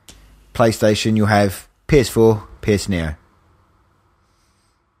there. PlayStation, you'll have PS4, PS Neo.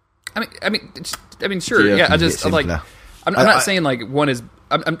 I mean, sure, yeah. I just like. I'm not saying like one is.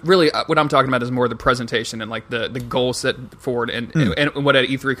 I'm really what I'm talking about is more the presentation and like the goal set forward and what an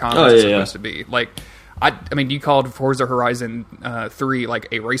E3 conference is supposed to be. Like, I mean, you called Forza Horizon 3 like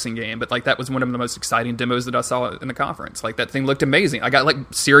a racing game, but like that was one of the most exciting demos that I saw in the conference. Like that thing looked amazing. I got like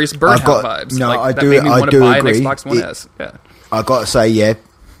serious Burnout vibes. No, like, that made me want to buy an Xbox One S. Yeah, I got to say, yeah.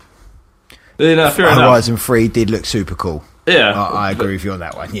 Horizon 3 did look super cool. Yeah, I agree with you on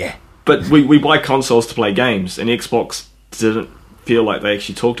that one. Yeah, but we buy consoles to play games, and Xbox didn't feel like they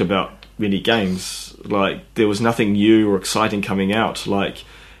actually talked about many games. Like there was nothing new or exciting coming out. Like,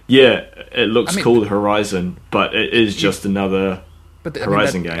 yeah, it looks cool, the Horizon, but it is just another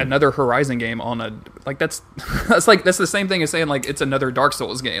Horizon game. Another Horizon game on a like that's the same thing as saying like it's another Dark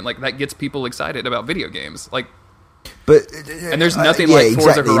Souls game. Like that gets people excited about video games. Like, but and there's nothing like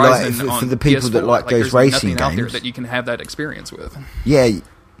Forza Horizon for the people PS4. that like those racing games out there that you can have that experience with. Yeah.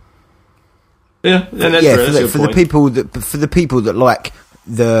 Yeah, and that's for the people that like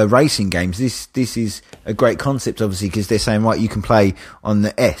the racing games, this is a great concept, obviously, because they're saying right, you can play on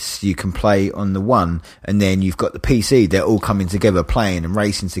the S, you can play on the One, and then you've got the PC. They're all coming together, playing and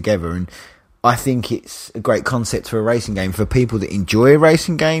racing together, and I think it's a great concept for a racing game for people that enjoy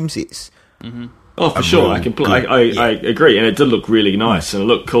racing games. It's oh, for sure, I agree, and it did look really nice and it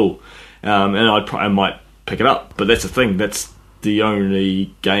looked cool, and I might pick it up. But that's the thing, that's the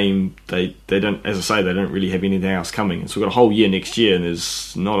only game they don't, as I say, they don't really have anything else coming. So we've got a whole year next year, and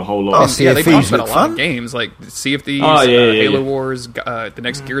there's not a whole lot. Yeah, they talked about a lot of games like Sea of Thieves, Halo Wars, the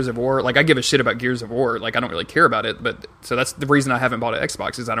next Gears of War. Like I give a shit about Gears of War. Like I don't really care about it, but so that's the reason I haven't bought an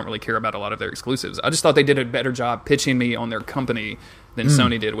Xbox is I don't really care about a lot of their exclusives. I just thought they did a better job pitching me on their company than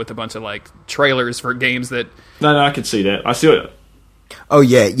Sony did with a bunch of like trailers for games that. No, I can see that. I see it. Oh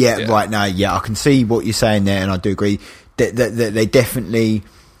yeah, right now, I can see what you're saying there, and I do agree. They're definitely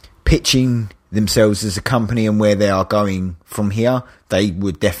pitching themselves as a company and where they are going from here. They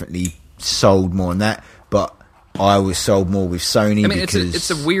were definitely sold more on that, but I was sold more with Sony because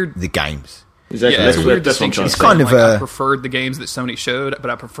it's a weird the games. Exactly. Yeah, it's a weird distinction. It's kind of I preferred the games that Sony showed, but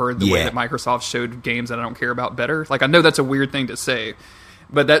I preferred the way that Microsoft showed games that I don't care about better. Like I know that's a weird thing to say.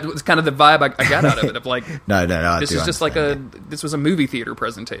 But that was kind of the vibe I got out of it. Of like, no, this is just like this was a movie theater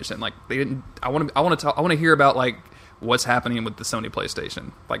presentation. Like they didn't. I want to hear about like what's happening with the Sony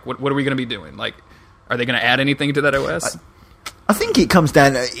PlayStation. Like what are we going to be doing? Like, are they going to add anything to that OS? I think it comes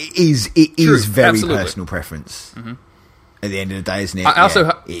down. It is very personal preference. at the end of the day, isn't it?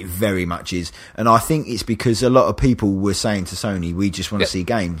 It very much is. And I think it's because a lot of people were saying to Sony, we just want to see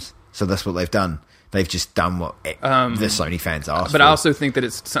games. So that's what they've done. They've just done what the Sony fans asked but for. I also think that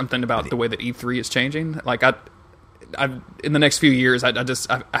it's something about the way that E3 is changing. Like, I in the next few years, I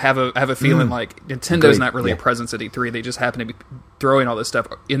have a feeling like Nintendo's not really a presence at E3. They just happen to be throwing all this stuff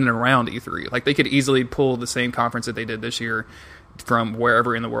in and around E3. Like, they could easily pull the same conference that they did this year from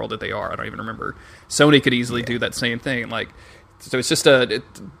wherever in the world that they are. I don't even remember. Sony could easily do that same thing. Like, so it's just I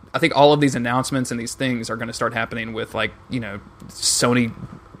think all of these announcements and these things are going to start happening with, like, you know, Sony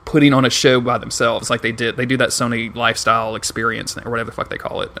putting on a show by themselves, like they do that Sony lifestyle experience or whatever the fuck they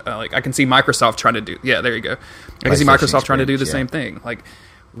call it. Like, I can see Microsoft trying to do. Yeah, there you go. I can see Microsoft trying to do the same thing. Like,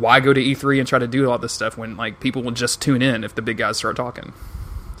 why go to E3 and try to do all this stuff when, like, people will just tune in if the big guys start talking?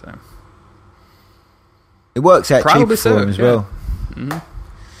 So it works out cheaper for them as well. Mm-hmm.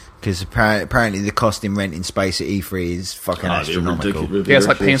 Because apparently the cost in renting space at E3 is fucking astronomical. Yeah, it's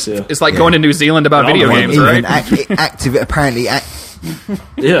like paying, it's like going to New Zealand about video games, right? Apparently,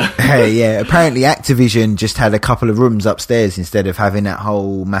 yeah. Apparently, Activision just had a couple of rooms upstairs instead of having that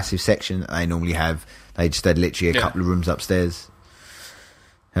whole massive section that they normally have. They just had literally a couple of rooms upstairs.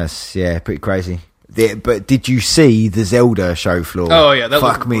 That's pretty crazy. But did you see the Zelda show floor? Oh yeah,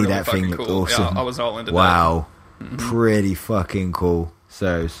 that thing looked awesome. Yeah, I was all into that. Wow, pretty fucking cool.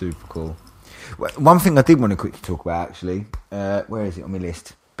 So super cool. One thing I did want to quickly talk about, actually. Where is it on my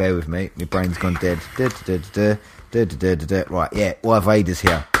list? Bear with me. My brain's gone dead. Right, yeah. Why Vader's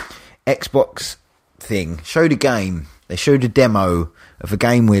here. Xbox thing. Showed a game. They showed a demo of a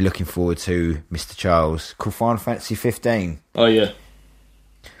game we're looking forward to, Mr. Charles, called Final Fantasy 15. Oh, yeah.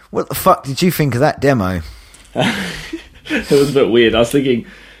 What the fuck did you think of that demo? It was a bit weird. I was thinking,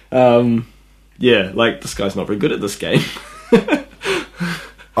 like, this guy's not very good at this game.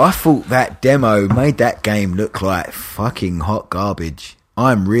 I thought that demo made that game look like fucking hot garbage.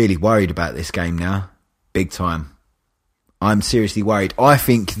 I'm really worried about this game now. Big time. I'm seriously worried. I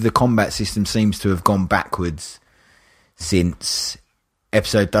think the combat system seems to have gone backwards since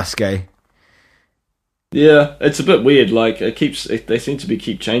episode Duske. Yeah, it's a bit weird. Like, they seem to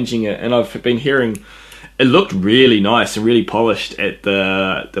keep changing it, and I've been hearing it looked really nice and really polished at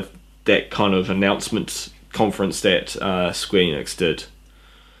that kind of announcement conference that Square Enix did.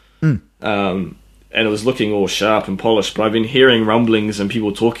 And it was looking all sharp and polished, but I've been hearing rumblings and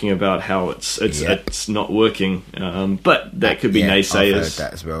people talking about how it's not working. But that could be naysayers. I've heard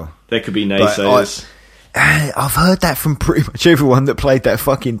that as well. That could be naysayers. I've heard that from pretty much everyone that played that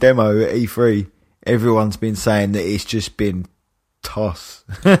fucking demo at E3. Everyone's been saying that it's just been toss.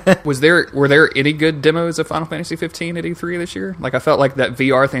 Were there any good demos of Final Fantasy 15 at E3 this year? Like, I felt like that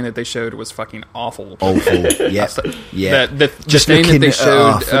VR thing that they showed was fucking awful. Yeah. Just thing that they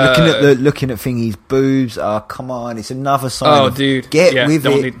showed. Looking at Thingy's boobs. Oh, come on! It's another sign. Oh, dude, get with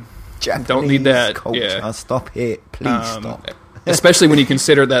it. Don't need that. Culture. Yeah. Stop it, please stop. Especially when you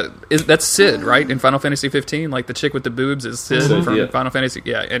consider that's Sid, right? In Final Fantasy 15, like the chick with the boobs is Sid from Final Fantasy.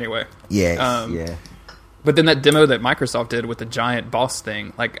 Yeah. Anyway. Yeah. But then that demo that Microsoft did with the giant boss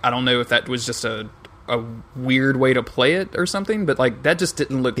thing, like, I don't know if that was just a weird way to play it or something, but, like, that just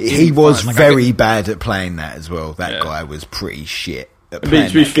didn't look. He was very bad at playing that as well. That guy was pretty shit. To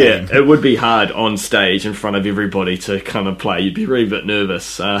be fair, it would be hard on stage in front of everybody to kind of play. You'd be really a bit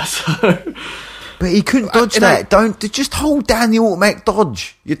nervous. But he couldn't dodge that. Just hold down the automatic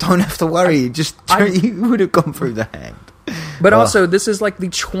dodge. You don't have to worry. He would have gone through the hand. But also, this is like the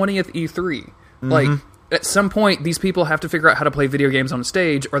 20th E3. Like, at some point, these people have to figure out how to play video games on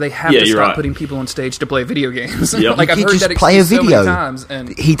stage, or they have to stop putting people on stage to play video games. Yep. Like, I've heard that play a video. So many times.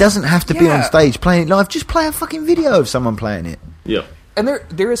 And he doesn't have to be on stage playing it live. Just play a fucking video of someone playing it. Yeah. And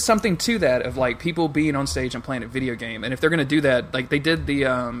there is something to that of, like, people being on stage and playing a video game. And if they're going to do that, like they did the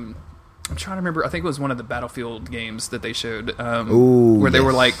I'm trying to remember. I think it was one of the Battlefield games that they showed, where they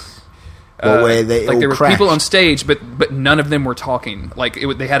were like, where there were people on stage, but none of them were talking. Like,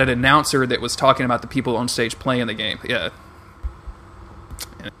 they had an announcer that was talking about the people on stage playing the game. Yeah.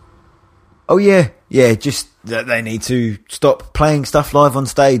 Oh yeah. Just that they need to stop playing stuff live on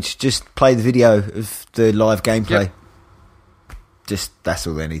stage. Just play the video of the live gameplay. Yep. Just that's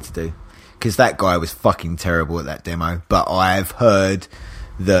all they need to do. Because that guy was fucking terrible at that demo. But I've heard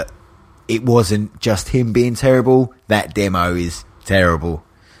that it wasn't just him being terrible. That demo is terrible.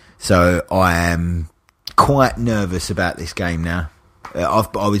 So I am quite nervous about this game now. I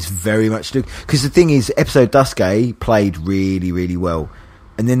was very much because the thing is, episode Duske played really, really well,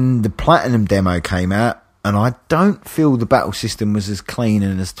 and then the Platinum demo came out, and I don't feel the battle system was as clean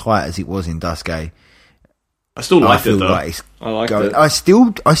and as tight as it was in Duske. I still liked it though. I liked it. I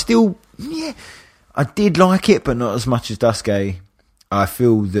still, yeah. I did like it, but not as much as Dusky. I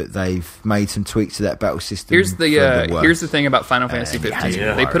feel that they've made some tweaks to that battle system. Here's the thing about Final Fantasy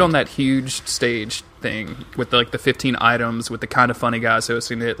 15. They put on that huge stage thing with the 15 items with the kind of funny guys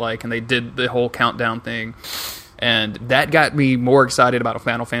hosting it, and they did the whole countdown thing, and that got me more excited about a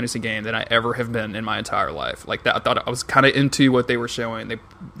Final Fantasy game than I ever have been in my entire life. Like that, I thought I was kind of into what they were showing. They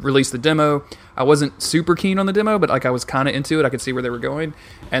released the demo. I wasn't super keen on the demo, but I was kind of into it. I could see where they were going,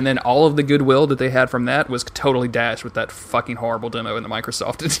 and then all of the goodwill that they had from that was totally dashed with that fucking horrible demo in the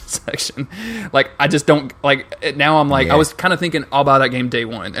Microsoft section. I just don't now. I'm I was kind of thinking I'll buy that game day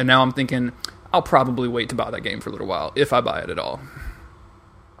one, and now I'm thinking I'll probably wait to buy that game for a little while if I buy it at all.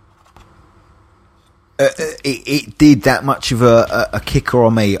 It did that much of a kicker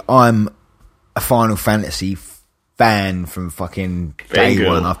on me. I'm a Final Fantasy fan from fucking day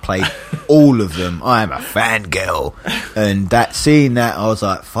one. I've played all of them. I am a fangirl. And seeing that, I was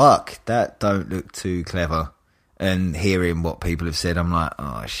like, fuck, that don't look too clever. And hearing what people have said, I'm like,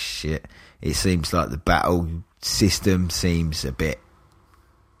 oh shit. It seems like the battle system seems a bit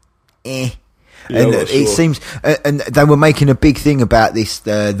eh. Yeah, and sure. It seems, and they were making a big thing about this,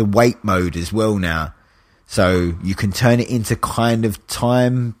 the wait mode as well now. So you can turn it into kind of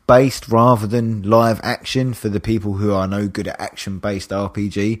time-based rather than live action for the people who are no good at action-based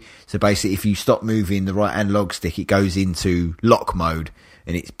RPG. So basically, if you stop moving the right analog stick, it goes into lock mode,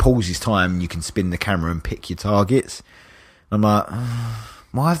 and it pauses time, and you can spin the camera and pick your targets. I'm like,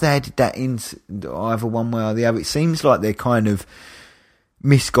 why have they added that into either one way or the other? It seems like they're kind of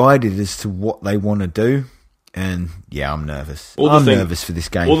misguided as to what they want to do. And yeah, I'm nervous. I'm nervous for this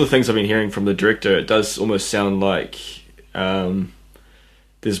game. All the things I've been hearing from the director, it does almost sound like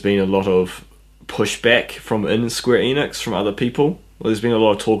there's been a lot of pushback from Square Enix, from other people. Well, there's been a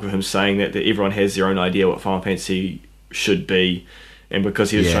lot of talk of him saying that everyone has their own idea what Final Fantasy should be, and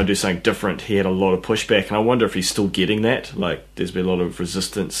because he was trying to do something different, he had a lot of pushback. And I wonder if he's still getting that. There's been a lot of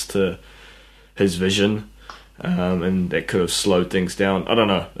resistance to his vision. And that could have slowed things down. I don't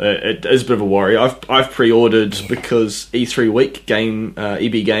know. It is a bit of a worry. I've pre-ordered because E3 week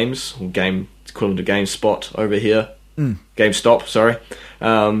EB Games, or game equivalent to GameSpot over here, GameStop. Sorry,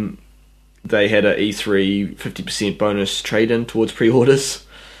 they had a E3 50% bonus trade-in towards pre-orders.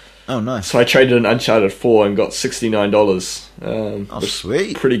 Oh, nice. So I traded in Uncharted 4 and got $69.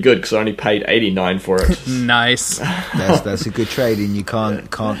 Sweet. Pretty good because I only paid $89 for it. Nice. That's a good trading. You can't.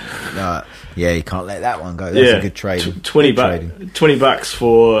 You can't let that one go. That's a good trade. $20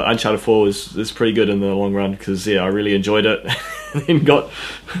 for Uncharted 4 is pretty good in the long run because I really enjoyed it.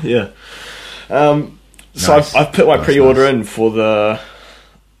 And so I've put my pre-order in for the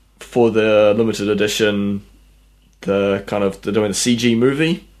limited edition. They're doing the CG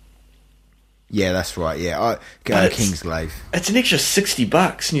movie. Yeah, that's right. Yeah, Kingsglaive. It's an extra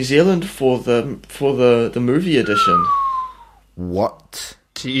 $60 New Zealand for the movie edition. What?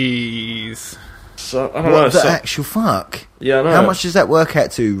 Jeez. So I don't know. The actual fuck? Yeah, I know. How much does that work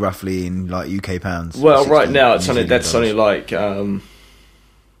out to roughly in UK pounds? Well, right now it's only it's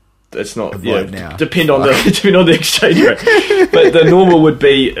not now. depend on the exchange rate. But the normal would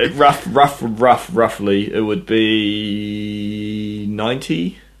be roughly it would be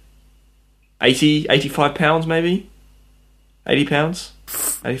 90, 80, 85 pounds maybe. 80 pounds,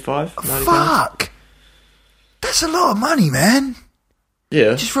 85, 90 fuck. pounds. That's a lot of money, man.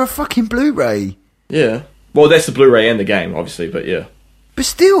 Yeah. Just for a fucking Blu-ray. Yeah. Well, that's the Blu-ray and the game, obviously, but yeah. But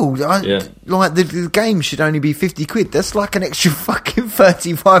still, the game should only be 50 quid. That's like an extra fucking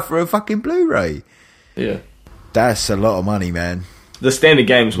 35 for a fucking Blu-ray. Yeah. That's a lot of money, man. The standard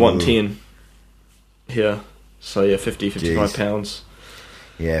game's 110 here. So yeah, 55 pounds.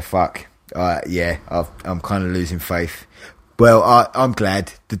 Yeah, fuck. I'm kind of losing faith. Well, I'm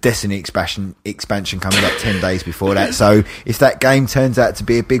glad the Destiny expansion comes up 10 days before that. So if that game turns out to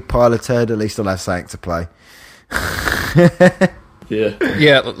be a big pile of turd, at least I'll have something to play.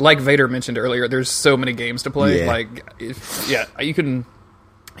 Yeah, like Vader mentioned earlier, there's so many games to play. Yeah. You can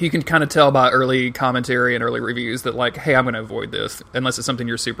kind of tell by early commentary and early reviews that hey, I'm going to avoid this unless it's something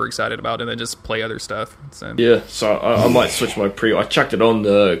you're super excited about, and then just play other stuff. So. Yeah, so I might switch my I chucked it on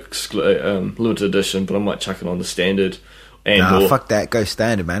the limited edition, but I might chuck it on the standard. Fuck that. Go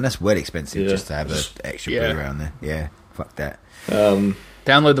standard, man. That's well expensive just to have an extra Blu-ray on there. Yeah, fuck that.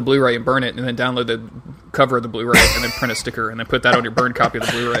 Download the Blu-ray and burn it, and then download the cover of the Blu-ray, and then print a sticker, and then put that on your burned copy of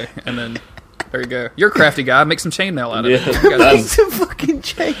the Blu-ray, and then there you go. You're a crafty guy. Make some chainmail out of it. Make some fucking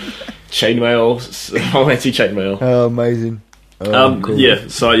chainmail. I see chainmail. Oh, amazing. Cool. Yeah,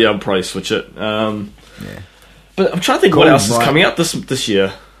 so I'll probably switch it. But I'm trying to think what else is coming out this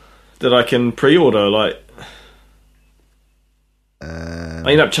year that I can pre-order.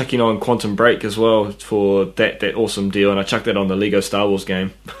 ended up chucking on Quantum Break as well for that awesome deal, and I chucked that on the Lego Star Wars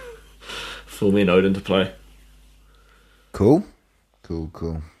game for me and Odin to play. Cool.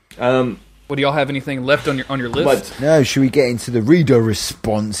 What do y'all have anything left on your list? No, should we get into the reader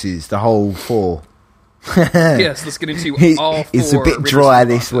responses, the whole 4? Yes, let's get into all 4. It's a bit dry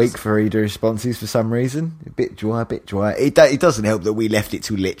this responses. week for reader responses for some reason. A bit dry. It doesn't help that we left it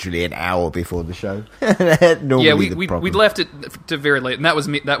till literally an hour before the show. We left it to very late, and that was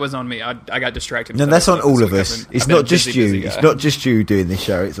me. That was on me. I got distracted. No, that's on all of us. It's not just you. It's not just you doing this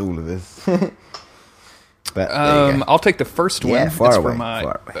show. It's all of us. But I'll take the first one. Yeah, far away.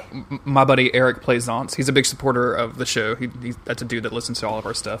 From my buddy Eric Plaisance. He's a big supporter of the show. That's a dude that listens to all of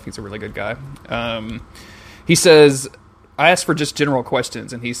our stuff. He's a really good guy. He says, I asked for just general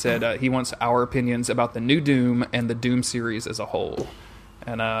questions, and he said he wants our opinions about the new Doom and the Doom series as a whole.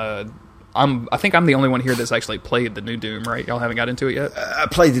 And I think I'm the only one here that's actually played the new Doom, right? Y'all haven't got into it yet? I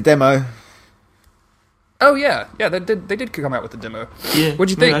played the demo. Oh, yeah. Yeah, they did come out with the demo. Yeah. What'd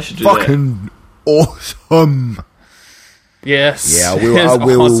you think? I should do Fucking awesome. Yes. Yeah, I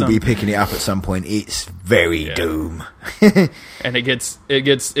will awesome. Be picking it up at some point. It's very Doom. And it gets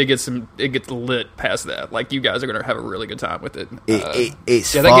lit past that. Like, you guys are gonna have a really good time with it.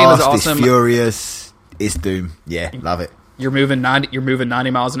 It's that fast, game is awesome. It's furious, it's Doom. Yeah, love it. You're moving 90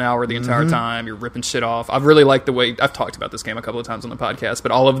 miles an hour the entire time. You're ripping shit off. I've really liked the way I've talked about this game a couple of times on the podcast,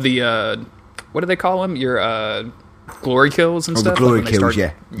 but all of the what do they call them? Your glory kills and stuff. The glory kills,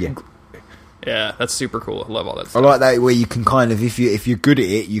 yeah. Yeah, that's super cool. I love all that stuff. I like that where you can kind of, if you're good at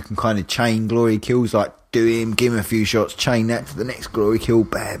it, you can kind of chain glory kills, like give him a few shots, chain that to the next glory kill,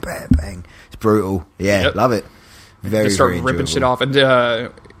 bang, bang, bang. It's brutal. Yeah, love it. Very, just start very ripping enjoyable. shit off.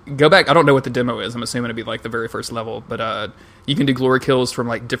 And go back, I don't know what the demo is. I'm assuming it'd be like the very first level, but you can do glory kills from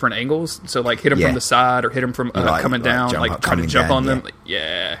like different angles. So like hit them from the side or hit them from coming down, like trying to jump on them.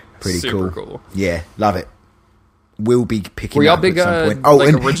 Yeah, pretty super cool. Yeah, love it. Will be picking Were y'all up big, at some point. like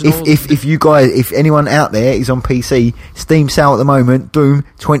And originals? if you guys, if anyone out there is on PC, Steam sale at the moment, Doom,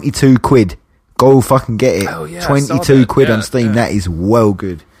 £22. Go fucking get it. Oh, yeah, £22 on on Steam. Yeah. That is well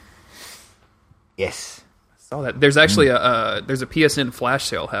good. Yes. Saw that. There's actually there's a PSN flash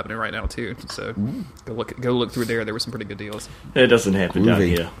sale happening right now too. So go look through there. There were some pretty good deals. It doesn't happen down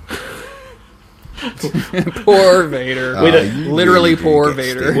here. Poor Vader. Literally poor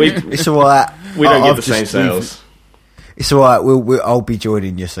Vader. It's alright. We don't get the same sales. It's alright. I'll be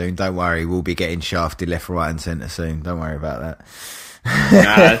joining you soon. Don't worry. We'll be getting shafted left, right, and centre soon. Don't worry about that.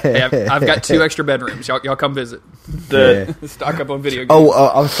 Hey, I've got 2 extra bedrooms. Y'all come visit. Stock up on video games.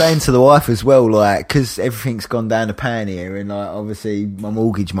 I was saying to the wife as well, like, because everything's gone down the pan here, and like, obviously my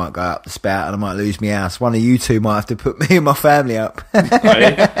mortgage might go up the spout, and I might lose my house. One of you two might have to put me and my family up.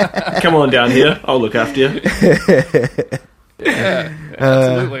 Hey, come on down here. I'll look after you. Yeah,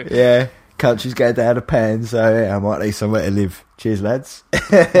 absolutely. Yeah, country's going down the pan, so yeah, I might need somewhere to live. Cheers, lads.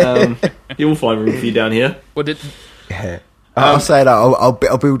 You will find room for you down here. Yeah. I'll say that I'll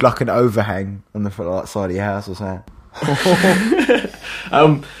build like an overhang on the side of your house or something.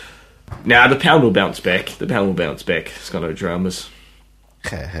 Now the pound will bounce back. It's got no dramas.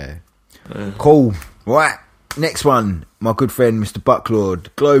 Cool. Right. Next one. My good friend, Mr.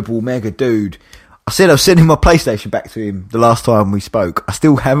 Bucklord, Global Mega Dude. I said I was sending my PlayStation back to him the last time we spoke. I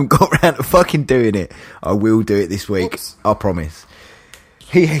still haven't got around to fucking doing it. I will do it this week. Oops. I promise.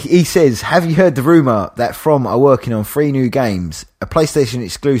 He says, have you heard the rumour that From are working on 3 new games? A PlayStation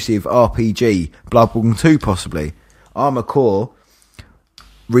exclusive RPG, Bloodborne 2 possibly, Armored Core,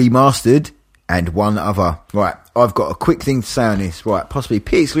 remastered, and one other. Right, I've got a quick thing to say on this. Right, possibly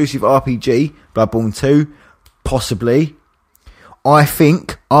P exclusive RPG, Bloodborne 2, possibly. I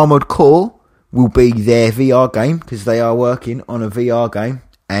think Armored Core will be their VR game, because they are working on a VR game,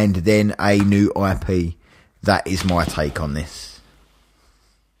 and then a new IP. That is my take on this.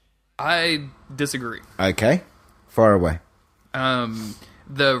 I disagree. Okay, far away.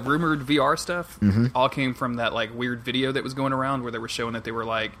 The rumored VR stuff all came from that like weird video that was going around where they were showing that they were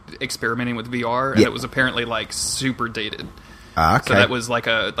like experimenting with VR, and it was apparently like super dated. Okay. So that was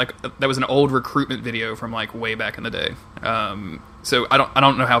that was an old recruitment video from like way back in the day. So I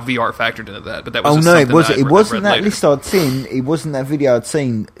don't know how VR factored into that, but that was it wasn't that list I'd seen. It wasn't that video I'd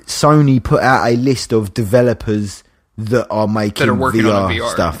seen. Sony put out a list of developers that are making working VR, on the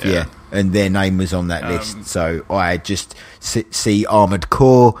VR stuff, yeah, and their name was on that list. So I just see Armored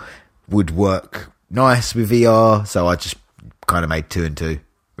Core would work nice with VR. So I just kind of made 2 and 2,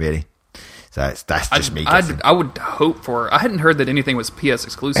 really. So that's just me. I would hope for. I hadn't heard that anything was PS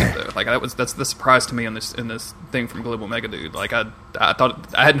exclusive though. Like that's the surprise to me in this thing from Global Mega Dude. Like I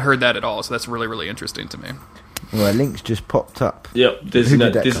thought I hadn't heard that at all. So that's really, really interesting to me. Well, a link's just popped up. Yep, Who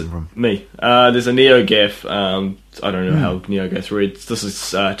did that come from? Me. There's a NeoGaf. I don't know how NeoGaf reads. This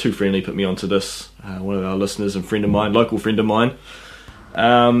is Too Friendly put me onto this. One of our listeners and friend of mine, local friend of mine.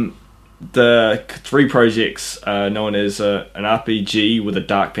 The 3 projects are known as an RPG with a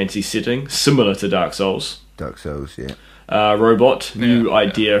dark fantasy setting, similar to Dark Souls. Dark Souls, yeah. Robot, new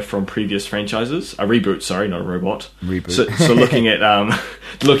idea from previous franchises. A reboot, sorry, not a robot. Reboot. So looking at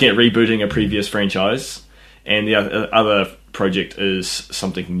rebooting a previous franchise, and the other project is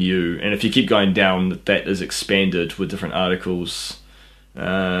something new. And if you keep going down, that is expanded with different articles.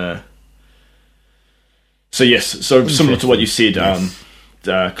 So similar to what you said, yes.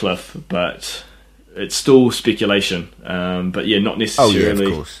 Cliff, but it's still speculation. But yeah, not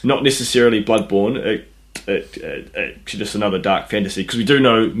necessarily Bloodborne. It's just another dark fantasy, because we do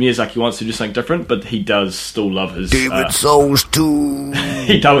know Miyazaki wants to do something different, but he does still love his Demon Souls 2.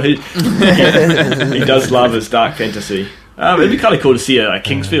 he does love his dark fantasy. It'd be kind of cool to see a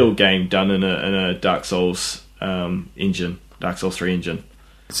Kingsfield game done in a Dark Souls engine, Dark Souls 3 engine.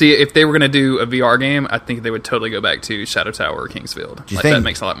 See, if they were going to do a VR game, I think they would totally go back to Shadow Tower or Kingsfield. Do you think? That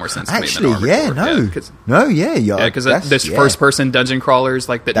makes a lot more sense to Actually, me than Armored Core. Because there's first-person dungeon crawlers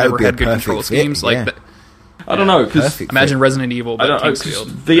that never had good control schemes. I don't know, because imagine Resident Evil, but Kingsfield.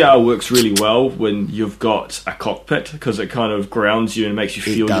 VR works really well when you've got a cockpit, because it kind of grounds you and makes you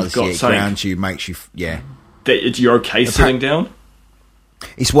feel you've got something. It grounds you, makes you, that you're okay sitting down.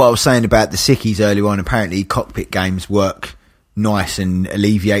 It's what I was saying about the sickies earlier on. Apparently, cockpit games work nice and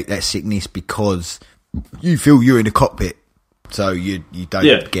alleviate that sickness because you feel you're in a cockpit, so you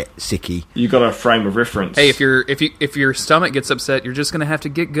don't get sicky. You got a frame of reference. Hey, if your stomach gets upset, you're just gonna have to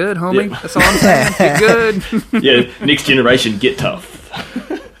get good, homie. Yeah. That's all I'm saying. Get good. Yeah, next generation, get tough.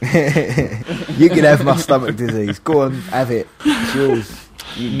 You can have my stomach disease. Go on, have it. It's yours.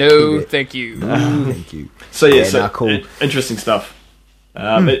 Thank you. Thank you. So cool. Interesting stuff.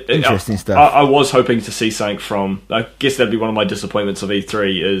 Interesting stuff. I was hoping to see something from. I guess that'd be one of my disappointments of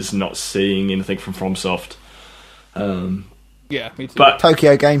E3 is not seeing anything from FromSoft. Yeah, me too. But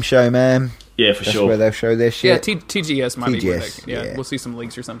Tokyo Game Show, man. Yeah, for That's sure. where they'll show their shit. Yeah, TGS might be where they, we'll see some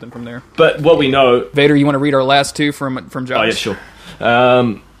leaks or something from there. But what we know... Vader, you want to read our last two from Josh? Oh, yeah, sure.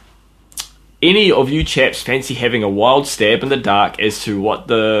 Any of you chaps fancy having a wild stab in the dark as to what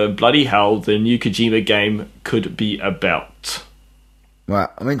the bloody hell the new Kojima game could be about? Right,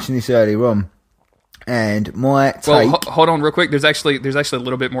 I mentioned this earlier on, and my take... Well, hold on real quick. There's actually a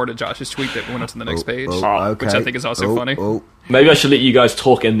little bit more to Josh's tweet that went up to the next page, which I think is also funny. Maybe I should let you guys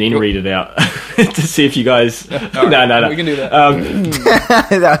talk and then read it out to see if you guys... No. We can do that.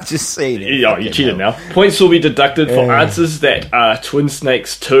 I've just seen it. Oh, you cheated now. Points will be deducted for answers that are Twin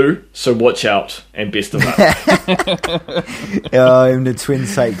Snakes 2, so watch out, and best of luck. The Twin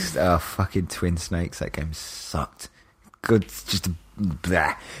Snakes... Oh, fucking Twin Snakes. That game sucked. Good, just...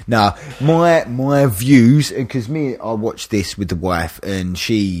 Blah. Now, my views, because I watched this with the wife, and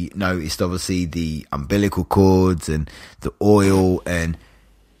she noticed obviously the umbilical cords and the oil and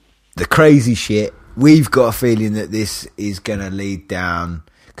the crazy shit. We've got a feeling that this is going to lead down,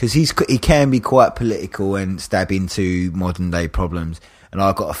 because he can be quite political and stab into modern day problems, and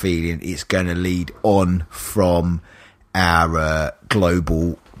I've got a feeling it's going to lead on from our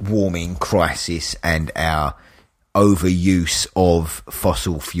global warming crisis and our overuse of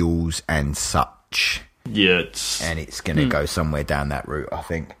fossil fuels and such. Yeah, and it's going to go somewhere down that route, I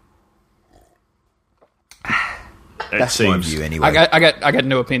think. That's my view, anyway. I got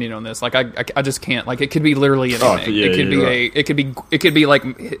no opinion on this. Like I just can't. Like, it could be literally anything. It could be like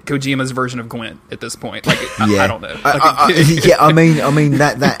Kojima's version of Gwent at this point. Like, I don't know. I mean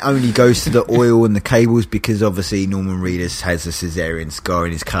that only goes to the oil and the cables, because obviously Norman Reedus has a cesarean scar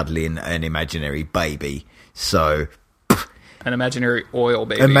and is cuddling an imaginary baby. So, an imaginary oil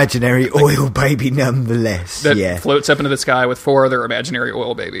baby. Imaginary oil baby, nonetheless. That floats up into the sky with 4 other imaginary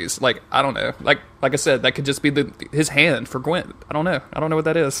oil babies. Like, I don't know. Like I said, that could just be his hand for Gwent. I don't know what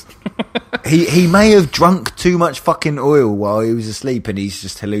that is. He may have drunk too much fucking oil while he was asleep, and he's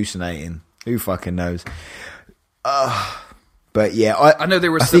just hallucinating. Who fucking knows? But yeah, I know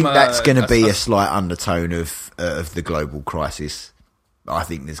there was. I think that's going to be a slight undertone of the global crisis. I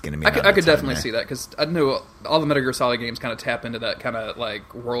think there's going to be. I could definitely see that, because I know all the Metal Gear Solid games kind of tap into that kind of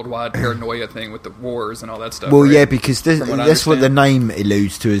like worldwide paranoia thing with the wars and all that stuff. Well, right? Yeah, because that's what the name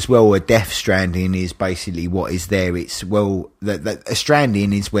alludes to as well. A Death Stranding is basically what is there. It's a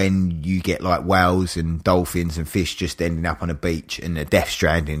stranding is when you get like whales and dolphins and fish just ending up on a beach, and a Death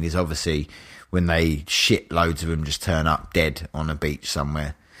Stranding is obviously when they shit loads of them just turn up dead on a beach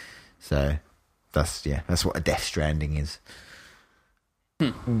somewhere. So that's what a Death Stranding is.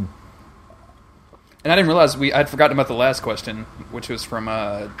 And I didn't realize I'd forgotten about the last question, which was from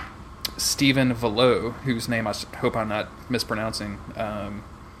Stephen Velo, whose name I hope I'm not mispronouncing.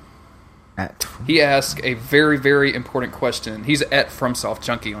 He asked a very, very important question. He's at FromSoft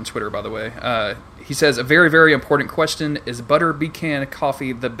Junkie on Twitter, by the way. He says, a very, very important question. Is butter pecan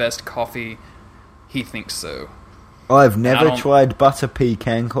coffee the best coffee? He thinks so. I've never tried butter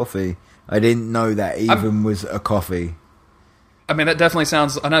pecan coffee. I didn't know that even was a coffee. I mean, that definitely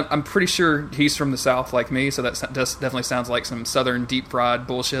sounds... And I'm pretty sure he's from the South like me, so that definitely sounds like some Southern deep-fried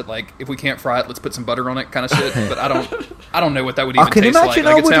bullshit. Like, if we can't fry it, let's put some butter on it kind of shit. But I don't know what that would even taste like. I can imagine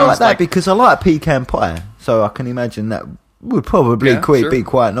I would like that because I like pecan pie. So I can imagine that would probably be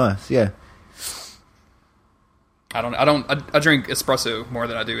quite nice, yeah. I drink espresso more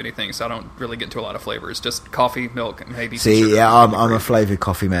than I do anything, so I don't really get into a lot of flavors. Just coffee, milk, and maybe some sugar. I'm a flavoured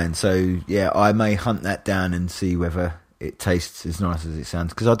coffee man, so yeah, I may hunt that down and see whether it tastes as nice as it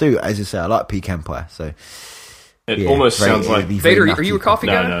sounds. Because I do, as I say, I like pecan pie, so... It almost sounds like... Vader, are you a coffee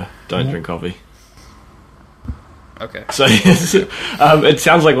guy? No, don't drink coffee. Okay. So it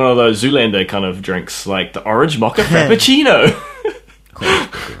sounds like one of those Zoolander kind of drinks, like the orange mocha frappuccino.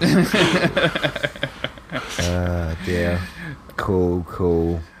 Dear.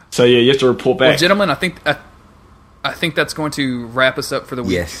 Cool. So yeah, you have to report back. Well, gentlemen, I think that's going to wrap us up for the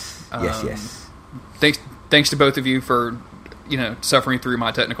week. Yes. Thanks to both of you for suffering through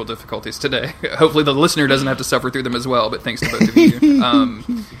my technical difficulties today. Hopefully the listener doesn't have to suffer through them as well, but thanks to both of you.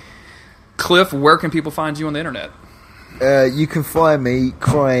 Cliff, where can people find you on the internet? You can find me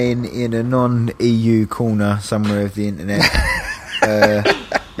crying in a non-EU corner somewhere of the internet.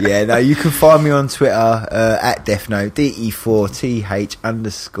 You can find me on Twitter at DeathNote,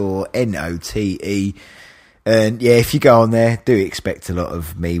 DE4TH_NOTE. And yeah, if you go on there, do expect a lot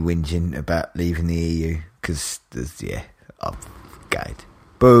of me whinging about leaving the EU because I'm gutted.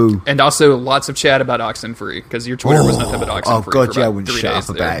 Boo. And also lots of chat about Oxenfree because your Twitter was nothing but Oxenfree. Oh god, I wouldn't shut up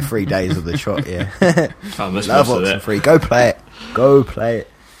about it. 3 days of the trot. Yeah, love Oxenfree. Go play it.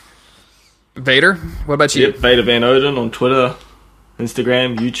 Vader, what about you? Yep, Vader Van Oden on Twitter,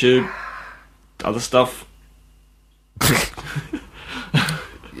 Instagram, YouTube, other stuff.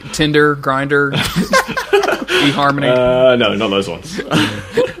 Tinder, Grindr, eHarmony. No, not those ones.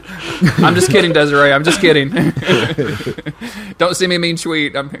 I'm just kidding, Desiree. I'm just kidding. Don't send me a mean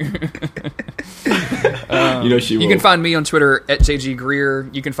tweet. You know she will. You can find me on Twitter at JG Greer.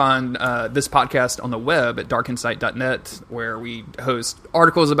 You can find this podcast on the web at darkinsight.net, where we host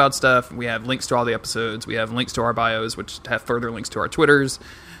articles about stuff. We have links to all the episodes. We have links to our bios, which have further links to our Twitters.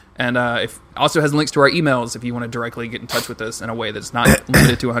 And it also has links to our emails if you want to directly get in touch with us in a way that's not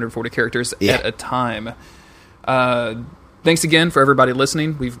limited to 140 characters at a time. Thanks again for everybody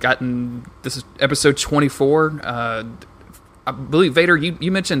listening. This is episode 24. I believe, Vader,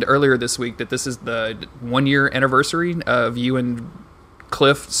 you mentioned earlier this week that this is the 1-year anniversary of you and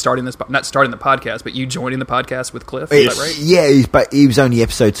Cliff not starting the podcast, but you joining the podcast with Cliff. Is that right? Yeah, he was only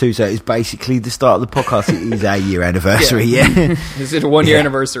episode 2, so it's basically the start of the podcast. It is our year anniversary, yeah. It's a 1-year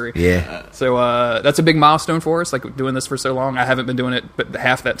anniversary. Yeah. So that's a big milestone for us, like doing this for so long. I haven't been doing it but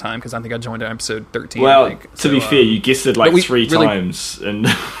half that time because I think I joined at episode 13. Well, to be fair, you guessed it like 3 times and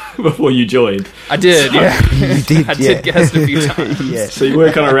before you joined. I did, yeah. You did, I did guess it a few times. Yeah. So you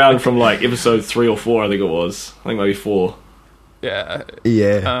were kind of around from like episode 3 or 4, I think it was. I think maybe 4. Yeah.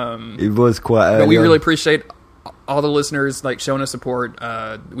 It was quite early. But we really appreciate all the listeners showing us support.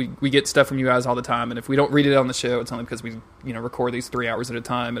 We get stuff from you guys all the time, and if we don't read it on the show, it's only because we record these 3 hours at a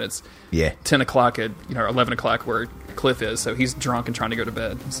time, and it's 10 o'clock at 11 o'clock where Cliff is, so he's drunk and trying to go to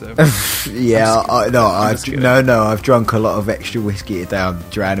bed. So I've drunk a lot of extra whiskey today. I'm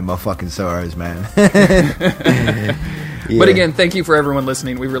drowning my fucking sorrows, man. But again, thank you for everyone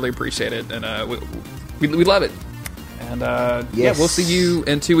listening. We really appreciate it, and we love it. And we'll see you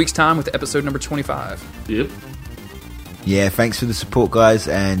in 2 weeks' time with episode number 25. Yep. Yeah, thanks for the support, guys,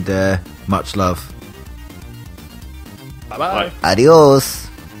 and much love. Bye-bye. Adios.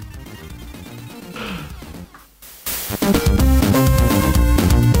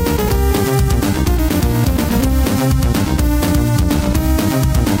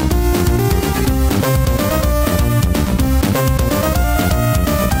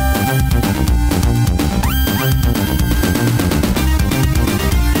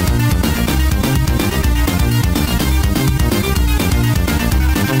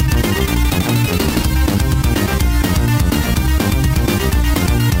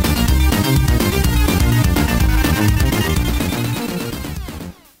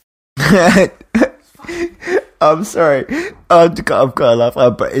 I'm sorry. I've got to laugh.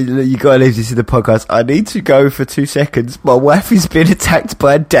 But you got to leave this in the podcast. I need to go for 2 seconds. My wife has been attacked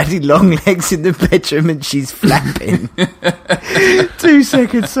by daddy long legs in the bedroom and she's flapping. 2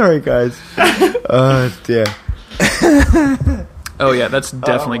 seconds. Sorry, guys. Oh, dear. Oh, yeah, that's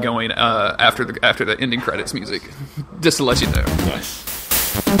definitely going after the ending credits music. Just to let you know. Nice.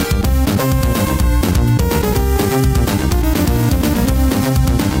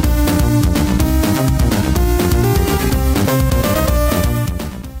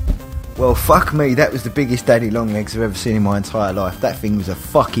 Well, fuck me, that was the biggest daddy long legs I've ever seen in my entire life. That thing was a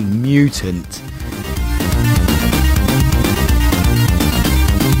fucking mutant.